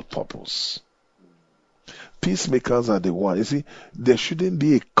eternal purpose. Peacemakers are the one. You see, there shouldn't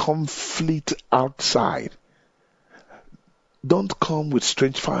be a conflict outside. Don't come with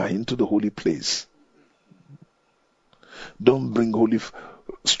strange fire into the holy place. Don't bring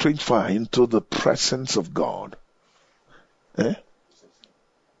strange fire into the presence of God. That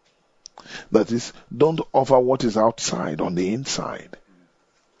is, don't offer what is outside on the inside.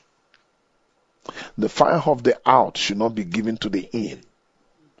 The fire of the out should not be given to the in.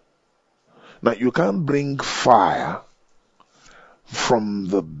 Now, you can't bring fire from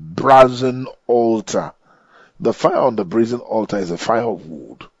the brazen altar. The fire on the brazen altar is a fire of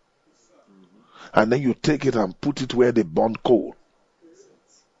wood. And then you take it and put it where they burn coal.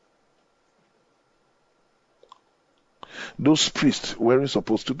 Those priests weren't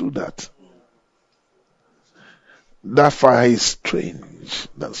supposed to do that. That fire is strange.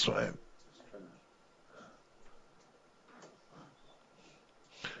 That's right.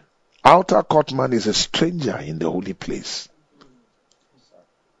 Outer court man is a stranger in the holy place.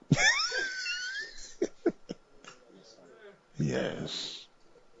 Yes.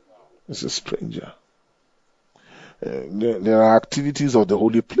 It's a stranger. There are activities of the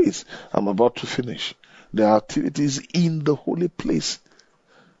holy place. I'm about to finish. There are activities in the holy place.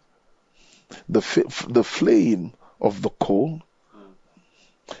 The flame of the coal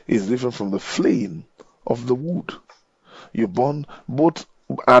is different from the flame of the wood. You burn both,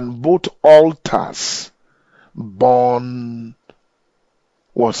 and both altars burn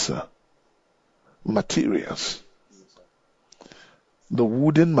materials. The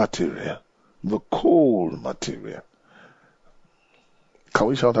wooden material, the coal material. Can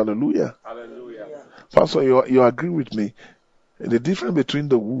we shout hallelujah? Hallelujah. Pastor, you agree with me? The difference between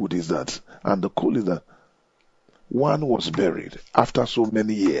the wood is that, and the coal is that, one was buried after so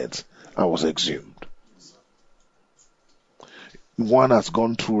many years and was exhumed. One has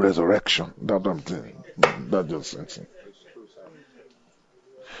gone through resurrection. That I'm telling you. That just sense.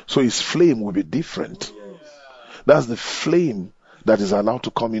 So his flame will be different. That's the flame that is allowed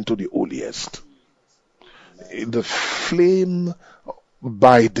to come into the holiest. The flame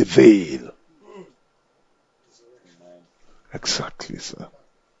by the veil. Exactly, sir.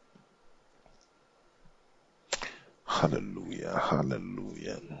 Hallelujah,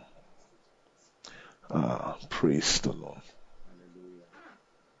 hallelujah. Praise the Lord.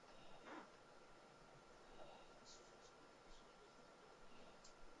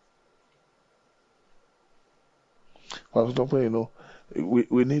 Pastor,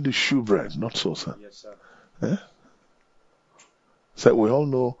 we need the shewbread, not so, sir. Yes, sir. So we all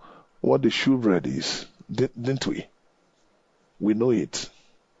know what the shewbread is, didn't we? We know it.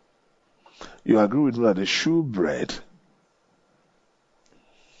 You agree with me that the shewbread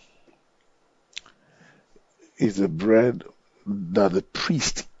is the bread that the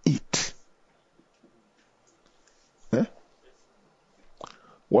priest eat.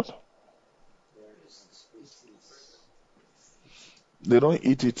 What? They don't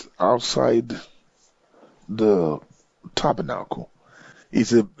eat it outside the tabernacle.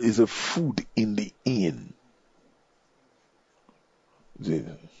 It's a food in the inn. They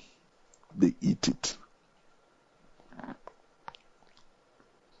eat it.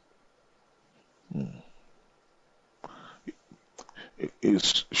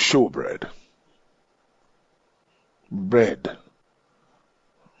 It's showbread. Bread.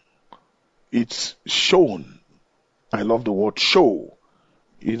 It's shown. I love the word show.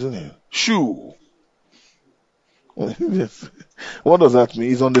 Isn't it? Shoe. Yes. What does that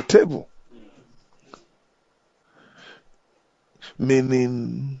mean? It's on the table.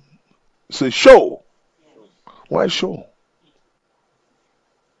 Meaning, say show. Why show?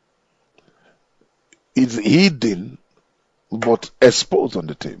 It's hidden but exposed on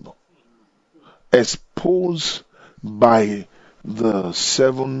the table. Exposed by the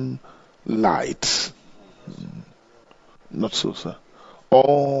 7 lights. Not so, sir.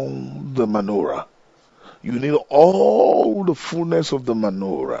 All the menorah. You need all the fullness of the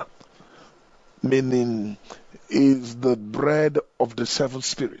menorah. Meaning, is the bread of the 7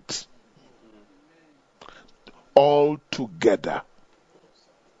 spirits. All together.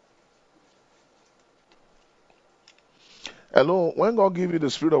 Hello, when God gives you the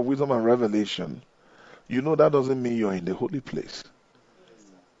spirit of wisdom and revelation, you know that doesn't mean you're in the holy place.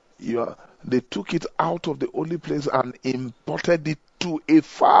 They took it out of the holy place and imported it to a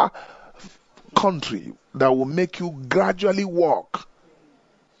far country that will make you gradually walk.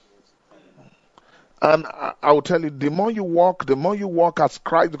 And I will tell you, the more you walk as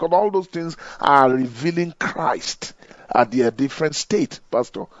Christ, because all those things are revealing Christ at their different state,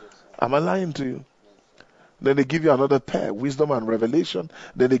 Pastor. Am I lying to you? Then they give you another pair, wisdom and revelation.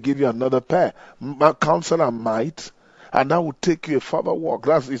 Then they give you another pair, counsel and might. And that will take you a further walk.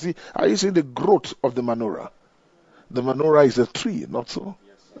 Are you seeing the growth of the menorah? The menorah is a tree, not so?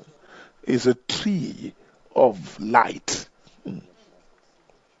 It's a tree of light.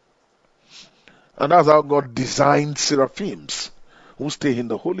 And that's how God designed seraphims who stay in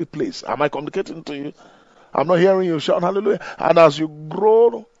the holy place. Am I communicating to you? I'm not hearing you shout hallelujah. And as you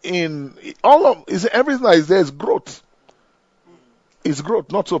grow in everything that is there is growth. It's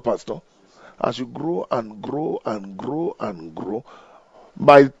growth, not so, Pastor. As you grow and grow and grow and grow,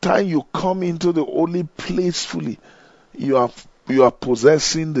 by the time you come into the holy place fully, you are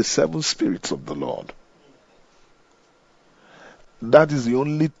possessing the 7 spirits of the Lord. That is the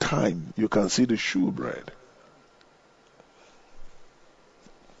only time you can see the shewbread.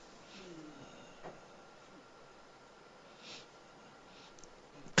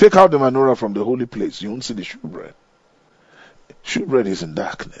 Take out the menorah from the holy place, you won't see the shewbread. Shewbread is in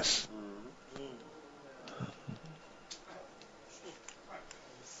darkness.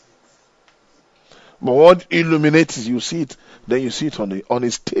 But what illuminates is you see it, then you see it on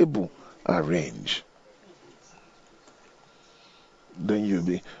his table arranged.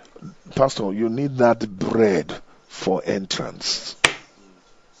 Then Pastor, you need that bread for entrance.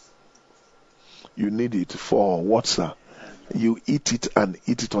 You need it for what, sir? You eat it and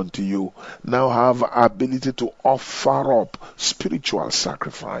eat it until you now have ability to offer up spiritual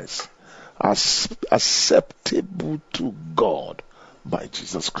sacrifice as acceptable to God by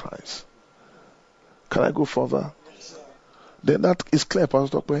Jesus Christ. Can I go further? Then that is clear,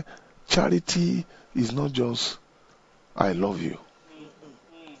 Pastor Dokwe. Charity is not just I love you.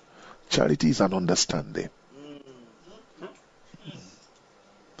 Charity is an understanding.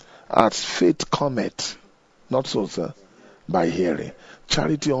 As faith cometh, not so, sir, by hearing.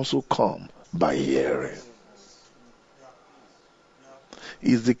 Charity also come by hearing.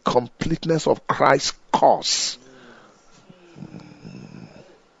 Is the completeness of Christ's cause.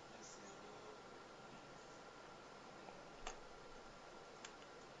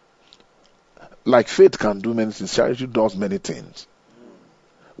 Like faith can do many things, charity does many things.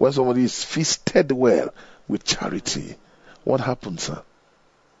 When somebody is feasted well with charity, what happens, sir?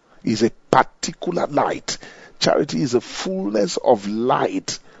 Is a particular light. Charity is a fullness of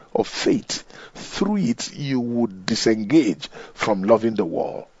light of faith. Through it, you would disengage from loving the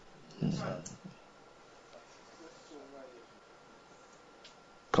world.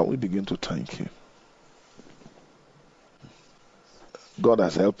 Can we begin to thank Him? God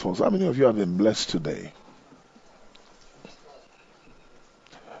has helped us. How many of you have been blessed today?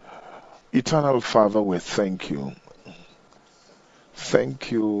 Eternal Father, we thank you.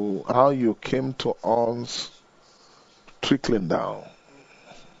 Thank you how you came to us trickling down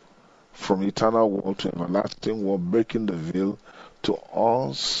from eternal world to everlasting world, breaking the veil to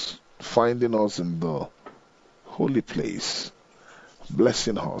us, finding us in the holy place,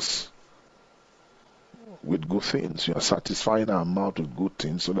 blessing us with good things. You are satisfying our mouth with good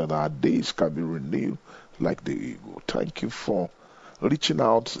things so that our days can be renewed like the eagle. Thank you for reaching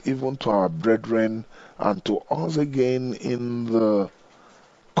out even to our brethren and to us again in the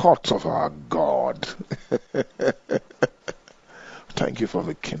courts of our God. Thank you for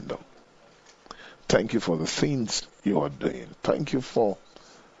the kingdom. Thank you for the things you are doing. Thank you for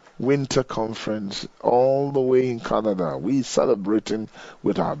winter conference all the way in Canada. We celebrating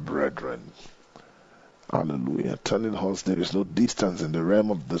with our brethren. Hallelujah. Telling us there is no distance in the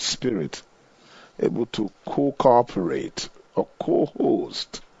realm of the spirit, able to cooperate or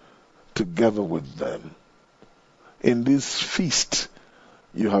co-host together with them in this feast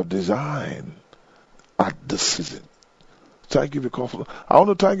you have designed at this season. Thank you because I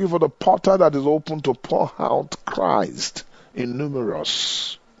want to thank you for the potter that is open to pour out Christ in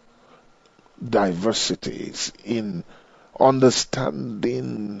numerous diversities, in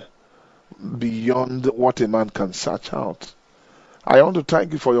understanding beyond what a man can search out. I want to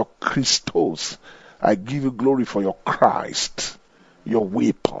thank you for your Christos. I give you glory for your Christ, your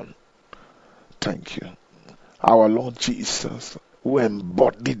weapon. Thank you. Our Lord Jesus, who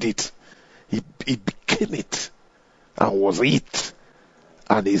embodied it, he became it, and was it,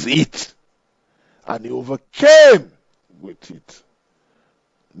 and is it, and he overcame with it.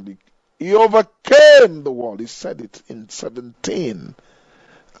 He overcame the world. He said it in 17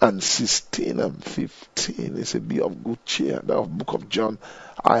 and 16 and 15. He said, be of good cheer. The book of John,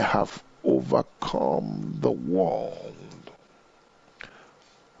 I have overcome the world.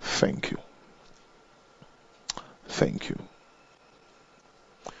 Thank you. Thank you.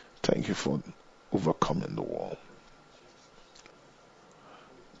 Thank you for overcoming the world.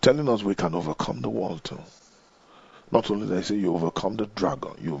 Telling us we can overcome the world too. Not only that, I say you overcome the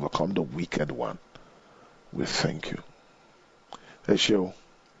dragon, you overcome the wicked one. We thank you. Eshio,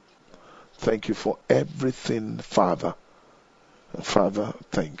 thank you for everything, Father. Father,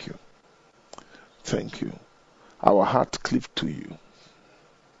 thank you. Thank you. Our heart cleaves to you.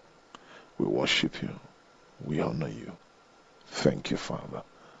 We worship you. We honor you. Thank you, Father.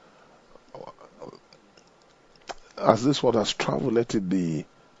 As this word has traveled, let it be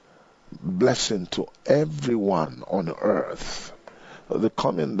blessing to everyone on earth. The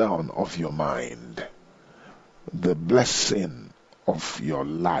coming down of your mind, the blessing of your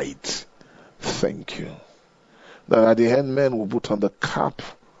light. Thank you. That at the end, men will put on the cap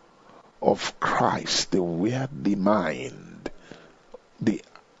of Christ, the wear the mind, the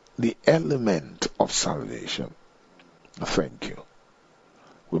element of salvation. Thank you.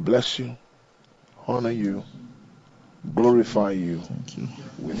 We bless you, honor you, glorify you. Thank you.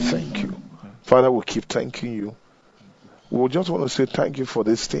 We thank you. Father, we keep thanking you. We just want to say thank you for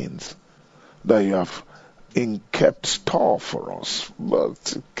these things that you have kept store for us. But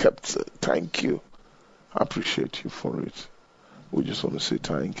thank you. I appreciate you for it. We just want to say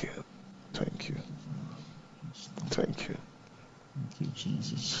thank you. Thank you. Thank you. Thank you,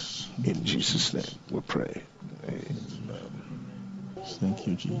 Jesus. In Jesus' name we pray. Amen. Thank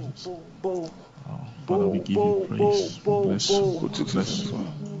you, Jesus. Father, we give you praise. Bless you. Put it Bless in. you.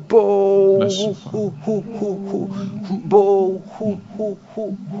 Bo, Bless you, hu, Father. hu, hu, hu. Bo, hu, hu,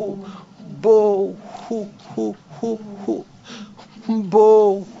 hu, hu. Bo, hu, hu, hu, hu.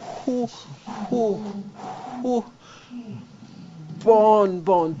 Bo, hu, hu, hu. Bon,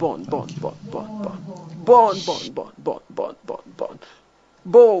 bon, bon, bon, Thank you. bon, bon, bon. Bon, bon, bon, bon, bon, bon, bon.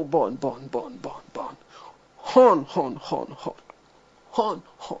 Bo, bon, bon, bon, bon, bon. Hon, hon, hon, hon. Hon,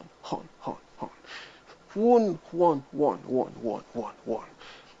 hon, hon, hon, hon. One, one, one, one, one, one, one.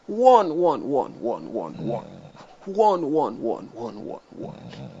 One, one, one, one, one, one. One, one, one, one, one, one.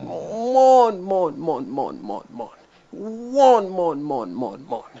 Mon, mon, mon, mon, mon, mon. One, mon, mon, mon,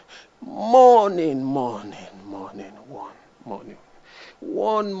 mon. Morning, morning, morning, one morning.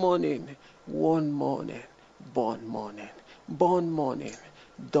 One morning, one morning, born morning, born morning,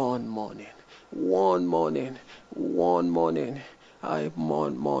 dawn morning. One morning, I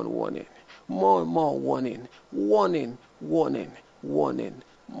morn warning, more warning, warning, warning, warning,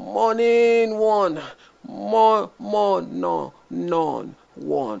 morning one, more no, none,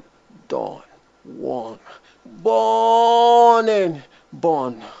 one, dawn, one, born,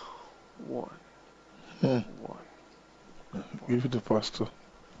 one. Give it to Pastor.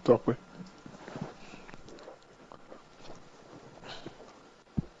 Talk with.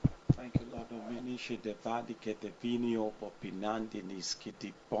 Thank you, Lord. Dominisce de vadi che te vini o popinandi nis che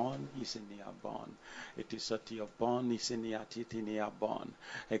ti bon isenia bon. Et is at your bon isenia titinia bon.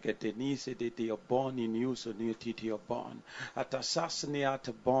 E che te nise de te bon in use ni titio bon. At assassini at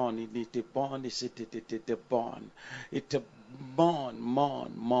bon in te bon isite te bon. It bon,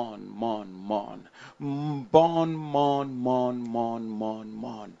 mon, mon, mon, mon. Bon, mon, mon, mon, mon,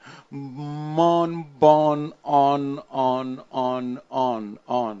 mon. Mon, bon, on, on, on, on,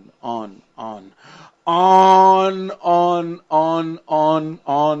 on, on, on. On, on, on, on,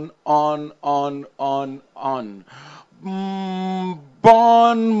 on, on, on, on, on.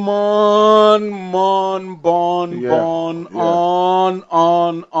 Bon, mon, mon, bon, Yeah, bon, yeah. on,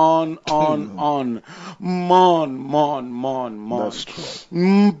 on. Mon, mon, mon, mon. That's true.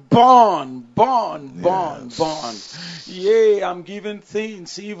 Bon. Yes. Yea, I'm giving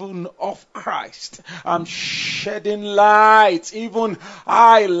things even of Christ. I'm shedding light, even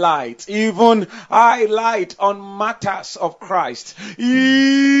highlight on matters of Christ.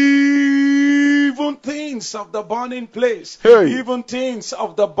 Even things of the burning place. Hey. Even things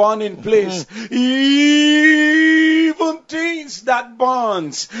of the burning place. Even even things that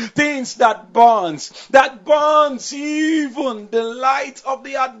burns, even the light of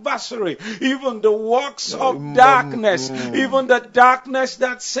the adversary, even the works of darkness, even the darkness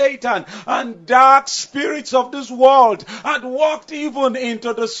that Satan and dark spirits of this world had walked even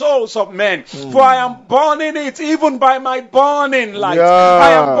into the souls of men. For I am burning it even by my burning light.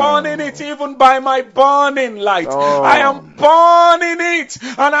 I am burning it even by my burning light. I am burning it,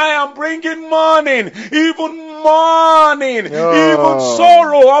 and I am bringing mourning, even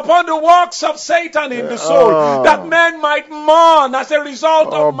sorrow upon the works of Satan in the soul, that men might mourn as a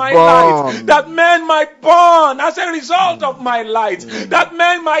result of my light, that men might burn as a result of my light, that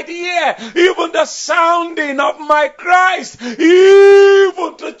men might hear even the sounding of my Christ,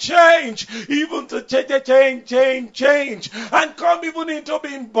 even to change, and come even into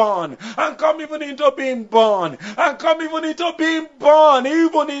being born,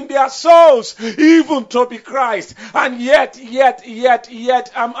 even in their souls, even to be Christ. And yet,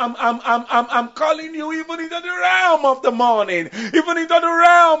 I'm calling you even into the realm of the morning, even into the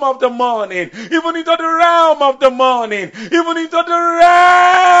realm of the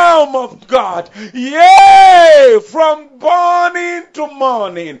realm of God. Yea, from burning to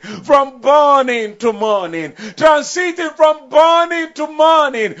morning, transiting from burning to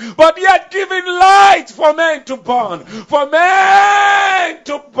morning, but yet giving light for men to burn,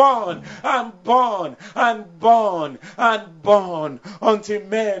 and burn until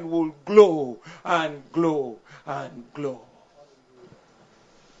men will glow and glow and glow.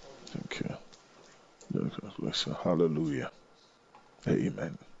 Thank you. God bless you. Hallelujah.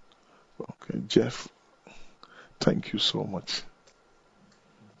 Amen. Okay, Jeff, thank you so much.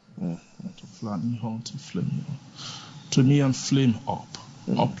 To flatten on to flame. To me and flame up.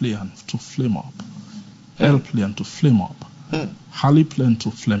 Up plan to flame up. L plan to flame up. Hali plan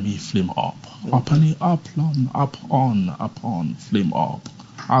to flame up. Up and up on flame up.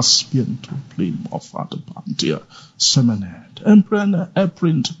 Aspian to flame of other pantia. Seminate.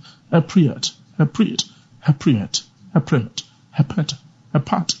 Emprint, appriet,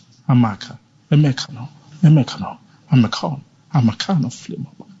 apart, amaka, a mecano, flame up. Hamacano flame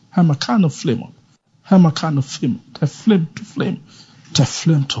up. Hamacano flame, to flame to flame, to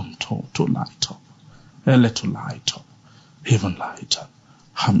flame to light up. A little light up, even lighter.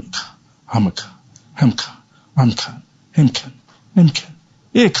 Hamka, hemkan.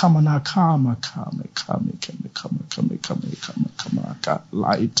 E kama light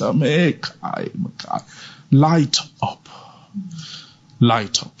up.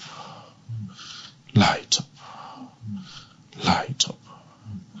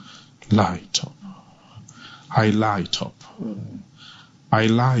 I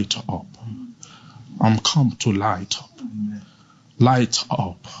light up. I'm come to light up. Light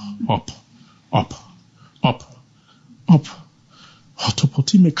up.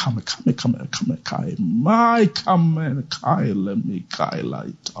 Hotopoti me kame kai. My kame kai let me kai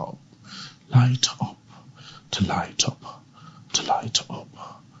light up. Light up. To light up.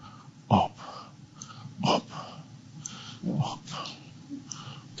 Up.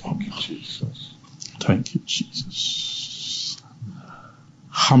 Thank you, Jesus. Thank you, Jesus.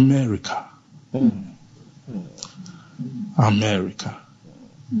 America.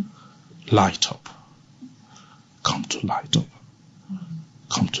 Light up. Come to light up.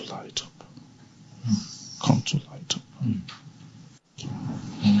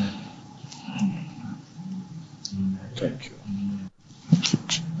 Thank you. Thank you,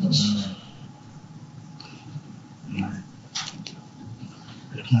 Jesus.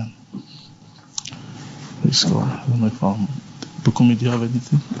 Amen. Praise God. I don't know if Bukumi, do you have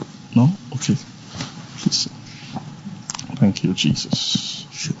anything? No? Okay. Please. Thank you, Jesus.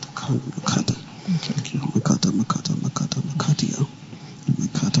 Thank you.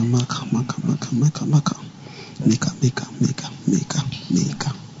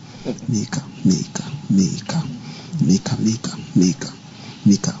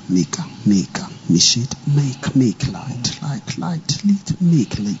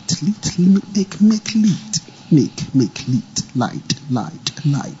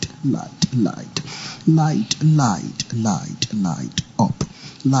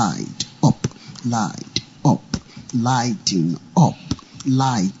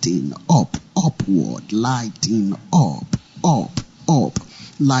 Lighting up, upward, lighting up,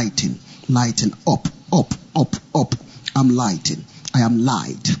 lighting up. I'm lighting. I am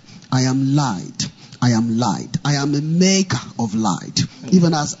light. I am a maker of light.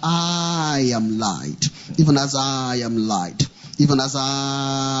 Even as I am light.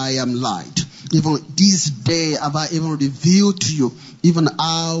 Even this day have I even revealed to you, even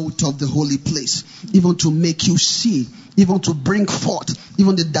out of the holy place, even to make you see, even to bring forth,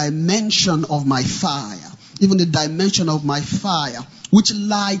 even the dimension of my fire, even the dimension of my fire, which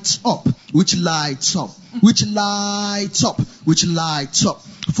lights up, which lights up, which lights up, which lights up.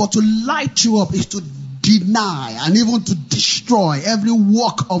 For to light you up is to deny and even to destroy every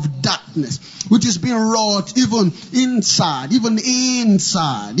work of darkness which is being wrought even inside, even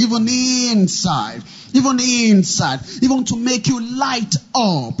inside, even inside, even inside, even to make you light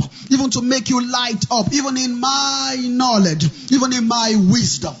up, even to make you light up, even in my knowledge, even in my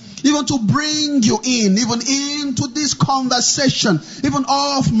wisdom, even to bring you in, even into this conversation, even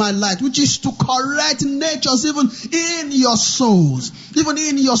of my light, which is to correct natures, even in your souls, even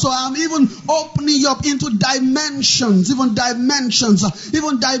in your soul. I'm even opening you up into dimensions, even dimensions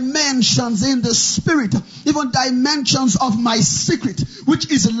in the spirit, even dimensions of my secret,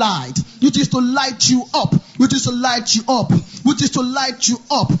 which is light, which is to light you up, which is to light you up, which is to light you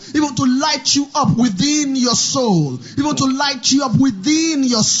up, even to light you up within your soul, even to light you up within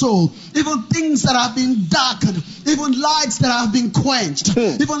your soul. Even things that have been darkened, even lights that have been quenched,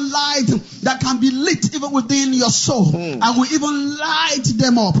 even light that can be lit even within your soul. I will even light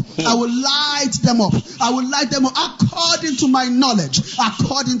them up. I will light them up. I will light them up according to my knowledge.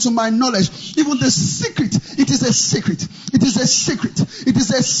 According to my knowledge. Even the secret, it is a secret. It is a secret. It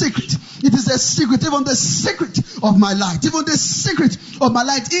is a secret. It is a secret. Even the secret of my light. Even the secret of my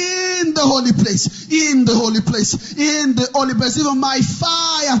light in the holy place. In the holy place. In the holy place. Even my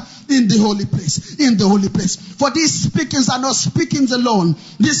fire in the holy place, in the holy place. For these speakings are not speakings alone.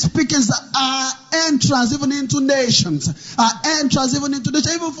 These speakings are entrance even into nations, are entrance even into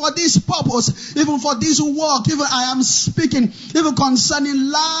nations. Even for this purpose, even for this work, even I am speaking even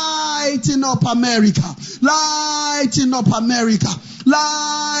concerning lighting up America, lighting up America,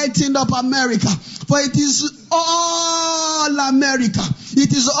 lighting up America. For it is all America.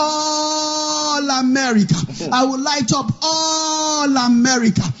 It is all America. I will light up all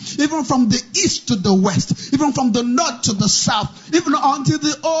America. Even from the east to the west. Even from the north to the south. Even until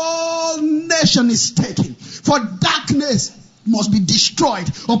the whole nation is taken. For darkness must be destroyed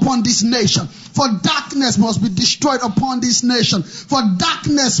upon this nation. For darkness must be destroyed upon this nation. For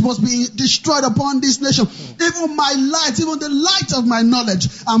darkness must be destroyed upon this nation. Even my light, even the light of my knowledge,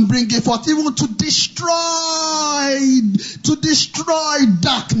 I'm bringing forth even to destroy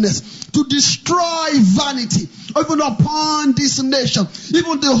darkness, to destroy vanity, even upon this nation.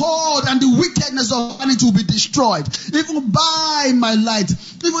 Even the hold and the wickedness of vanity will be destroyed, even by my light,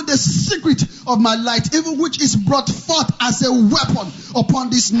 even the secret of my light, even which is brought forth as a weapon upon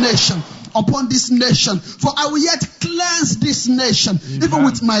this nation. Upon this nation, for I will yet cleanse this nation, even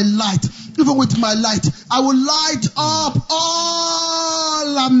with my light, even with my light. I will light up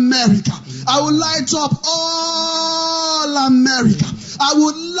all America. I will light up all America. I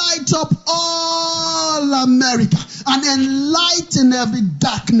will light up all America and enlighten every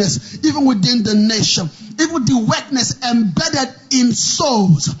darkness, even within the nation. Even the wetness embedded in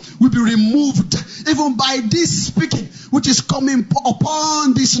souls will be removed, even by this speaking, which is coming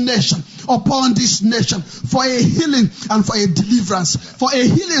upon this nation, for a healing and for a deliverance,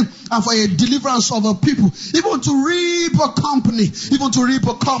 of a people, even to reap a company,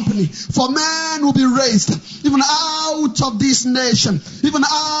 for man will be raised, even out of this nation,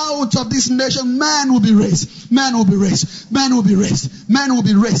 man will be raised,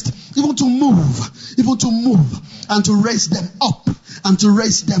 even to move, and to raise them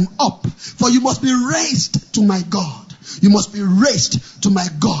up, for you must be raised to my God. You must be raised to my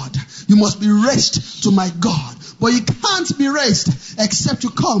God. But you can't be raised except you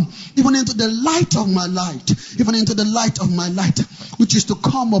come even into the light of my light, which is to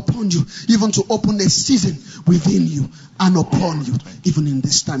come upon you, even to open a season within you and upon you, even in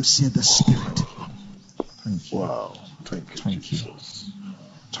this time, said the Spirit. Thank you. Wow. Thank you.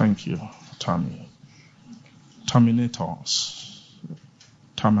 Thank you, Tammy. Terminators.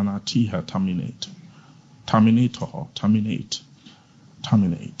 Terminatiha, terminate. Terminator, terminate.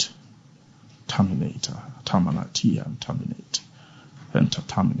 Terminator, terminatia, terminate. Enter,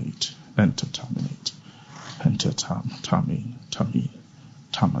 terminate. Enter, terminate.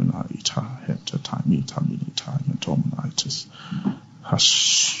 Terminator, enter, terminator, terminatus.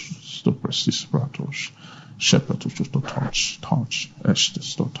 Hash, the breast is bratos. Shepherd to touch,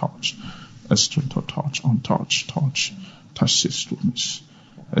 estes to touch, estrin to touch, untouch, touch sistumis,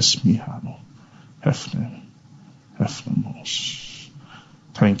 esmihano, hefnemos.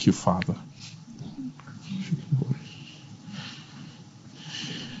 Thank you, Father.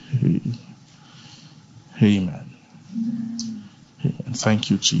 Amen. And thank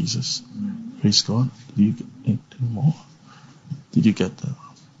you, Jesus. Praise God. Did you get anything more? Did you get that?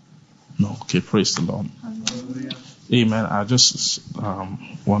 No. Okay, praise the Lord. Amen. I just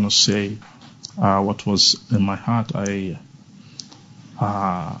want to say what was in my heart. I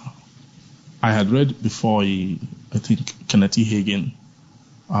had read before. I think Kenneth E. Hagin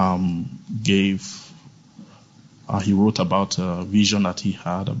he wrote about a vision that he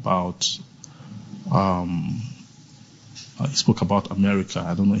had about. He spoke about America.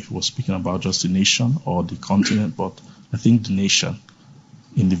 I don't know if he was speaking about just the nation or the continent, but I think the nation.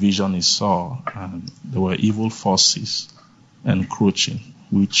 In the vision he saw, and there were evil forces encroaching,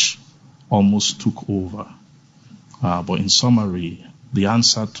 which almost took over. But in summary, the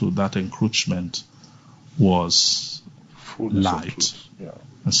answer to that encroachment was light. Yeah.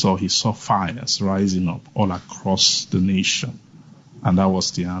 And so he saw fires rising up all across the nation. And that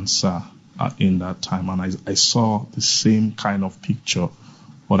was the answer in that time. And I saw the same kind of picture,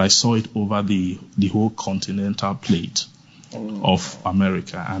 but I saw it over the whole continental plate of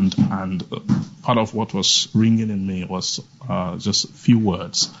America, and part of what was ringing in me was just a few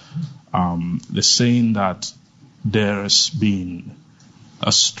words. The saying that there has been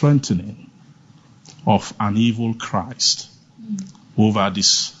a strengthening of an evil Christ over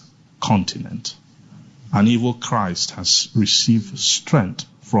this continent. An evil Christ has received strength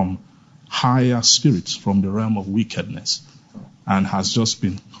from higher spirits from the realm of wickedness and has just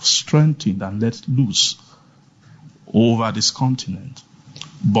been strengthened and let loose over this continent.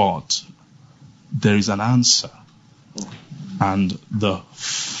 But there is an answer, and the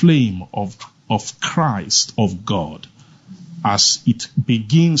flame of Christ, of God, as it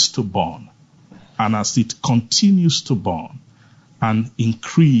begins to burn and as it continues to burn and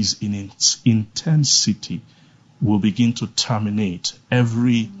increase in its intensity, will begin to terminate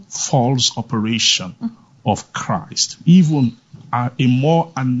every false operation of Christ. Even a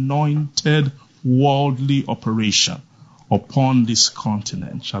more anointed worldly operation upon this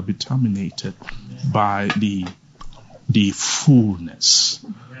continent shall be terminated by the fullness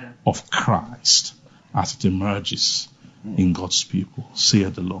of Christ as it emerges in God's people,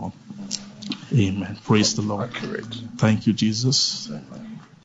 saith the Lord. Amen. Praise the Lord. Accurate. Thank you, Jesus.